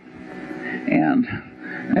zoo. And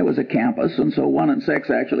it was a campus, and so 1 in 6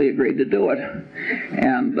 actually agreed to do it.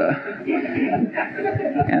 And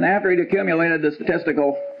after he'd accumulated the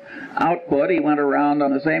statistical output, he went around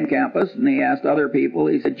on the same campus, and he asked other people,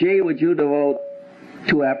 he said, gee, would you devote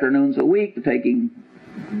 2 afternoons a week to taking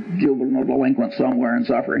juvenile delinquents somewhere and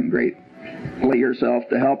suffering greatly yourself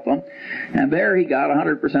to help them? And there he got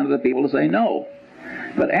 100% of the people to say no.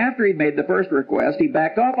 But after he'd made the first request, he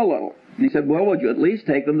backed off a little. And he said, well, would you at least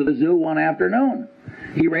take them to the zoo 1 afternoon?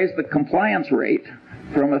 He raised the compliance rate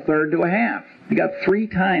from 1/3 to 1/2. He got 3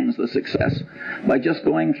 times the success by just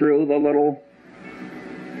going through the little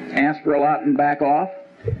ask for a lot and back off.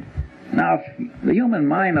 Now, if the human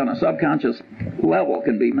mind on a subconscious level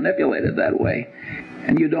can be manipulated that way,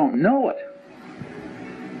 and you don't know it,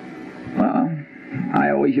 well, I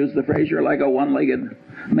always use the phrase, you're like a one-legged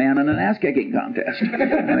man in an ass-kicking contest.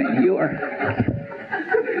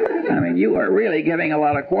 You are really giving a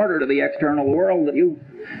lot of quarter to the external world that you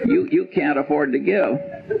can't afford to give.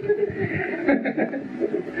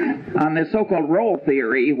 On this so-called role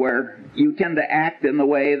theory, where you tend to act in the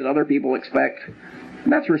way that other people expect,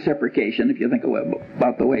 that's reciprocation, if you think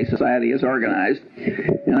about the way society is organized.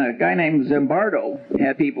 And a guy named Zimbardo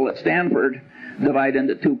had people at Stanford divide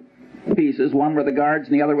into 2 pieces. One were the guards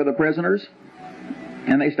and the other were the prisoners.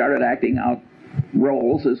 And they started acting out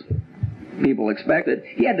roles as people expected.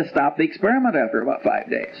 He had to stop the experiment after about 5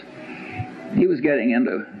 days. He was getting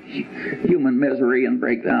into human misery and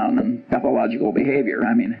breakdown and pathological behavior.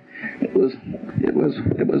 I mean, it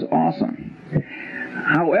was awesome.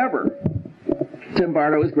 However,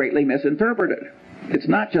 Zimbardo is greatly misinterpreted. It's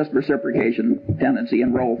not just reciprocation tendency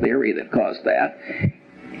and role theory that caused that.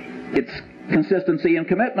 It's consistency and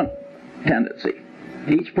commitment tendency.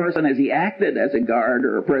 Each person, as he acted as a guard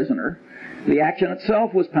or a prisoner, the action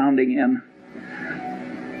itself was pounding in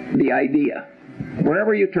the idea.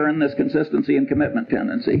 Wherever you turn, this consistency and commitment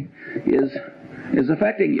tendency is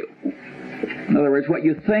affecting you. In other words, what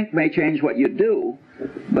you think may change what you do,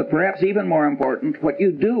 but perhaps even more important, what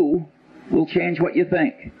you do will change what you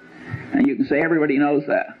think. And you can say everybody knows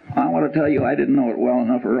that. I want to tell you I didn't know it well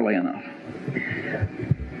enough early enough.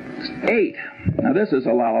 8. Now this is a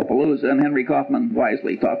Lollapalooza, and Henry Kaufman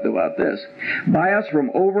wisely talked about this. Bias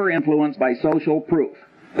from over-influence by social proof.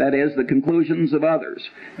 That is, the conclusions of others,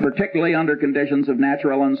 particularly under conditions of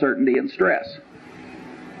natural uncertainty and stress.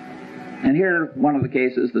 And here, one of the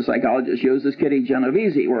cases the psychologist used is Kitty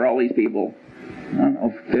Genovese, where all these people, I don't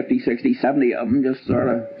know, 50, 60, 70 of them just sort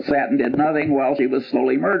of sat and did nothing while she was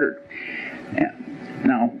slowly murdered. And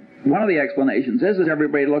now, one of the explanations is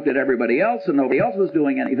everybody looked at everybody else and nobody else was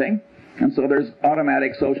doing anything, and so there's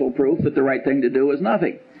automatic social proof that the right thing to do is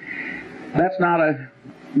nothing. That's not a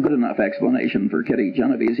good enough explanation for Kitty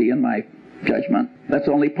Genovese, in my judgment. That's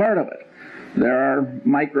only part of it. there are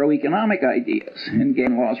microeconomic ideas in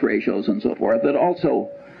gain-loss ratios and so forth that also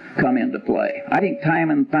come into play. I think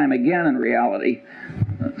time and time again in reality,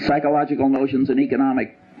 psychological notions and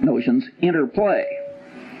economic notions interplay.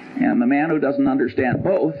 And the man who doesn't understand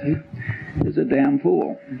both is a damn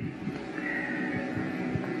fool.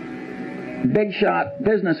 Big shot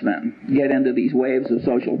businessmen get into these waves of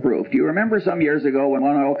social proof. Do you remember some years ago when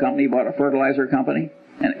one oil company bought a fertilizer company?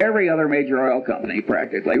 And every other major oil company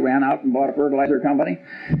practically ran out and bought a fertilizer company.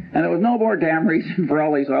 And there was no more damn reason for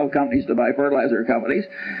all these oil companies to buy fertilizer companies.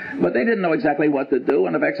 But they didn't know exactly what to do,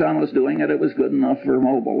 and if Exxon was doing it, it was good enough for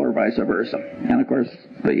Mobil or vice versa. And of course,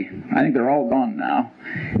 I think they're all gone now.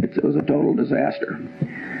 It was a total disaster.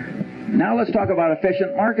 Now let's talk about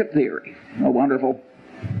efficient market theory, a wonderful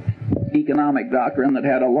economic doctrine that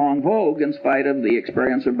had a long vogue in spite of the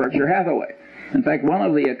experience of Berkshire Hathaway. In fact, one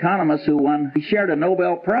of the economists who won, he shared a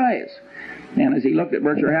Nobel Prize. And as he looked at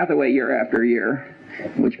Berkshire Hathaway year after year,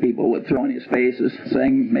 which people would throw in his face as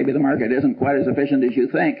saying maybe the market isn't quite as efficient as you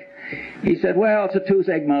think, he said, well, it's a 2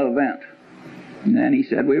 sigma event. And then he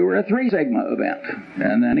said we were a 3 sigma event.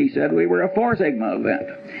 And then he said we were a 4 sigma event.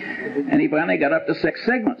 And he finally got up to 6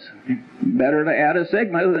 sigmas. Better to add a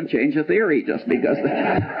sigma than change a theory just because the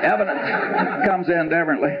evidence comes in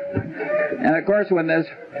differently. And of course, when this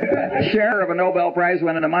share of a Nobel Prize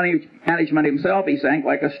went into money management himself, he sank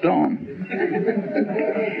like a stone.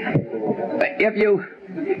 If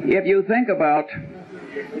you think about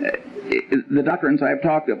the doctrines I've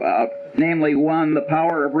talked about, namely one, the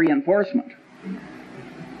power of reinforcement.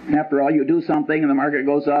 After all, you do something and the market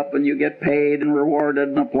goes up and you get paid and rewarded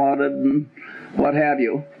and applauded and what have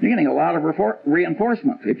you. You're getting a lot of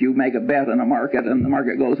reinforcement if you make a bet in a market and the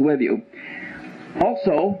market goes with you.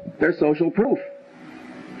 Also, there's social proof.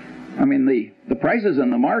 I mean, the prices in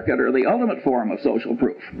the market are the ultimate form of social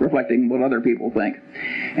proof, reflecting what other people think.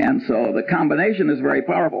 And so the combination is very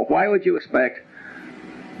powerful. Why would you expect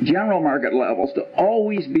general market levels to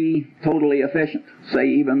always be totally efficient, say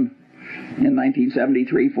even in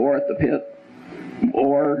 1973 4 at the pit,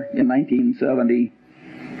 or in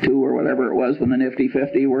 1972 or whatever it was when the Nifty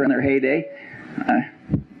 50 were in their heyday?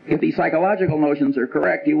 If these psychological notions are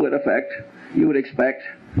correct, you would expect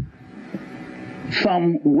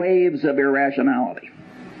some waves of irrationality,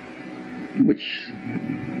 which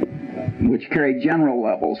carry general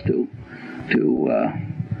levels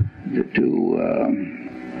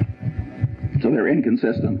so they're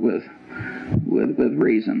inconsistent with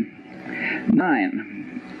reason.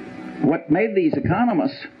 9. What made these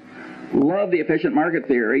economists love the efficient market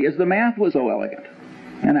theory is the math was so elegant.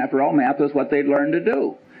 And after all, math is what they'd learned to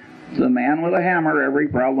do. So the man with a hammer, every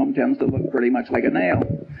problem tends to look pretty much like a nail.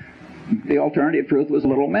 The alternative truth was a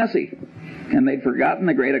little messy. And they'd forgotten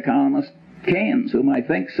the great economist Keynes, whom I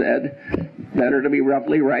think said, better to be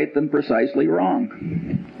roughly right than precisely wrong.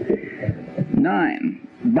 9.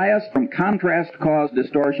 Bias from contrast caused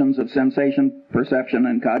distortions of sensation, perception,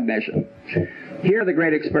 and cognition. Here, the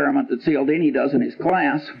great experiment that Cialdini does in his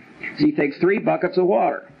class is he takes 3 buckets of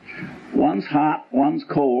water. One's hot, one's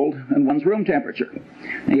cold, and one's room temperature.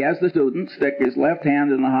 He has the student stick his left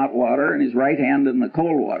hand in the hot water and his right hand in the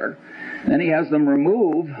cold water. Then he has them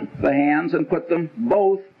remove the hands and put them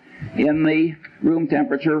both in the room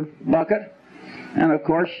temperature bucket. And of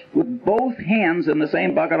course, with both hands in the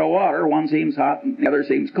same bucket of water, one seems hot and the other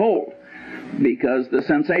seems cold, because the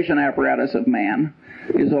sensation apparatus of man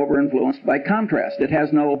is over-influenced by contrast. It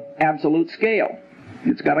has no absolute scale.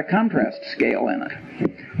 It's got a contrast scale in it.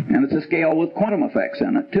 And it's a scale with quantum effects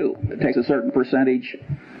in it, too. It takes a certain percentage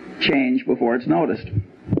change before it's noticed.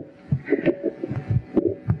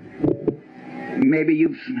 Maybe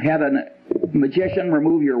you've had a magician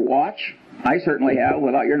remove your watch. I certainly have,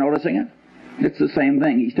 without your noticing it. It's the same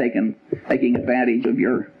thing. He's taking advantage of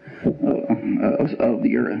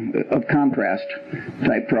of contrast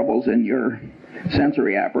type troubles in your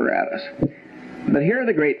sensory apparatus. But here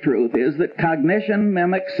the great truth is that cognition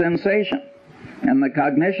mimics sensation, and the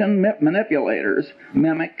cognition manipulators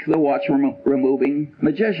mimic the watch removing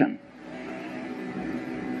magician.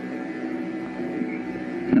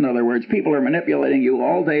 In other words, people are manipulating you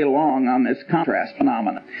all day long on this contrast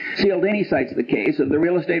phenomenon. Cialdini cites the case of the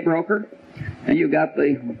real estate broker, and you got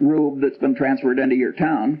the rube that's been transferred into your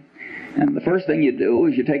town, and the first thing you do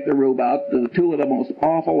is you take the rube out to 2 of the most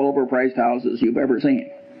awful overpriced houses you've ever seen.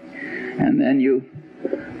 And then you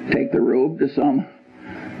take the rube to some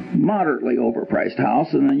moderately overpriced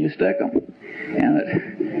house, and then you stick them.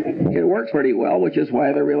 And it works pretty well, which is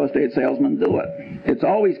why the real estate salesmen do it. It's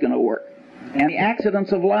always going to work. And the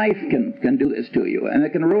accidents of life can do this to you, and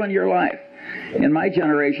it can ruin your life. In my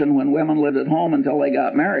generation, when women lived at home until they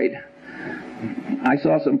got married, I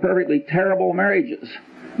saw some perfectly terrible marriages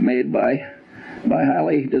made by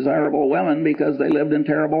highly desirable women because they lived in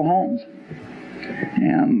terrible homes.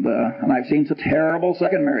 And I've seen some terrible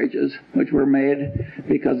second marriages which were made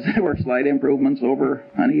because there were slight improvements over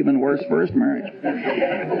an even worse first marriage.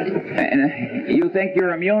 And you think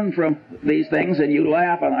you're immune from these things and you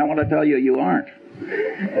laugh, and I want to tell you, you aren't.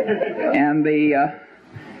 And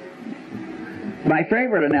my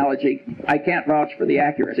favorite analogy, I can't vouch for the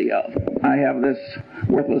accuracy of. I have this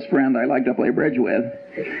worthless friend I like to play bridge with,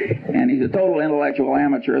 and he's a total intellectual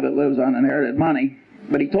amateur that lives on inherited money.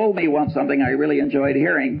 But he told me once something I really enjoyed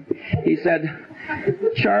hearing. He said,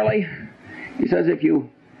 Charlie, he says, if you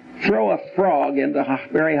throw a frog into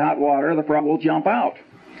very hot water, the frog will jump out.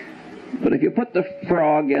 But if you put the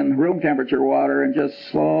frog in room temperature water and just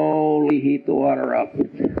slowly heat the water up,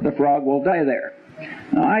 the frog will die there.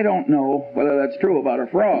 Now, I don't know whether that's true about a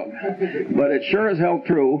frog, but it sure as hell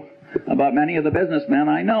true about many of the businessmen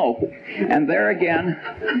I know. And there again,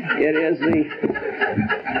 it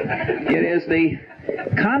is the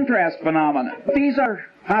contrast phenomenon. These are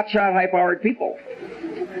hotshot, high-powered people.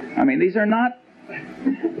 I mean, these are not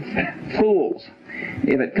fools.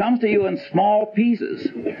 If it comes to you in small pieces,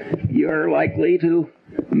 you're likely to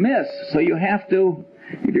miss. So you have to,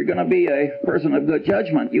 if you're going to be a person of good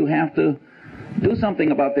judgment, you have to do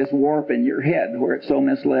something about this warp in your head where it's so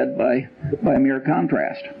misled by mere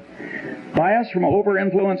contrast. Bias from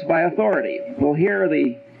over-influence by authority. Well, here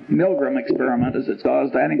the Milgram experiment, as it's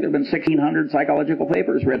caused, I think there have been 1,600 psychological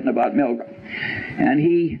papers written about Milgram. And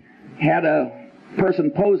he had a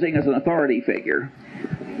person posing as an authority figure,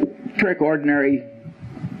 trick ordinary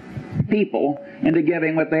people into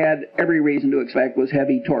giving what they had every reason to expect was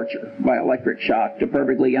heavy torture by electric shock to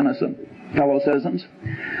perfectly innocent fellow citizens.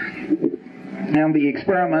 And the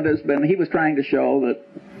experiment has been, he was trying to show that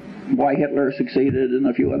why Hitler succeeded and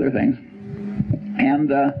a few other things.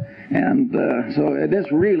 So this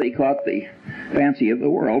really caught the fancy of the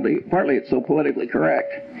world. Partly it's so politically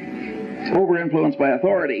correct. Over-influence by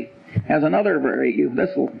authority has another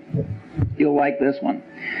you'll like this one.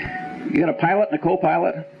 You got a pilot and a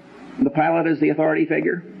co-pilot. The pilot is the authority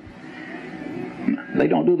figure. They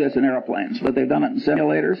don't do this in airplanes, but they've done it in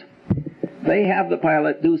simulators. They have the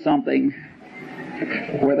pilot do something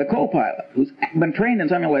where the co-pilot, who's been trained in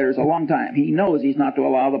simulators a long time, he knows he's not to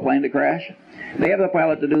allow the plane to crash. They have the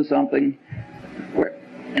pilot to do something where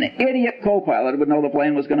an idiot co-pilot would know the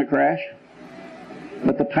plane was going to crash,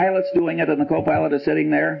 but the pilot's doing it and the co-pilot is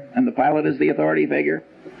sitting there and the pilot is the authority figure.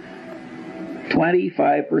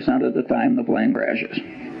 25% of the time the plane crashes.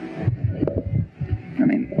 I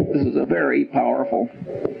mean, this is a very powerful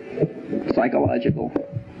psychological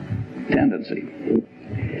tendency.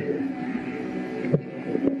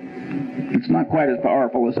 It's not quite as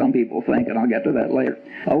powerful as some people think, and I'll get to that later.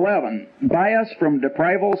 11, bias from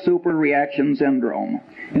deprival superreaction syndrome,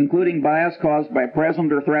 including bias caused by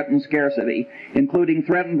present or threatened scarcity, including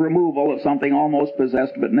threatened removal of something almost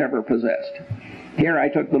possessed but never possessed. Here I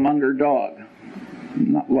took the Munger dog.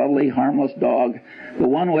 Lovely, harmless dog. The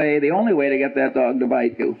only way to get that dog to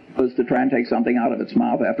bite you was to try and take something out of its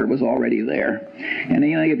mouth after it was already there. And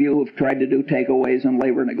any of you who've tried to do takeaways in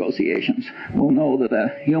labor negotiations will know that the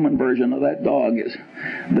human version of that dog is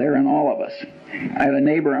there in all of us. I had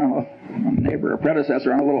a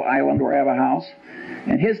predecessor on a little island where I have a house,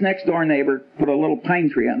 and his next door neighbor put a little pine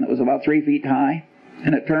tree in that was about 3 feet high,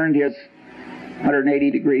 and it turned his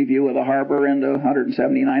 180-degree view of the harbor into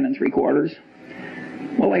 179 3/4.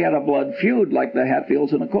 Well, they had a blood feud like the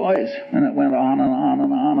Hatfields and McCoys, and it went on and on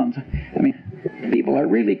and on. And I mean, people are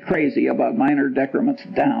really crazy about minor decrements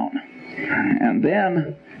down. And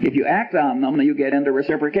then, if you act on them, you get into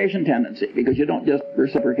reciprocation tendency, because you don't just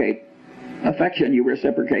reciprocate affection, you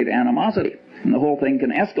reciprocate animosity, and the whole thing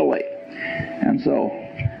can escalate. And so,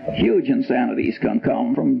 huge insanities can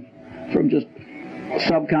come from just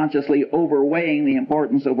subconsciously overweighing the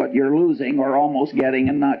importance of what you're losing or almost getting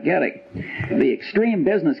and not getting. The extreme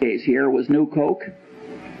business case here was New Coke.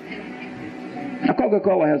 Now,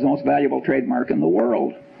 Coca-Cola has the most valuable trademark in the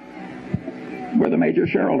world. We're the major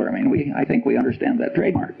shareholder. I mean, I think we understand that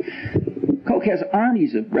trademark. Coke has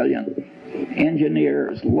armies of brilliant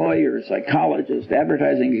engineers, lawyers, psychologists,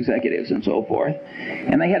 advertising executives, and so forth.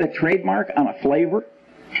 And they had a trademark on a flavor,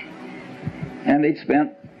 and they'd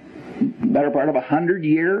spent better part of 100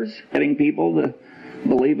 years getting people to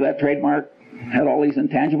believe that trademark had all these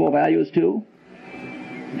intangible values too,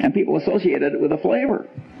 and people associated it with a flavor.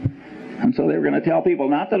 And so they were going to tell people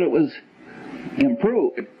not that it was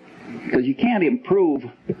improved, because you can't improve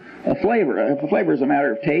a flavor. If a flavor is a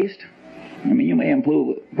matter of taste, I mean, you may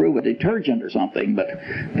improve a detergent or something, but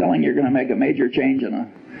telling you're going to make a major change in a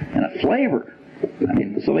flavor. I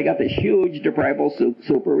mean, so they got this huge deprivable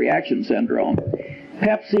super reaction syndrome.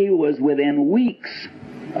 Pepsi was within weeks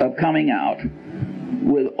of coming out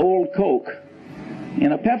with Old Coke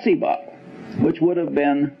in a Pepsi bottle, which would have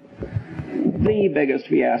been the biggest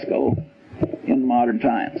fiasco in modern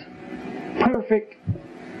times.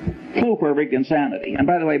 Flu perfect insanity. And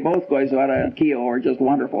by the way, both Goizueta and Keogh are just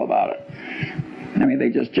wonderful about it. I mean, they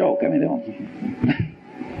just joke. I mean, they don't...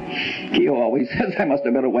 Keogh always says I must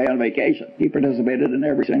have been away on vacation. He participated in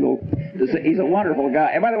every single... He's a wonderful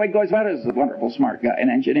guy. And by the way, Goizueta is a wonderful, smart guy, an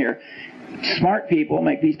engineer. Smart people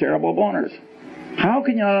make these terrible boners. How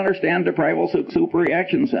can you not understand deprivable super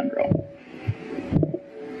reaction syndrome?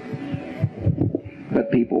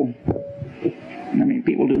 But people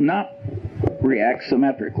do not react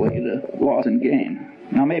symmetrically to loss and gain.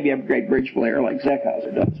 Now, maybe a great bridge player like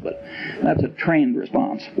Zeckhauser does, but that's a trained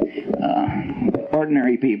response.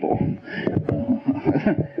 Ordinary people,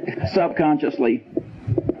 subconsciously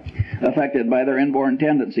affected by their inborn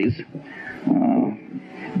tendencies.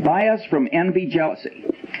 Bias from envy, jealousy.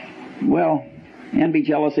 Well, envy,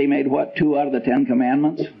 jealousy made what, 2 out of the 10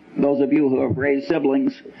 commandments? Those of you who have raised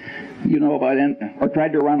siblings, you know about or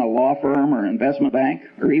tried to run a law firm or investment bank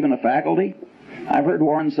or even a faculty. I've heard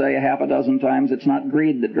Warren say 6 times, it's not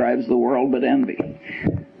greed that drives the world, but envy.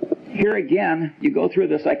 Here again, you go through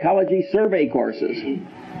the psychology survey courses,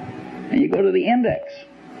 and you go to the index.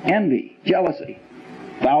 Envy, jealousy,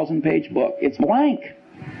 1,000-page book. It's blank.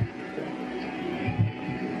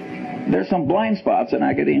 There's some blind spots in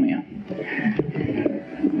academia.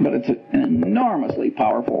 But it's an enormously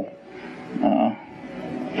powerful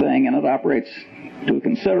thing, and it operates to a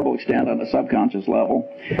considerable extent on a subconscious level,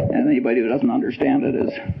 and anybody who doesn't understand it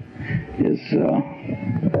is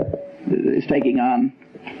taking on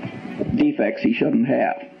defects he shouldn't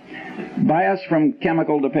have. Bias from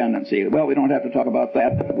chemical dependency. Well, we don't have to talk about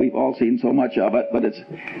that. We've all seen so much of it, but it's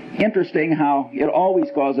interesting how it always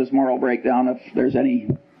causes moral breakdown if there's any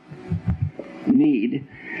need,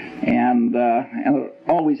 and it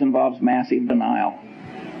always involves massive denial.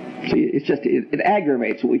 See, it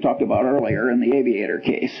aggravates what we talked about earlier in the aviator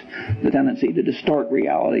case, the tendency to distort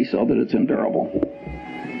reality so that it's endurable.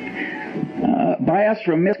 Bias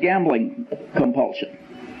from misgambling compulsion.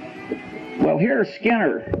 Well, here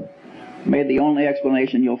Skinner made the only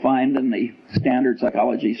explanation you'll find in the standard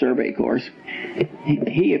psychology survey course.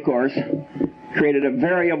 He, of course, created a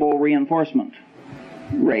variable reinforcement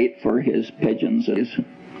rate for his pigeons and his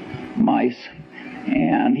mice.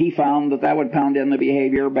 And he found that would pound in the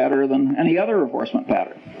behavior better than any other reinforcement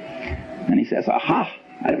pattern. And he says, aha,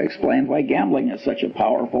 I've explained why gambling is such a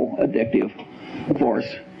powerful, addictive force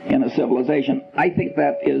in a civilization. I think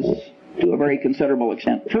that is, to a very considerable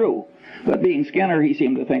extent, true. But being Skinner, he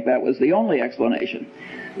seemed to think that was the only explanation.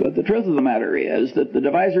 But the truth of the matter is that the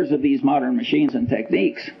devisers of these modern machines and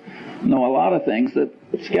techniques know a lot of things that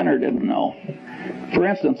Skinner didn't know. For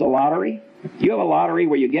instance, a lottery. You have a lottery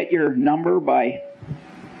where you get your number by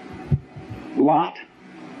lot,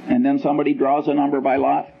 and then somebody draws a number by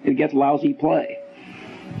lot. It gets lousy play.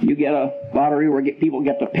 You get a lottery where people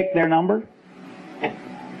get to pick their number.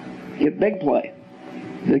 Get big play.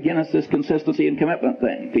 Again, it's this consistency and commitment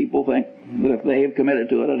thing. People think that if they've committed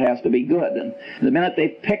to it, it has to be good. And the minute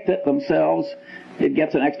they've picked it themselves, it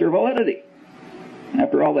gets an extra validity.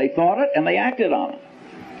 After all, they thought it and they acted on it.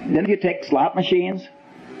 And then if you take slot machines,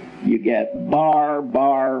 you get bar,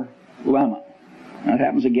 lemon. And it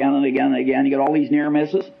happens again and again and again. You get all these near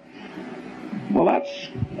misses. Well, that's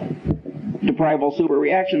deprivable super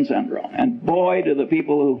reaction syndrome. And boy, do the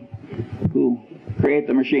people who create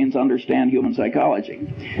the machines understand human psychology.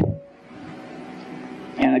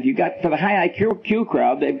 And if you got, for the high IQ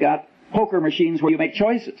crowd, they've got poker machines where you make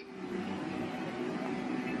choices.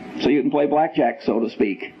 So you can play blackjack, so to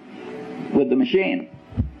speak, with the machine.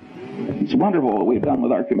 It's wonderful what we've done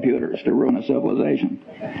with our computers to ruin a civilization.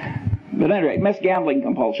 But at any rate, misgambling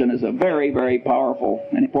compulsion is a very, very powerful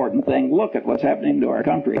and important thing. Look at what's happening to our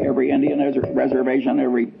country. Every Indian reservation,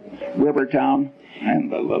 every river town,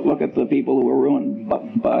 and look at the people who are ruined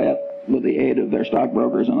by it with the aid of their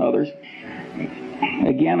stockbrokers and others.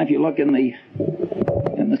 Again, if you look in the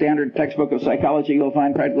standard textbook of psychology, you'll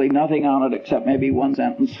find practically nothing on it except maybe one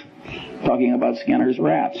sentence talking about Skinner's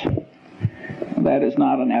rats. That is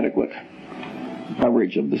not an adequate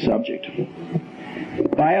coverage of the subject.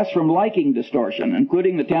 Bias from liking distortion,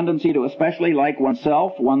 including the tendency to especially like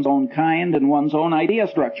oneself, one's own kind, and one's own idea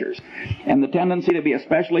structures, and the tendency to be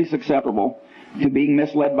especially susceptible to being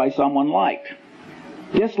misled by someone liked.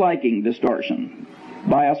 Disliking distortion,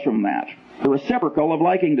 bias from that. the reciprocal of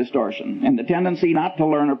liking distortion, and the tendency not to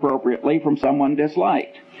learn appropriately from someone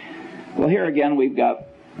disliked. Well, here again we've got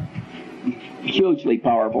hugely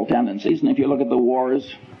powerful tendencies, and if you look at the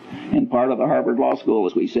wars in part of the Harvard Law School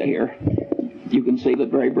as we sit here, you can see that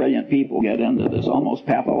very brilliant people get into this almost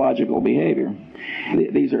pathological behavior.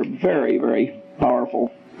 These are very, very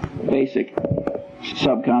powerful, basic,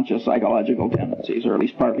 subconscious psychological tendencies, or at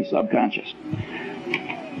least partly subconscious.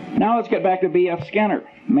 Now let's get back to B.F. Skinner,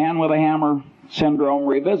 Man with a Hammer Syndrome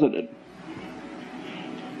Revisited.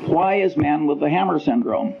 Why is Man with the Hammer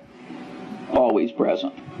Syndrome always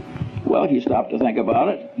present? Well, if you stop to think about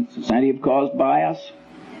it, it's incentive-caused bias.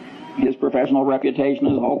 His professional reputation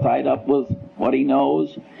is all tied up with what he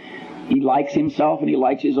knows. He likes himself and he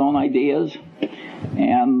likes his own ideas.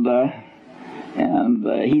 And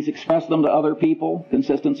he's expressed them to other people.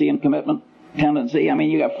 Consistency and commitment tendency. I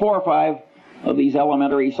mean, you got 4 or 5 of these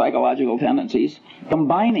elementary psychological tendencies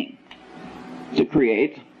combining to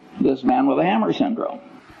create this Man with a Hammer syndrome.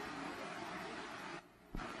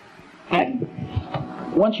 And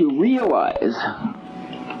once you realize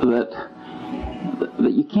that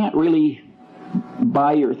you can't really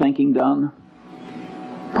buy your thinking done,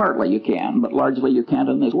 partly you can, but largely you can't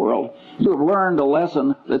in this world, you have learned a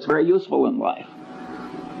lesson that's very useful in life.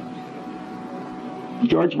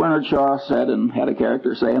 George Bernard Shaw said, and had a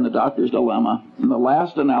character say in The Doctor's Dilemma, in the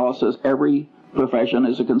last analysis, every profession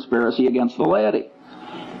is a conspiracy against the laity.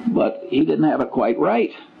 But he didn't have it quite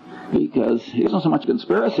right, because it isn't so much a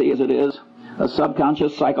conspiracy as it is a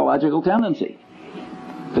subconscious psychological tendency.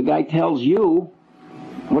 The guy tells you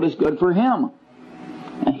what is good for him.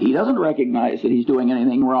 And he doesn't recognize that he's doing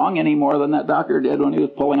anything wrong any more than that doctor did when he was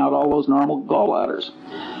pulling out all those normal gallbladders.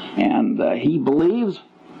 And he believes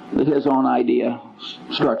that his own idea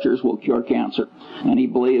structures will cure cancer. And he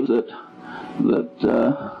believes that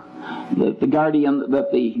the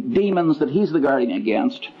demons that he's the guardian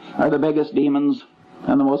against are the biggest demons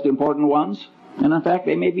and the most important ones. And in fact,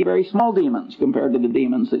 they may be very small demons compared to the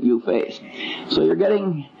demons that you face. So you're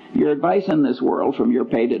getting your advice in this world from your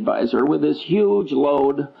paid advisor with this huge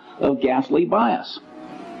load of ghastly bias.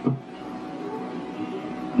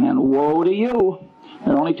 And woe to you.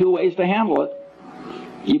 There are only 2 ways to handle it.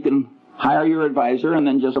 You can hire your advisor and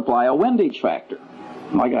then just apply a windage factor,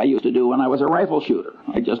 like I used to do when I was a rifle shooter.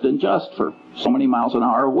 I just adjust for so many miles an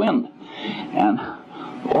hour of wind.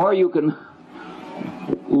 Or you can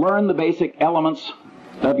learn the basic elements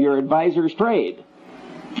of your advisor's trade.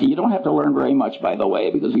 You don't have to learn very much, by the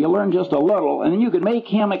way, because you learn just a little, and then you can make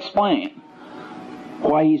him explain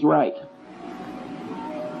why he's right.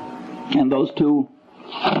 And those 2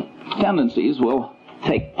 tendencies will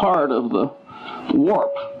take part of the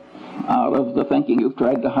warp out of the thinking you've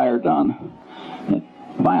tried to hire done.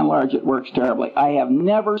 By and large, it works terribly. I have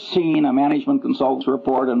never seen a management consultant's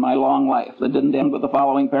report in my long life that didn't end with the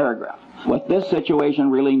following paragraph: what this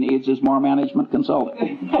situation really needs is more management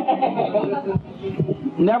consulting.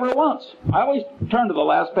 Never once. I always turn to the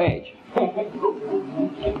last page.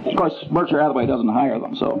 Of course, Berkshire Hathaway doesn't hire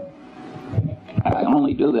them, so I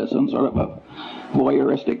only do this on sort of a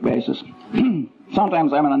voyeuristic basis.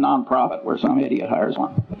 Sometimes I'm in a non-profit where some idiot hires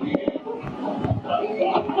one.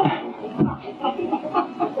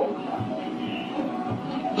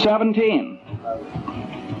 17.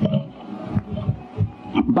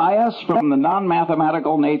 Bias from the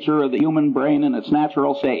non-mathematical nature of the human brain in its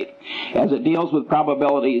natural state, as it deals with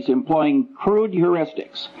probabilities employing crude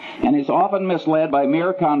heuristics, and is often misled by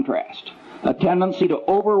mere contrast, a tendency to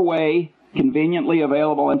overweigh conveniently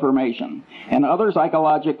available information, and other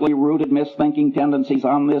psychologically rooted misthinking tendencies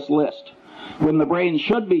on this list, when the brain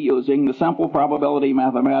should be using the simple probability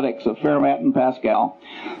mathematics of Fermat and Pascal,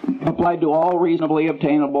 applied to all reasonably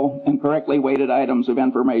obtainable and correctly weighted items of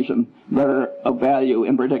information that are of value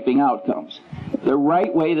in predicting outcomes. The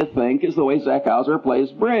right way to think is the way Zeckhauser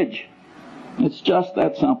plays bridge. It's just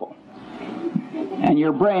that simple. And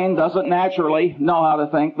your brain doesn't naturally know how to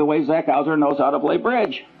think the way Zeckhauser knows how to play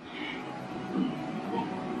bridge.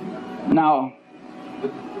 Now,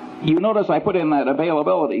 you notice I put in that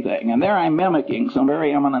availability thing, and there I'm mimicking some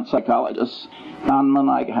very eminent psychologists, Kahneman,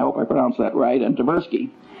 I hope I pronounced that right, and Tversky,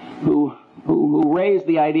 who raised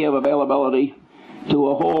the idea of availability to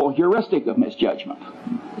a whole heuristic of misjudgment.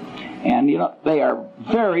 And, you know, they are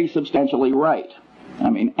very substantially right. I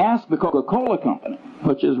mean, ask the Coca-Cola Company,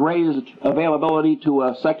 which has raised availability to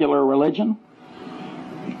a secular religion,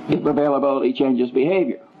 if availability changes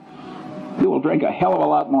behavior. You will drink a hell of a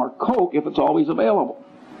lot more Coke if it's always available.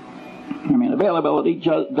 I mean, availability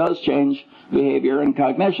does change behavior and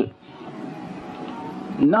cognition.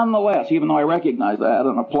 Nonetheless, even though I recognize that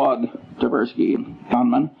and applaud Tversky and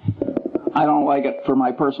Kahneman, I don't like it for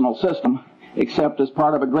my personal system, except as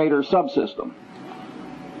part of a greater subsystem,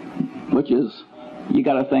 which is, you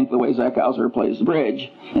got to think the way Zeckhauser plays the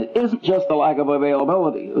bridge. It isn't just the lack of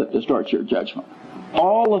availability that distorts your judgment.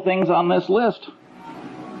 All the things on this list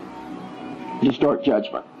distort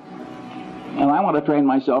judgment. And I want to train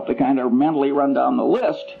myself to kind of mentally run down the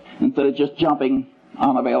list instead of just jumping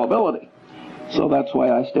on availability. So that's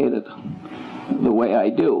why I stated the way I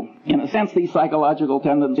do. In a sense, these psychological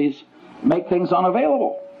tendencies make things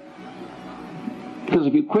unavailable. Because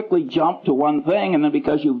if you quickly jump to one thing, and then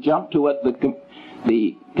because you've jumped to it,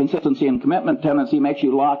 the consistency and commitment tendency makes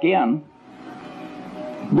you lock in,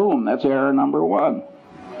 boom, that's error number one.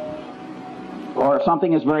 Or if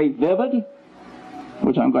something is very vivid,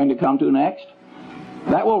 which I'm going to come to next,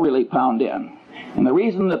 that will really pound in. And the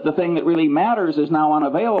reason that the thing that really matters is now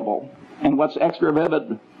unavailable, and what's extra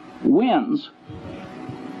vivid wins,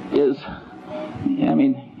 is, I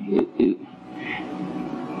mean,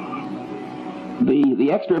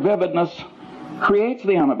 the extra vividness creates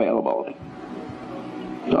the unavailability.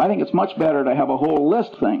 So I think it's much better to have a whole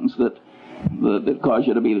list of things that cause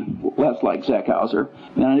you to be less like Zeckhauser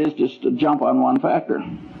than it is just to jump on one factor.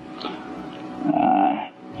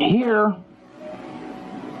 Here,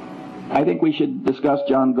 I think we should discuss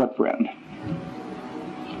John Gutfriend.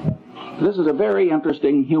 This is a very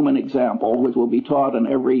interesting human example which will be taught in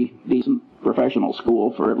every decent professional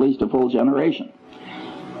school for at least a full generation.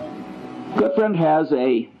 Gutfriend has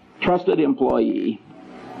a trusted employee,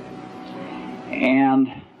 and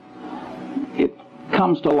it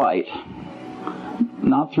comes to light,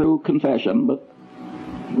 not through confession, but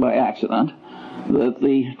by accident, that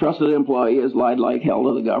the trusted employee has lied like hell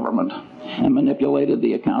to the government and manipulated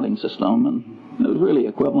the accounting system, and it was really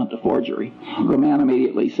equivalent to forgery. The man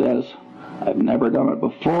immediately says, "I've never done it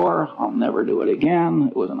before, I'll never do it again,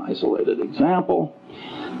 it was an isolated example."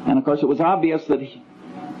 And of course it was obvious that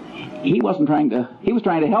he was trying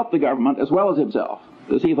to help the government as well as himself,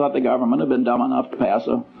 because he thought the government had been dumb enough to pass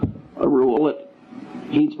a rule that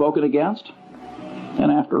he'd spoken against. And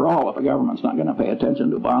after all, if a government's not going to pay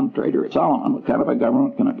attention to a bond trader at Solomon, what kind of a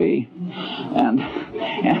government can it be?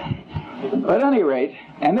 But at any rate,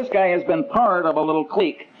 and this guy has been part of a little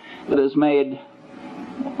clique that has made,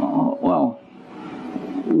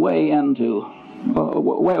 way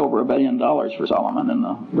over $1 billion for Solomon in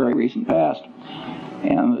the very recent past.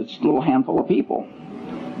 And it's a little handful of people.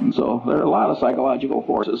 And so there are a lot of psychological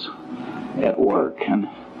forces at work. And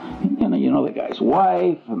you know the guy's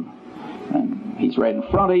wife, and he's right in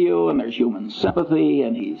front of you, and there's human sympathy,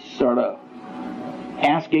 and he's sort of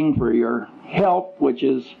asking for your help, which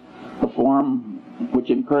is a form which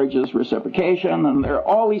encourages reciprocation, and there are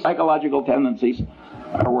all these psychological tendencies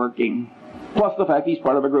are working, plus the fact he's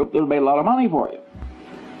part of a group that will pay a lot of money for you.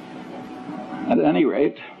 At any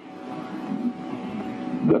rate,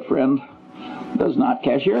 Gutfriend does not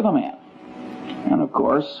cashier the man. And of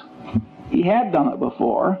course, he had done it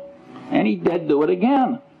before, and he did do it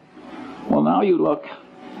again. Well, now you look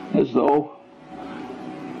as though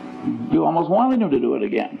you almost wanted him to do it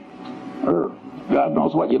again. Or God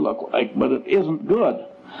knows what you look like, but it isn't good.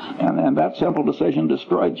 And that simple decision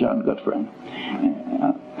destroyed John Gutfriend.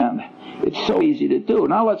 And it's so easy to do.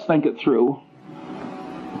 Now let's think it through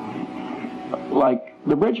like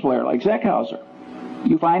the bridge player, like Zeckhauser.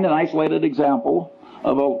 You find an isolated example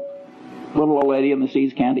of a little old lady in the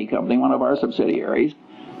Seas Candy Company, one of our subsidiaries,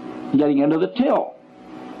 getting into the till.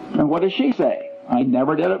 And what does she say? "I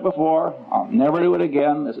never did it before. I'll never do it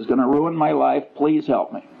again. This is going to ruin my life. Please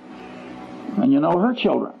help me." And you know her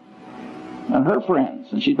children and her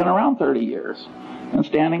friends, and she's been around 30 years, and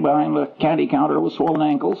standing behind the candy counter with swollen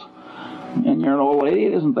ankles, and you're an old lady.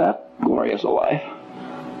 It isn't that glorious a life.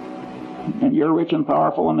 And you're rich and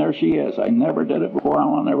powerful, and there she is. "I never did it before.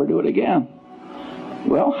 I'll never do it again."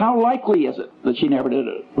 Well, how likely is it that she never did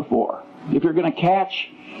it before? If you're going to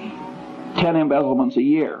catch 10 embezzlements a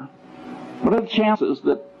year, what are the chances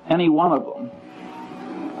that any one of them,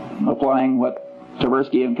 applying what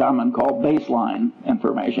Tversky and Kahneman call baseline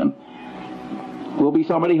information, will be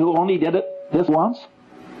somebody who only did it this once?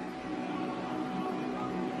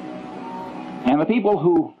 And the people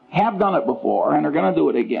who have done it before and are going to do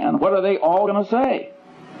it again, what are they all going to say?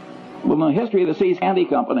 Well, in the history of the Seas Candy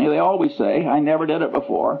Company, they always say, "I never did it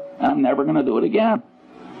before, and I'm never going to do it again."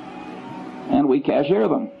 And we cashier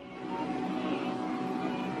them.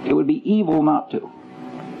 It would be evil not to,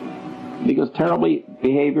 because terrible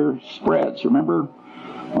behavior spreads. Remember,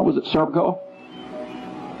 what was it, Serpico?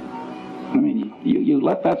 I mean, you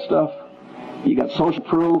let that stuff, you got social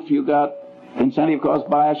proof, you got incentive caused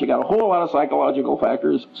bias, you got a whole lot of psychological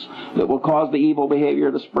factors that will cause the evil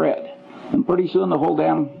behavior to spread. And pretty soon the whole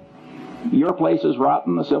damn your place is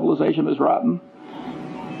rotten, the civilization is rotten,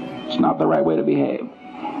 it's not the right way to behave.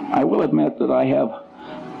 I will admit that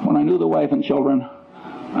when I knew the wife and children,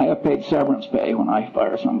 I have paid severance pay when I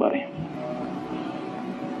fire somebody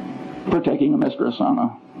for taking a mistress on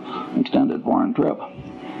an extended foreign trip.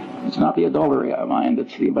 It's not the adultery I mind,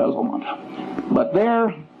 it's the embezzlement. But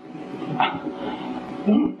there,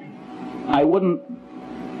 I wouldn't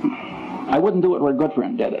do it where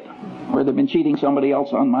Goodfriend did it, where they've been cheating somebody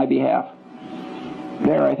else on my behalf.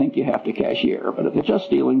 There, I think you have to cashier. But if they're just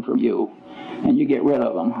stealing from you and you get rid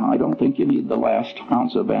of them, I don't think you need the last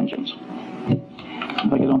ounce of vengeance. In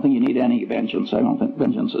fact, I don't think you need any vengeance. I don't think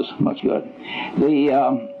vengeance is much good.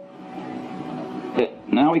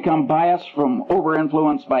 Now we come bias from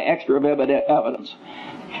over-influence by extra vivid evidence.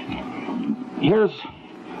 Here's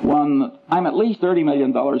one. I'm at least $30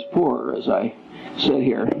 million poorer as I sit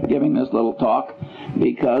here giving this little talk,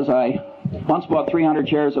 because I once bought 300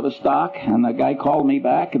 shares of a stock, and the guy called me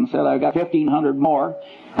back and said, I've got 1,500 more.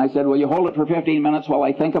 I said, will you hold it for 15 minutes while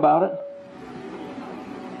I think about it?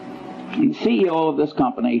 And the CEO of this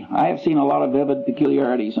company, I have seen a lot of vivid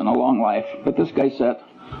peculiarities in a long life, but this guy set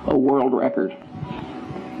a world record.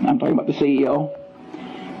 I'm talking about the CEO,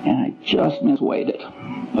 and I just misweighed it.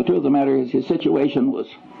 The truth of the matter is his situation was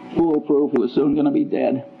foolproof. He was soon going to be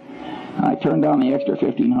dead. I turned down the extra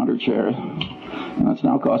 1,500 shares, and it's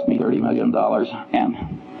now cost me $30 million, and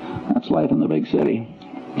that's life in the big city.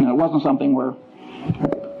 And it wasn't something where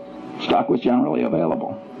stock was generally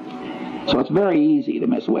available. So it's very easy to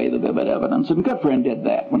misweigh the vivid evidence, and Goodfriend did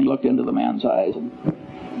that when he looked into the man's eyes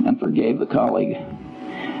and forgave the colleague.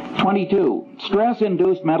 22.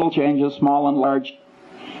 Stress-induced mental changes, small and large,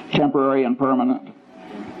 temporary and permanent.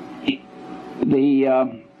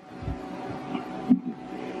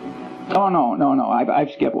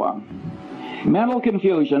 I've skipped one. Mental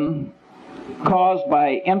confusion caused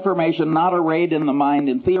by information not arrayed in the mind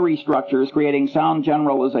in theory structures, creating sound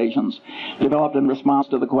generalizations developed in response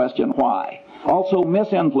to the question, why? Also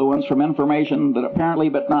misinfluence from information that apparently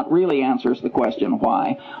but not really answers the question,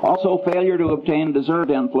 why? Also failure to obtain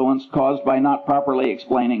deserved influence caused by not properly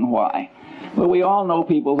explaining why. Well, we all know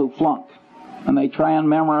people who flunk, and they try and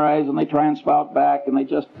memorize, and they try and spout back, and it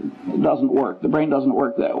doesn't work. The brain doesn't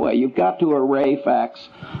work that way. You've got to array facts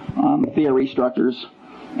on theory structures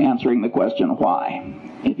answering the question, why?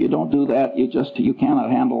 If you don't do that, you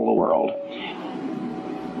cannot handle the world.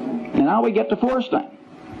 And now we get to Feuerstein,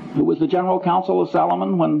 who was the general counsel of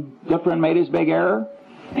Salomon when Goodfriend made his big error.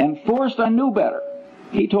 And Feuerstein knew better.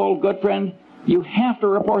 He told Goodfriend, you have to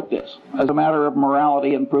report this as a matter of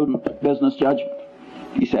morality and prudent business judgment.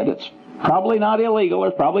 He said it's probably not illegal,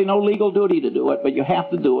 there's probably no legal duty to do it, but you have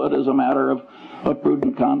to do it as a matter of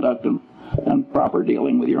prudent conduct and proper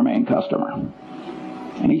dealing with your main customer.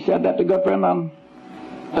 And he said that to Goodfriend on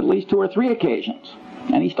at least 2 or 3 occasions.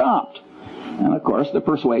 And he stopped. And of course the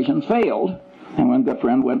persuasion failed. And when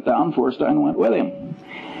Goodfriend went down, Feuerstein went with him.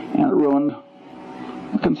 And it ruined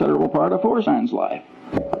a considerable part of Feuerstein's life.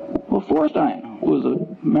 Well, Feuerstein was a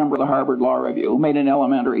member of the Harvard Law Review, made an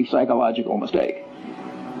elementary psychological mistake.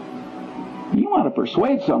 You want to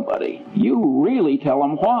persuade somebody, you really tell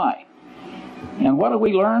them why. And what have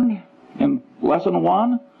we learned in lesson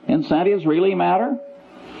 1? Incentives really matter.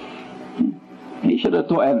 He should have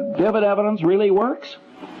told, and vivid evidence really works.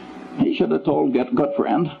 He should have told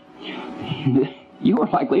Goodfriend, you are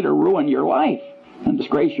likely to ruin your life and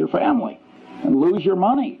disgrace your family and lose your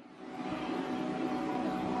money.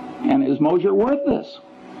 And is Mosier worth this?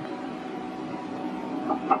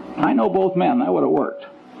 I know both men. That would have worked.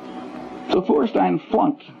 So Feuerstein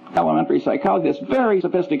flunked elementary psychology, this very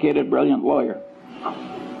sophisticated, brilliant lawyer.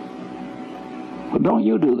 But don't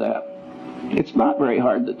you do that. It's not very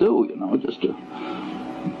hard to do, just to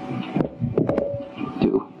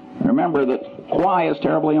remember that why is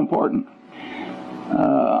terribly important.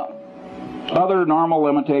 Other normal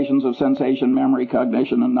limitations of sensation, memory,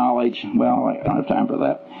 cognition, and knowledge, well, I don't have time for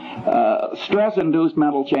that. Stress-induced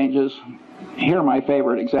mental changes. Here my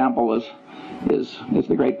favorite example is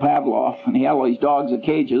the great Pavlov, and he had all these dogs in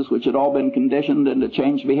cages which had all been conditioned into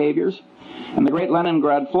changed behaviors. And the great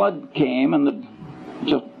Leningrad flood came, and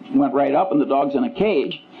just went right up, and the dog's in a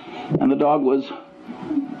cage, and the dog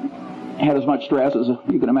had as much stress as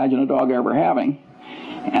you can imagine a dog ever having.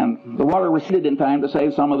 And the water receded in time to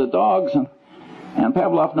save some of the dogs, and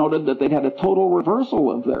Pavlov noted that they'd had a total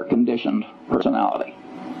reversal of their conditioned personality.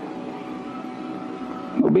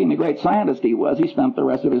 Well, being the great scientist he was, he spent the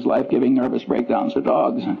rest of his life giving nervous breakdowns to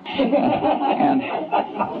dogs. And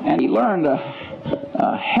he learned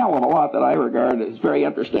a hell of a lot that I regard as very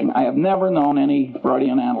interesting. I have never known any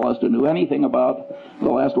Freudian analyst who knew anything about the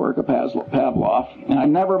last work of Pavlov, and I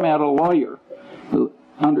never met a lawyer who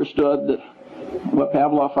understood that what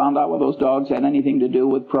Pavlov found out with those dogs had anything to do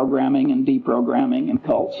with programming and deprogramming and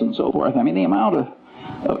cults and so forth. I mean, the amount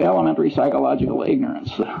of elementary psychological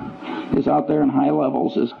ignorance is out there in high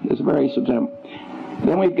levels is very substantial.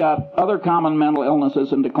 Then we've got other common mental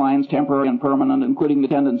illnesses and declines, temporary and permanent, including the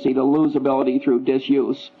tendency to lose ability through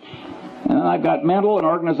disuse. And then I've got mental and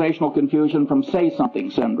organizational confusion from say-something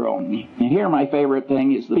syndrome. And here my favorite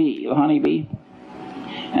thing is the bee, the honeybee.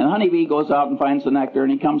 And the honeybee goes out and finds the nectar,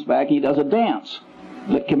 and he comes back, he does a dance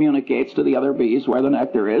that communicates to the other bees where the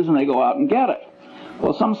nectar is, and they go out and get it.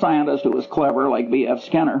 Well, some scientist who was clever, like B.F.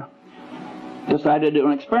 Skinner, decided to do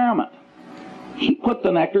an experiment. He put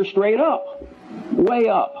the nectar straight up, way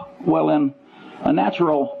up. Well, in a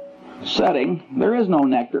natural setting, there is no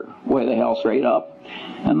nectar way the hell straight up.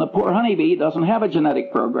 And the poor honeybee doesn't have a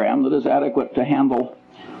genetic program that is adequate to handle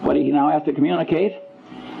what he now has to communicate.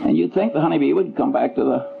 And you'd think the honeybee would come back to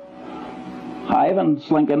the hive and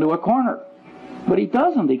slink into a corner. But he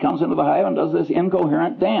doesn't. He comes into the hive and does this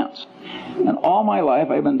incoherent dance. And all my life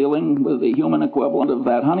I've been dealing with the human equivalent of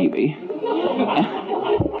that honeybee.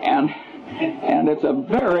 And it's a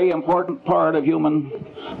very important part of human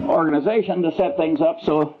organization to set things up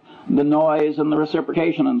so the noise and the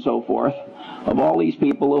reciprocation and so forth of all these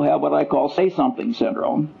people who have what I call say-something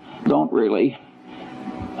syndrome don't really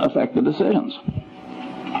affect the decisions.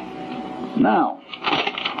 Now,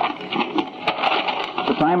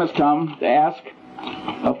 the time has come to ask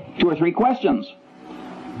 2 or 3 questions.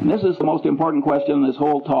 And this is the most important question in this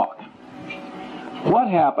whole talk. What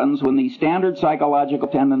happens when these standard psychological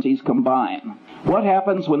tendencies combine? What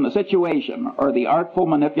happens when the situation or the artful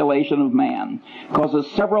manipulation of man causes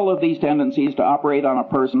several of these tendencies to operate on a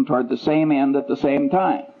person toward the same end at the same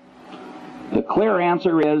time? The clear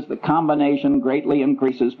answer is the combination greatly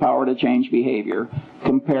increases power to change behavior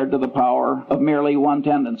compared to the power of merely one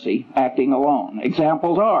tendency acting alone.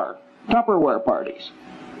 Examples are Tupperware parties.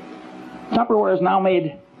 Tupperware has now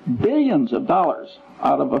made billions of dollars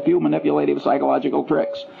out of a few manipulative psychological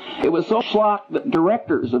tricks. It was so schlock that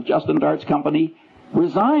directors of Justin Dart's company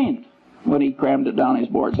resigned when he crammed it down his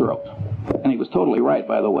board's throat. And he was totally right,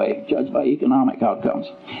 by the way, judged by economic outcomes.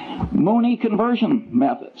 Mooney conversion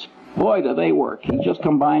methods. Boy, do they work. He just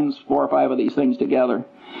combines 4 or 5 of these things together.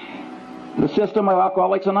 The system of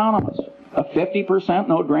Alcoholics Anonymous, a 50%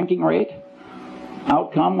 no drinking rate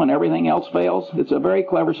outcome when everything else fails. It's a very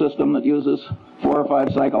clever system that uses 4 or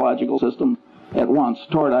 5 psychological systems at once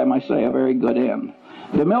toward, I might say, a very good end.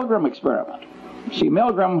 The Milgram experiment. See,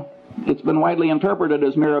 Milgram, it's been widely interpreted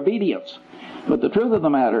as mere obedience. But the truth of the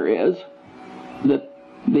matter is that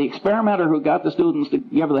the experimenter who got the students to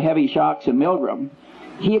give the heavy shocks in Milgram,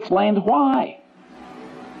 he explained why.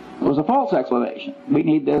 It was a false explanation. We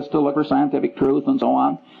need this to look for scientific truth and so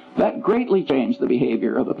on. That greatly changed the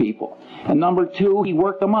behavior of the people. And number 2, he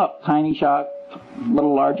worked them up. Tiny shock,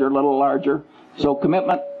 little larger. So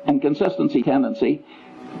commitment and consistency tendency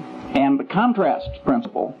and the contrast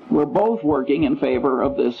principle were both working in favor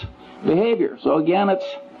of this behavior. So again, it's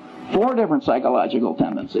 4 different psychological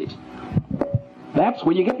tendencies. That's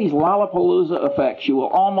when you get these Lollapalooza effects, you will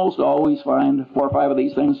almost always find 4 or 5 of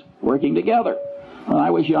these things working together. When I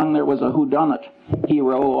was young, there was a whodunit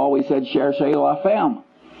hero who always said, cherchez la femme.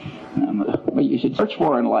 And what you should search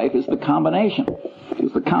for in life is the combination,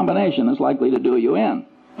 because the combination is likely to do you in.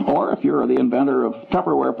 Or if you're the inventor of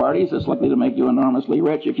Tupperware parties, it's likely to make you enormously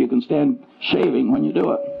rich if you can stand shaving when you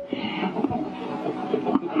do it.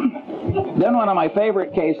 Then one of my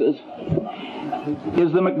favorite cases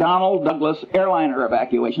is the McDonnell-Douglas airliner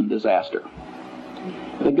evacuation disaster.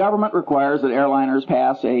 The government requires that airliners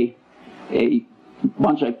pass a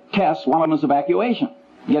bunch of tests. One of them is evacuation.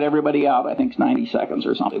 Get everybody out. I think it's 90 seconds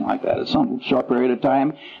or something like that. It's some short period of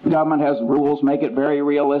time. The government has rules, make it very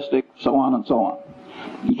realistic, so on and so on.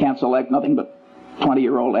 You can't select nothing but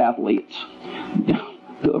 20-year-old athletes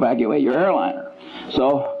to evacuate your airliner.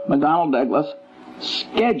 So McDonnell-Douglas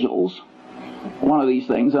schedules one of these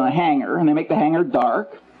things in a hangar, and they make the hangar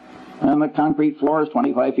dark, and the concrete floor is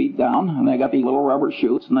 25 feet down, and they got these little rubber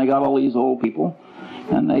chutes, and they got all these old people,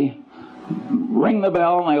 and they ring the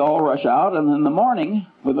bell, and they all rush out, and in the morning,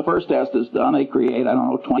 when the first test is done, they create,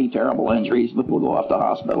 20 terrible injuries that will go off to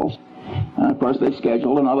hospitals. And of course, they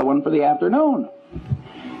scheduled another one for the afternoon.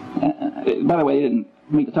 By the way, they didn't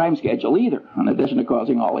meet the time schedule either, in addition to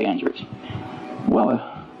causing all the injuries.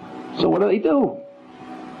 Well, so what do?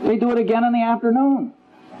 They do it again in the afternoon.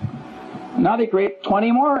 Now they create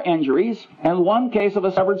 20 more injuries and 1 case of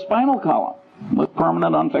a severed spinal column. with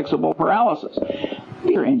permanent unfixable paralysis.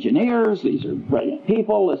 These are engineers, these are brilliant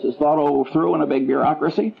people, this is thought over through in a big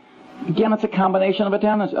bureaucracy. Again, it's a combination of a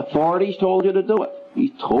tendency. Authorities told you to do it. He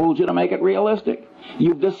told you to make it realistic.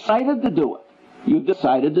 You've decided to do it. You've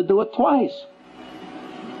decided to do it twice.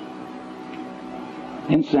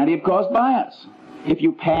 Incentive caused bias. If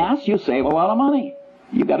you pass, you save a lot of money.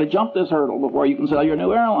 You've got to jump this hurdle before you can sell your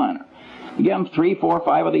new airliner. Again, 3, 4,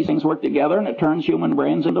 5 of these things work together, and it turns human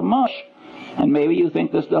brains into mush. And maybe you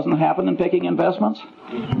think this doesn't happen in picking investments?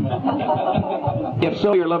 If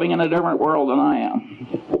so, you're living in a different world than I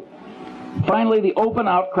am. Finally, the open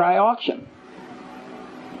outcry auction.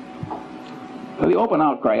 The open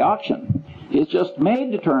outcry auction is just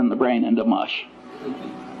made to turn the brain into mush.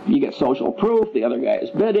 You get social proof, the other guy is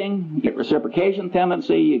bidding, you get reciprocation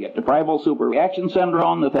tendency, you get deprival superreaction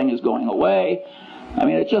syndrome, the thing is going away. I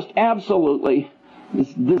mean, it just absolutely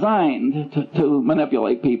is designed to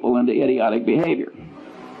manipulate people into idiotic behavior.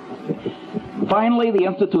 Finally, the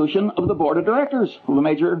institution of the board of directors of a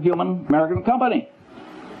major human American company.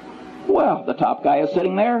 Well, the top guy is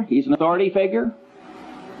sitting there, he's an authority figure.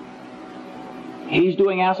 He's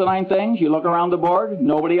doing asinine things. You look around the board,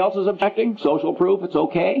 nobody else is objecting. Social proof, it's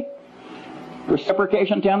okay.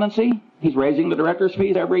 Reciprocation tendency, he's raising the director's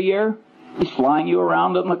fees every year. He's flying you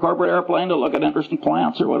around in the corporate airplane to look at interesting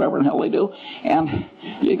plants or whatever the hell they do. And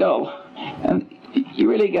you go. And you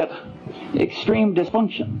really get extreme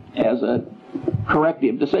dysfunction as a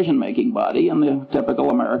corrective decision-making body in the typical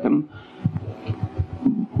American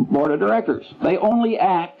board of directors. They only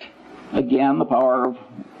act, again, the power of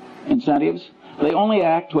incentives, they only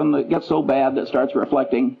act when it gets so bad that it starts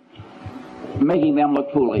reflecting, making them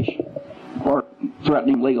look foolish or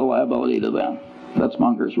threatening legal liability to them. That's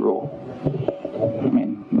Munger's rule. I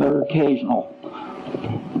mean, there are occasional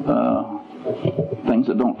things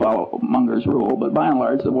that don't follow Munger's rule, but by and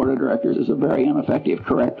large, the board of directors is a very ineffective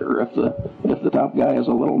corrector if the top guy is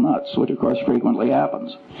a little nuts, which of course frequently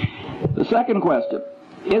happens. The second question.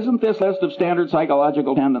 Isn't this list of standard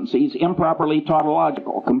psychological tendencies improperly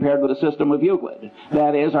tautological compared with the system of Euclid?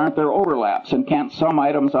 That is, aren't there overlaps, and can't some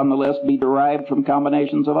items on the list be derived from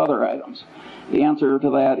combinations of other items? The answer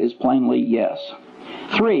to that is plainly yes.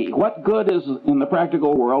 3, what good is in the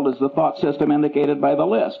practical world is the thought system indicated by the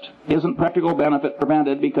list? Isn't practical benefit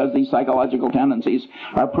prevented because these psychological tendencies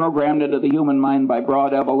are programmed into the human mind by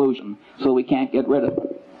broad evolution, so we can't get rid of them?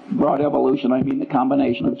 Broad evolution, I mean the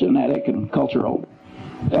combination of genetic and cultural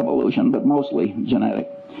evolution, but mostly genetic.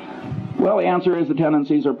 Well, the answer is the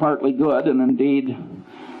tendencies are partly good, and indeed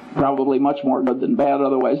probably much more good than bad,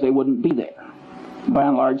 otherwise they wouldn't be there. By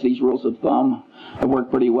and large, these rules of thumb have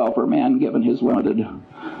worked pretty well for man given his limited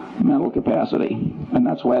mental capacity, and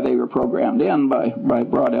that's why they were programmed in by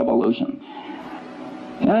broad evolution.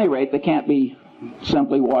 At any rate, they can't be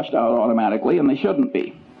simply washed out automatically, and they shouldn't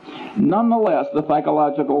be. Nonetheless, the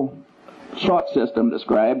psychological thought system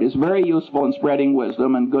described is very useful in spreading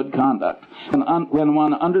wisdom and good conduct when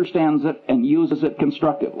one understands it and uses it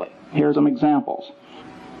constructively. Here are some examples.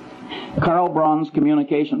 Karl Braun's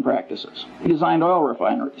communication practices. He designed oil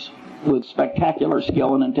refineries with spectacular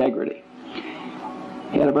skill and integrity.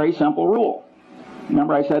 He had a very simple rule.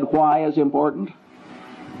 Remember I said why is important?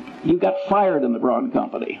 You got fired in the Braun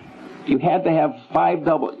Company. You had to have 5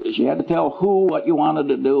 W's. You had to tell who what you wanted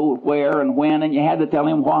to do, where and when, and you had to tell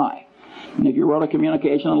him why. And if you wrote a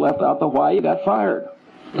communication and left out the why, you got fired.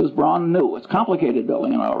 Because Braun knew it's complicated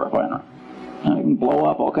building an oil refinery. And it can blow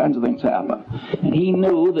up, all kinds of things happen. And he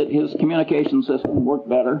knew that his communication system worked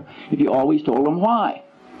better if you always told him why.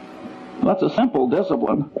 Well, that's a simple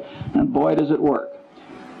discipline, and boy does it work.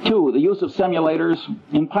 2, the use of simulators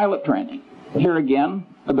in pilot training. Here again,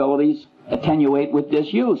 abilities attenuate with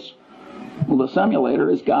disuse. Well, the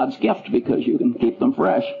simulator is God's gift because you can keep them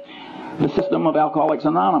fresh. The system of Alcoholics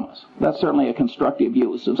Anonymous. That's certainly a constructive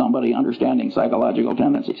use of somebody understanding psychological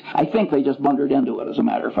tendencies. I think they just blundered into it, as a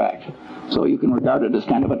matter of fact. So you can regard it as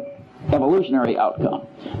kind of an evolutionary outcome.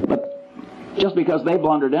 But just because they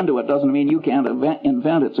blundered into it doesn't mean you can't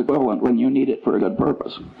invent its equivalent when you need it for a good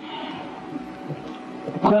purpose.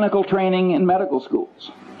 Clinical training in medical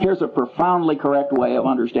schools. Here's a profoundly correct way of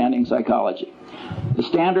understanding psychology. The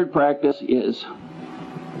standard practice is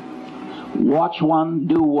watch one,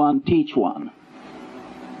 do one, teach one.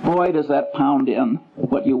 Boy, does that pound in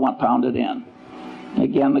what you want pounded in.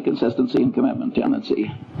 Again, the consistency and commitment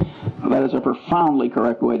tendency. That is a profoundly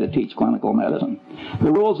correct way to teach clinical medicine.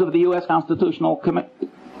 The rules of the U.S. Constitutional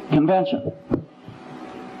Convention.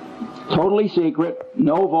 Totally secret,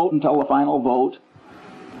 no vote until the final vote,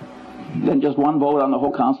 then just one vote on the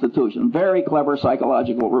whole Constitution. Very clever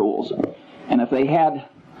psychological rules. And if they had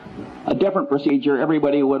a different procedure,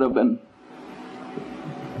 everybody would have been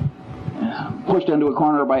pushed into a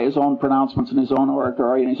corner by his own pronouncements and his own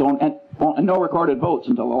oratory and his own, and no recorded votes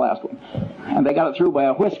until the last one. And they got it through by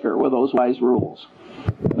a whisker with those wise rules.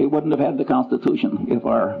 We wouldn't have had the Constitution if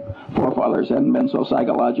our forefathers hadn't been so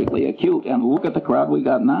psychologically acute. And look at the crowd we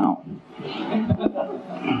got now.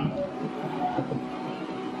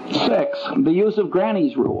 6, the use of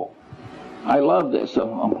Granny's rule. I love this.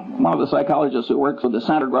 One of the psychologists who works with the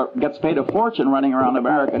center gets paid a fortune running around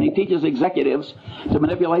America, and he teaches executives to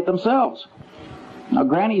manipulate themselves. Now,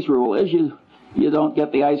 Granny's rule is you don't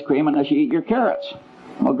get the ice cream unless you eat your carrots.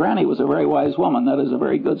 Well, Granny was a very wise woman. That is a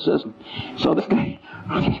very good system. So this guy,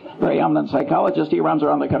 very eminent psychologist, he runs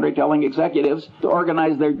around the country telling executives to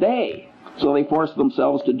organize their day. So they force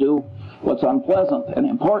themselves to do what's unpleasant and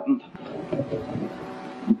important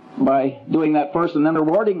by doing that first and then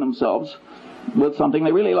rewarding themselves with something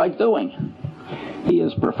they really like doing. He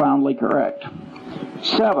is profoundly correct.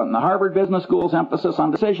 7, the Harvard Business School's emphasis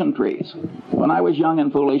on decision trees. When I was young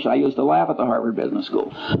and foolish, I used to laugh at the Harvard Business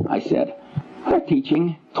School. I said, they're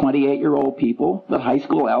teaching 28-year-old people that high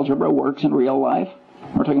school algebra works in real life.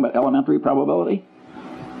 We're talking about elementary probability.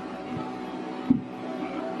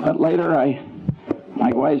 But later I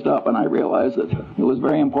wised up and I realized that it was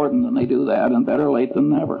very important that they do that, and better late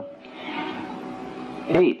than never.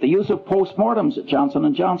 8, the use of postmortems at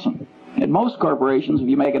Johnson & Johnson. In most corporations, if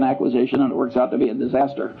you make an acquisition and it works out to be a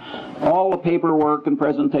disaster, all the paperwork and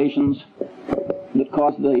presentations that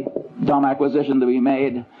caused the dumb acquisition to be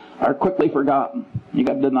made are quickly forgotten. You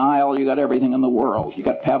got denial, you got everything in the world. You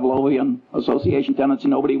got Pavlovian association tendency.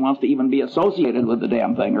 Nobody wants to even be associated with the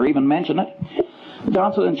damn thing or even mention it.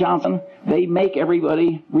 Johnson & Johnson, they make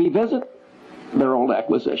everybody revisit their old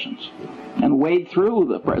acquisitions and wade through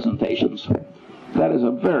the presentations. That is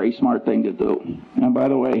a very smart thing to do. And by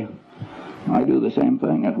the way, I do the same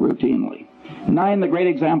thing routinely. 9, the great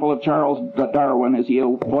example of Charles Darwin is he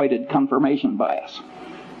avoided confirmation bias.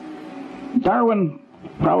 Darwin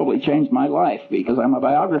probably changed my life because I'm a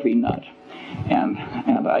biography nut. And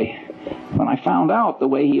when I found out the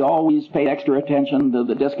way he always paid extra attention to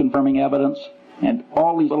the disconfirming evidence and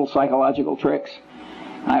all these little psychological tricks,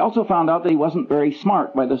 I also found out that he wasn't very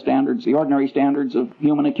smart by the standards, the ordinary standards of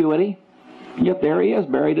human acuity. Yet there he is,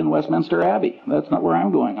 buried in Westminster Abbey. That's not where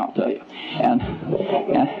I'm going, I'll tell you. And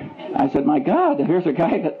I said, my God, here's a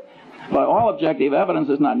guy that, by all objective evidence,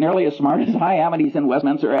 is not nearly as smart as I am, and he's in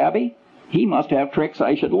Westminster Abbey. He must have tricks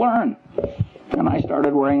I should learn. And I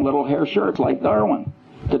started wearing little hair shirts like Darwin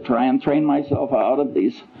to try and train myself out of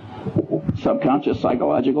these subconscious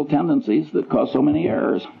psychological tendencies that cause so many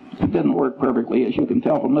errors. It didn't work perfectly, as you can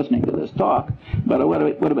tell from listening to this talk, but it would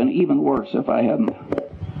have been even worse if I hadn't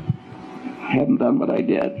done what I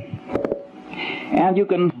did. And you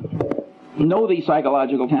can know these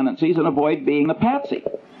psychological tendencies and avoid being the patsy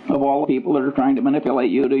of all the people that are trying to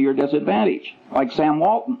manipulate you to your disadvantage, like Sam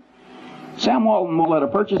Walton. Sam Walton will let a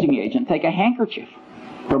purchasing agent take a handkerchief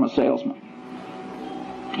from a salesman.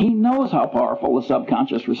 He knows how powerful the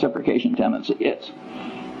subconscious reciprocation tendency is.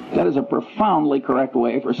 That is a profoundly correct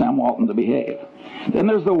way for Sam Walton to behave. Then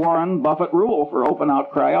there's the Warren Buffett rule for open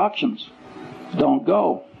outcry auctions. Don't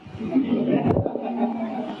go.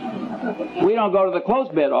 We don't go to the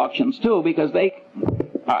closed bid auctions, too, because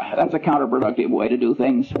that's a counterproductive way to do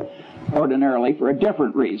things ordinarily for a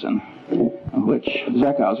different reason, which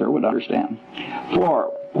Zeckhauser would understand.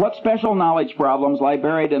 4, what special knowledge problems lie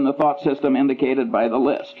buried in the thought system indicated by the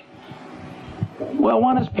list? Well,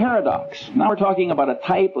 one is paradox. Now we're talking about a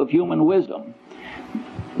type of human wisdom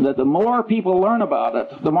that the more people learn about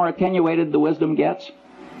it, the more attenuated the wisdom gets.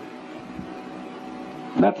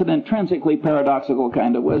 That's an intrinsically paradoxical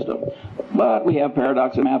kind of wisdom. But we have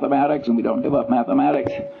paradox in mathematics, and we don't give up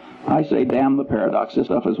mathematics. I say, damn the paradox. This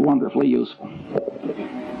stuff is wonderfully useful.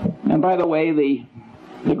 And by the way, the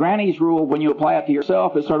granny's rule, when you apply it to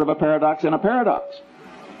yourself, is sort of a paradox in a paradox.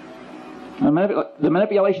 The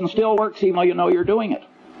manipulation still works even though you know you're doing it.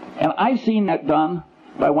 And I've seen that done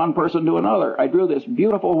by one person to another. I drew this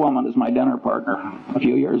beautiful woman as my dinner partner a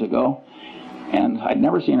few years ago. And I'd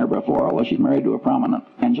never seen her before, although she's married to a prominent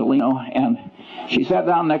Angelino. And she sat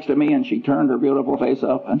down next to me and she turned her beautiful face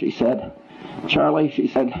up and she said, Charlie, she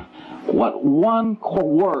said, what one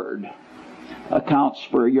word accounts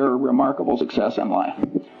for your remarkable success in life?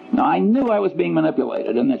 Now, I knew I was being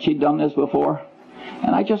manipulated and that she'd done this before,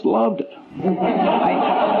 and I just loved it.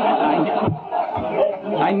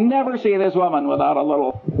 I never see this woman without a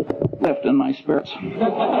little lift in my spirits. And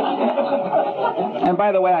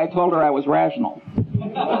by the way, I told her I was rational.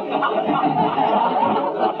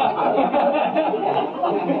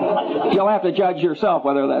 You'll have to judge yourself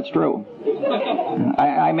whether that's true.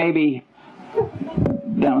 I may be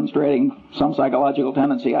demonstrating some psychological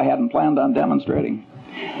tendency I hadn't planned on demonstrating.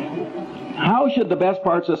 How should the best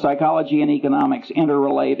parts of psychology and economics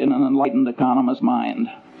interrelate in an enlightened economist's mind?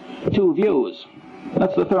 Two views.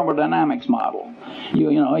 That's the thermodynamics model.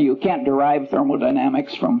 You can't derive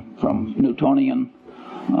thermodynamics from Newtonian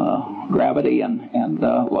gravity and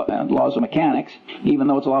laws of mechanics, even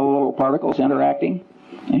though it's a lot of little particles interacting.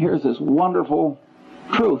 And here's this wonderful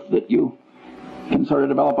truth that you can sort of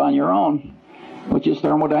develop on your own, which is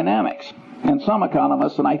thermodynamics. And some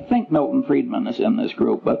economists, and I think Milton Friedman is in this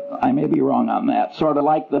group, but I may be wrong on that, sort of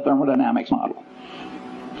like the thermodynamics model.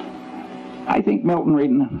 I think Milton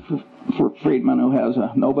Friedman, who has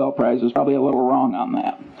a Nobel Prize, is probably a little wrong on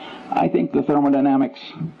that. I think the thermodynamics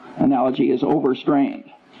analogy is overstrained.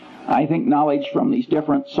 I think knowledge from these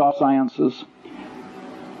different soft sciences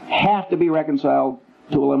have to be reconciled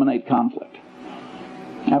to eliminate conflict.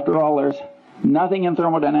 After all, there's nothing in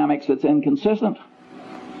thermodynamics that's inconsistent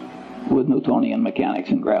with Newtonian mechanics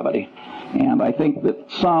and gravity. And I think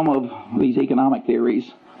that some of these economic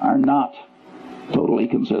theories are not totally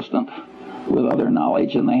consistent with other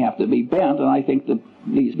knowledge, and they have to be bent. And I think that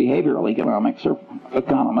these behavioral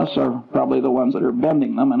economists are probably the ones that are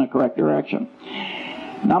bending them in a correct direction.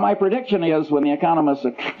 Now, my prediction is, when the economists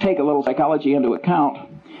take a little psychology into account,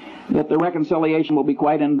 that the reconciliation will be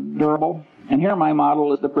quite endurable. And here my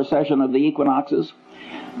model is the precession of the equinoxes.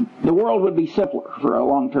 The world would be simpler for a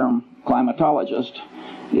long-term climatologist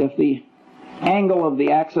if the angle of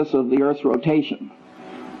the axis of the Earth's rotation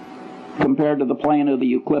compared to the plane of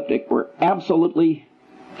the ecliptic were absolutely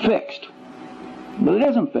fixed. But it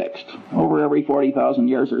isn't fixed. Over every 40,000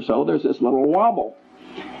 years or so, there's this little wobble,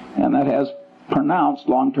 and that has pronounced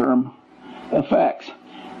long-term effects.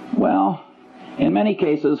 Well, in many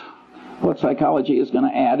cases, what psychology is going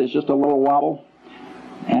to add is just a little wobble,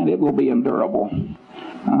 and it will be endurable.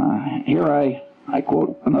 Here I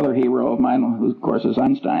quote another hero of mine, who of course is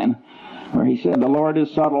Einstein, where he said, "The Lord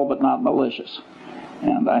is subtle but not malicious."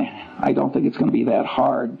 And I don't think it's going to be that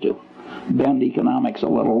hard to bend economics a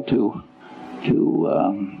little to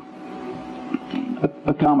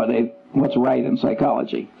accommodate what's right in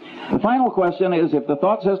psychology. The final question is, if the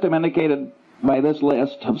thought system indicated by this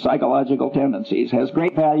list of psychological tendencies has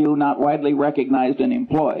great value, not widely recognized and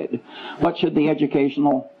employed, what should the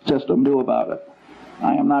educational system do about it?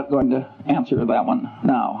 I am not going to answer that one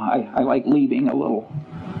now. I like leaving a little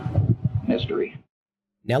mystery.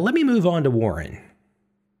 Now let me move on to Warren.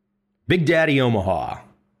 Big Daddy Omaha.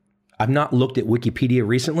 I've not looked at Wikipedia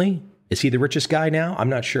recently. Is he the richest guy now? I'm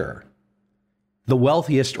not sure. The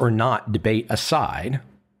wealthiest or not debate aside,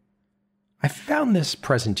 I found this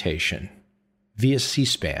presentation via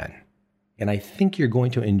C-SPAN, and I think you're going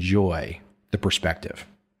to enjoy the perspective.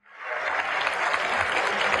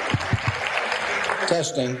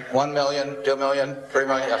 Testing. 1 million, 2 million, 3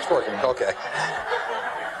 million. That's working. Okay.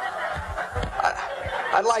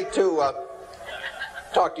 I'd like to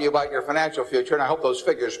talk to you about your financial future, and I hope those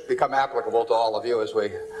figures become applicable to all of you as we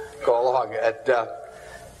go along. And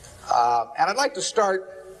I'd like to start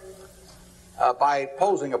by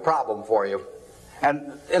posing a problem for you.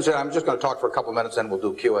 And incidentally, I'm just going to talk for a couple minutes, and we'll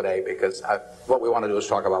do Q&A, because what we want to do is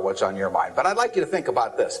talk about what's on your mind. But I'd like you to think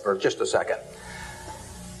about this for just a second.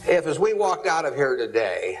 If, as we walked out of here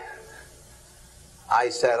today, I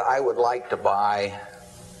said I would like to buy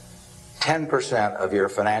 10% of your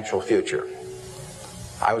financial future,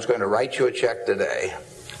 I was going to write you a check today,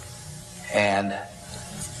 and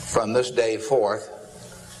from this day forth,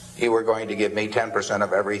 you were going to give me 10%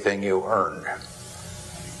 of everything you earned.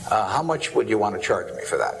 How much would you want to charge me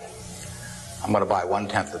for that? I'm going to buy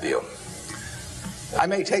 1/10 of you. I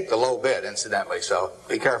may take the low bid, incidentally, so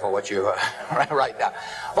be careful what you write down.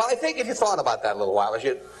 Well, I think if you thought about that a little while,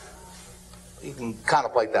 you can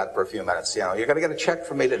contemplate that for a few minutes. You know, you're going to get a check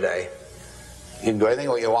from me today. You can do anything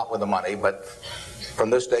you want with the money, but from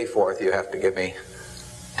this day forth, you have to give me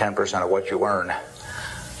 10% of what you earn.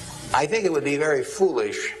 I think it would be very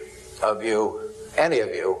foolish of you, any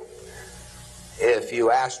of you, if you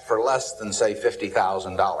asked for less than, say,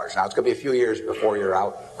 $50,000. Now, it's going to be a few years before you're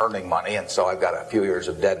out earning money, and so I've got a few years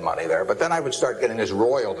of dead money there. But then I would start getting this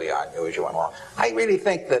royalty on you as you went along. I really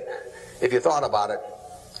think that if you thought about it,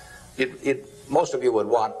 most of you would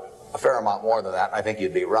want a fair amount more than that, and I think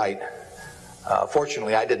you'd be right.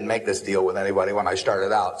 Fortunately, I didn't make this deal with anybody when I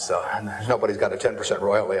started out, so nobody's got a 10%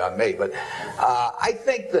 royalty on me. But I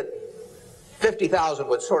think that $50,000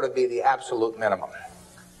 would sort of be the absolute minimum.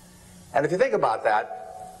 And if you think about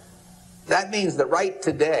that, that means that right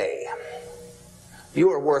today,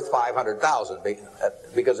 you are worth $500,000,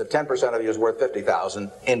 because if 10% of you is worth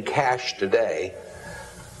 $50,000 in cash today,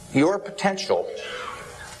 your potential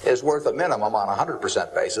is worth a minimum on a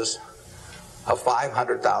 100% basis of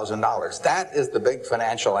 $500,000. That is the big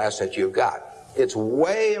financial asset you've got. It's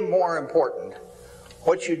way more important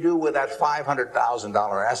what you do with that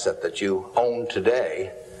 $500,000 asset that you own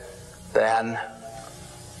today than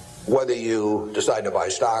whether you decide to buy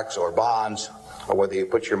stocks or bonds, or whether you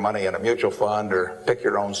put your money in a mutual fund or pick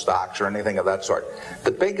your own stocks or anything of that sort.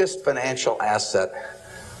 The biggest financial asset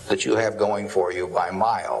that you have going for you by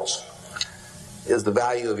miles is the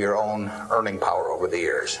value of your own earning power over the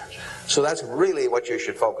years. So that's really what you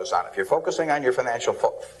should focus on. If you're focusing on your financial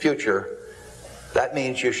future, that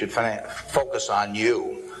means you should focus on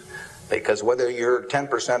you. Because whether your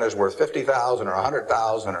 10% is worth $50,000 or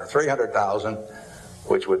 $100,000 or $300,000,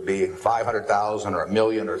 which would be $500,000 or $1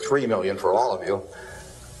 million or $3 million for all of you,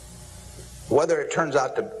 whether it turns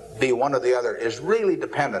out to be one or the other is really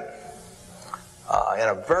dependent in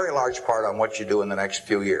a very large part on what you do in the next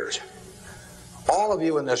few years. All of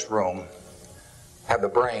you in this room have the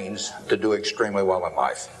brains to do extremely well in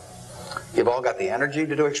life. You've all got the energy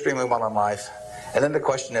to do extremely well in life, and then the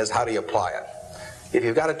question is, how do you apply it? If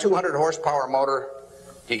you've got a 200 horsepower motor,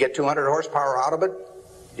 do you get 200 horsepower out of it?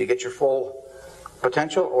 Do you get your full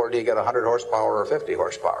potential, or do you get 100 horsepower or 50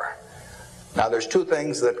 horsepower? Now, there's two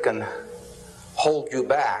things that can hold you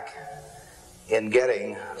back in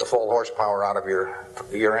getting the full horsepower out of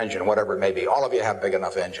your engine, whatever it may be. All of you have big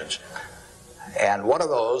enough engines. And one of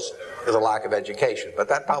those is a lack of education, but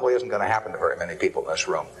that probably isn't going to happen to very many people in this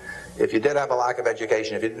room. If you did have a lack of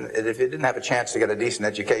education, if you didn't have a chance to get a decent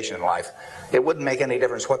education in life, it wouldn't make any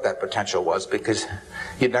difference what that potential was, because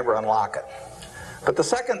you'd never unlock it. But the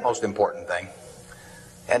second most important thing,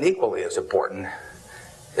 and equally as important,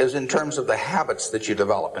 is in terms of the habits that you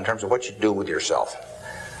develop, in terms of what you do with yourself.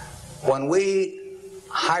 When we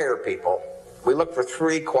hire people, we look for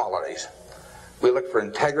three qualities. We look for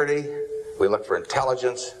integrity, we look for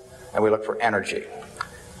intelligence, and we look for energy.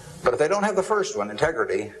 But if they don't have the first one,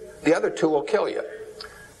 integrity, the other two will kill you.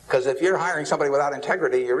 Because if you're hiring somebody without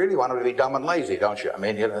integrity, you really want them to be dumb and lazy, don't you? I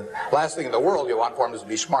mean, last thing in the world you want for them is to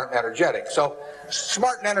be smart and energetic. So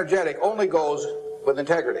smart and energetic only goes with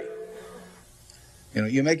integrity.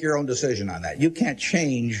 You make your own decision on that. You can't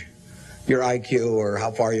change your IQ or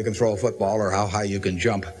how far you can throw a football or how high you can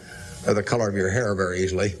jump or the color of your hair very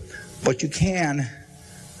easily. But you can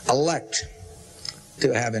elect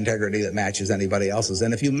to have integrity that matches anybody else's.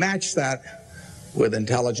 And if you match that with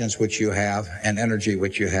intelligence, which you have, and energy,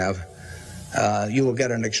 which you have, you will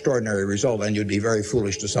get an extraordinary result, and you'd be very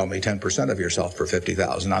foolish to sell me 10% of yourself for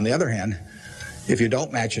 $50,000. On the other hand, if you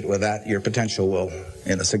don't match it with that, your potential will,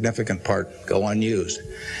 in a significant part, go unused.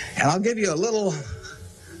 And I'll give you a little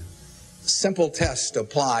simple test to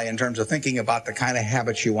apply in terms of thinking about the kind of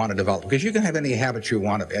habits you want to develop, because you can have any habits you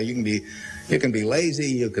want to be. You can be lazy,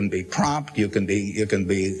 you can be prompt, you can be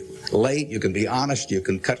late, you can be honest, you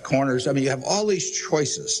can cut corners. I mean, you have all these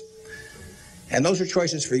choices, and those are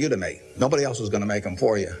choices for you to make. Nobody else is going to make them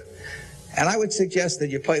for you. And I would suggest that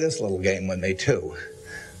you play this little game with me too.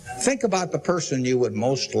 Think about the person you would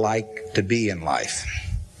most like to be in life.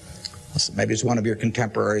 Maybe it's one of your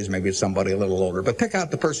contemporaries, maybe it's somebody a little older, but pick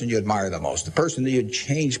out the person you admire the most, the person that you'd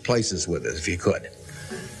change places with if you could.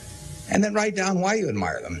 And then write down why you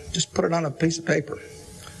admire them. Just put it on a piece of paper.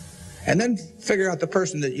 And then figure out the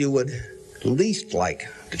person that you would least like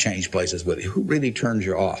to change places with. Who really turns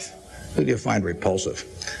you off? Who do you find repulsive?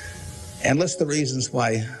 And list the reasons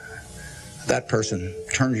why that person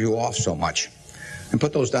turns you off so much. And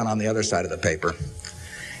put those down on the other side of the paper.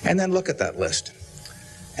 And then look at that list.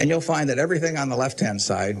 And you'll find that everything on the left-hand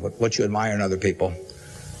side, what you admire in other people,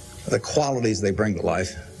 the qualities they bring to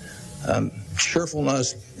life,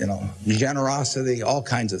 cheerfulness, generosity, all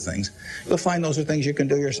kinds of things, you'll find those are things you can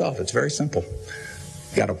do yourself. It's very simple.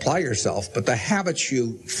 You got to apply yourself, but the habits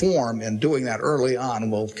you form in doing that early on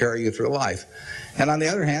will carry you through life. And on the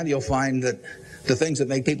other hand, you'll find that the things that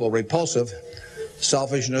make people repulsive,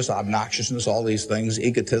 selfishness, obnoxiousness, all these things,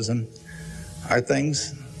 egotism, are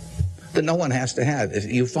things that no one has to have.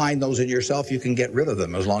 If you find those in yourself, you can get rid of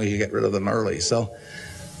them as long as you get rid of them early. So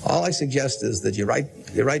all I suggest is that you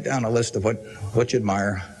write down a list of what you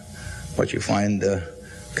admire, what you find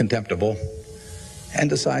contemptible, and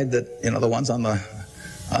decide that the ones on the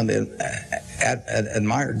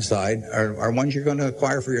admired side are ones you're going to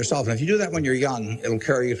acquire for yourself. And if you do that when you're young, it'll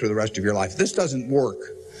carry you through the rest of your life. This doesn't work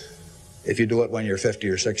if you do it when you're 50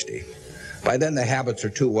 or 60. By then the habits are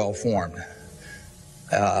too well formed.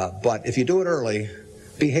 But if you do it early,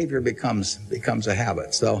 behavior becomes a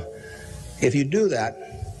habit. So if you do that,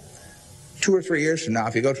 2 or 3 years from now,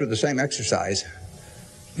 if you go through the same exercise,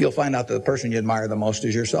 you'll find out that the person you admire the most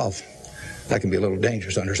is yourself. That can be a little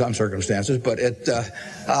dangerous under some circumstances, but it's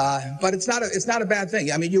not a bad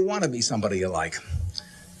thing. I mean, you want to be somebody you like,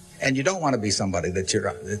 and you don't want to be somebody that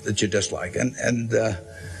you dislike, and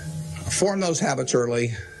form those habits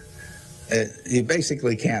early. You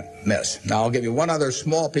basically can't miss. Now, I'll give you one other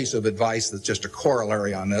small piece of advice that's just a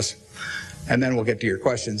corollary on this, and then we'll get to your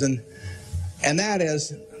questions. And that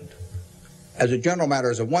is, as a general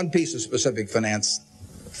matter, as a one piece of specific financial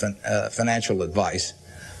advice,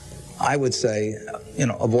 I would say,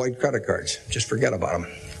 avoid credit cards. Just forget about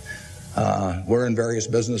them. We're in various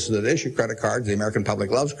businesses that issue credit cards. The American public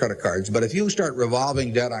loves credit cards. But if you start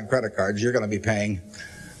revolving debt on credit cards, you're going to be paying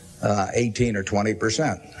 18 or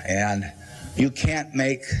 20%. And you can't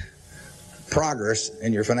make progress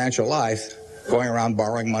in your financial life going around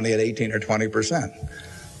borrowing money at 18 or 20%.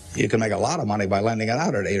 You can make a lot of money by lending it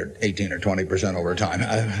out at 18 or 20% over time.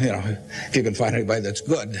 If you can find anybody that's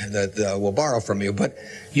good that will borrow from you. But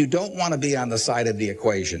you don't want to be on the side of the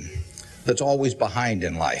equation that's always behind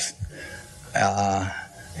in life.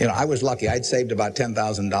 I was lucky. I'd saved about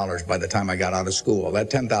 $10,000 by the time I got out of school.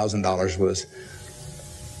 That $10,000 was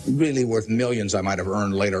really worth millions I might have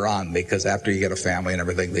earned later on, because after you get a family and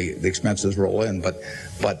everything, the expenses roll in. But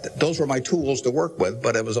those were my tools to work with,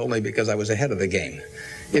 but it was only because I was ahead of the game.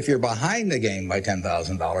 If you're behind the game by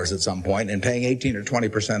 $10,000 at some point and paying 18 or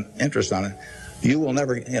 20% interest on it, you will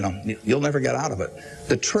never, you'll never get out of it.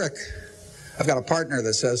 The trick, I've got a partner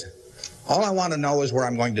that says, all I want to know is where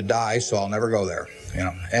I'm going to die, so I'll never go there,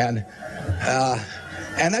 And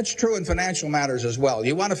that's true in financial matters as well.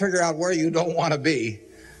 You want to figure out where you don't want to be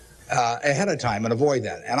ahead of time and avoid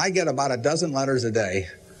that. And I get about a dozen letters a day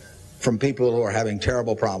from people who are having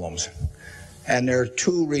terrible problems. And there are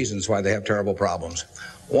two reasons why they have terrible problems.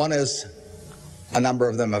 One is a number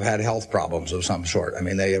of them have had health problems of some sort. I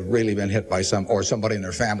mean, they have really been hit by or somebody in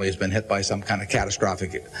their family has been hit by some kind of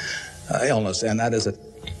catastrophic illness. And that is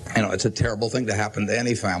it's a terrible thing to happen to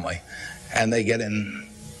any family. And they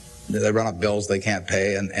run up bills they can't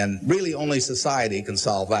pay. And really only society can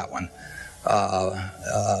solve that one.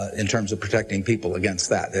 In terms of protecting people against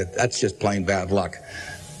that. That's just plain bad luck.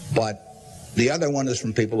 But the other one is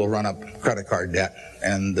from people who run up credit card debt,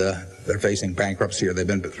 and they're facing bankruptcy, or they've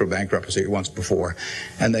been through bankruptcy once before,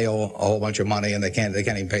 and they owe a whole bunch of money, and they can't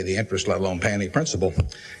even pay the interest, let alone pay any principal.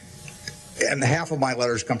 And half of my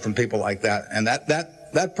letters come from people like that, and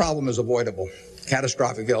that problem is avoidable.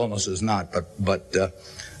 Catastrophic illness is not, but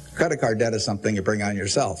credit card debt is something you bring on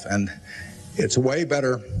yourself, and it's way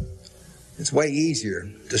better. It's way easier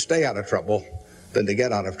to stay out of trouble than to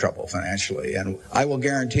get out of trouble financially. And I will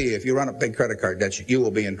guarantee you, if you run up big credit card debts, you will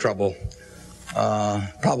be in trouble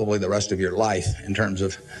probably the rest of your life in terms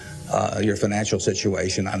of your financial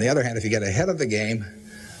situation. On the other hand, if you get ahead of the game,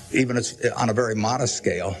 even if it's on a very modest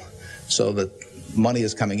scale, so that money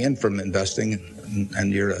is coming in from investing,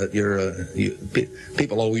 and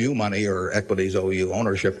people owe you money, or equities owe you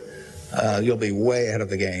ownership, you'll be way ahead of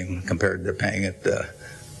the game compared to paying it.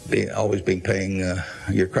 Always paying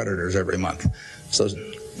your creditors every month. So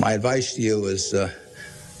my advice to you is,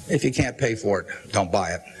 if you can't pay for it, don't buy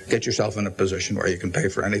it. Get yourself in a position where you can pay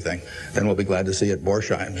for anything. Then we'll be glad to see you at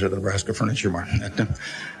Borsheim's or the Nebraska Furniture Market.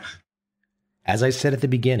 As I said at the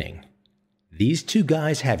beginning, these two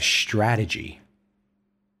guys have strategy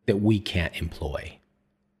that we can't employ.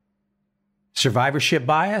 Survivorship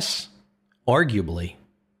bias? Arguably,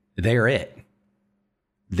 they're it.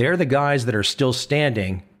 They're the guys that are still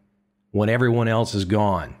standing when everyone else is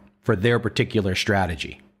gone for their particular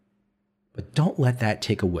strategy. But don't let that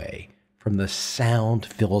take away from the sound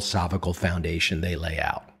philosophical foundation they lay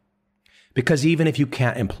out. Because even if you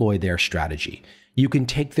can't employ their strategy, you can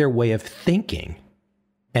take their way of thinking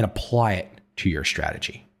and apply it to your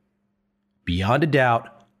strategy. Beyond a doubt,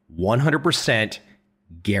 100%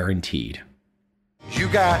 guaranteed. You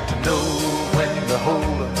got to know when to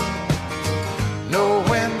hold up, know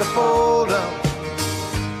when to fold up,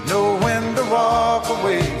 know when to walk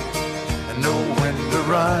away, and know when to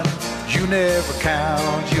run. You never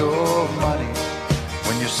count your money.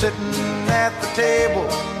 When you're sitting at the table,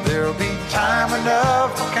 there'll be time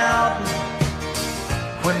enough for counting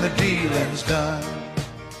when the dealing's done.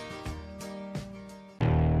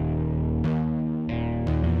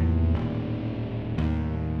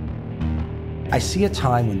 I see a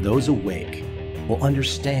time when those awake will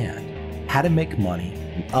understand how to make money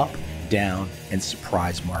in up, down, and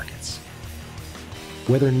surprise markets.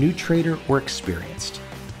 Whether new trader or experienced,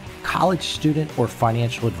 college student or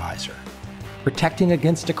financial advisor, protecting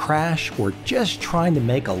against a crash or just trying to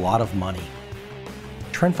make a lot of money,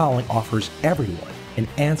 trend following offers everyone an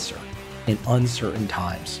answer in uncertain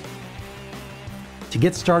times. To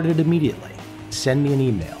get started immediately, send me an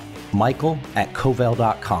email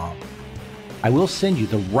michael@covel.com. I will send you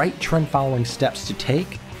the right trend following steps to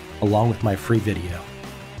take along with my free video.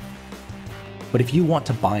 But if you want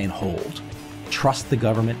to buy and hold, trust the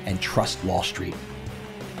government and trust Wall Street,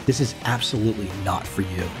 this is absolutely not for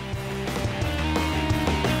you.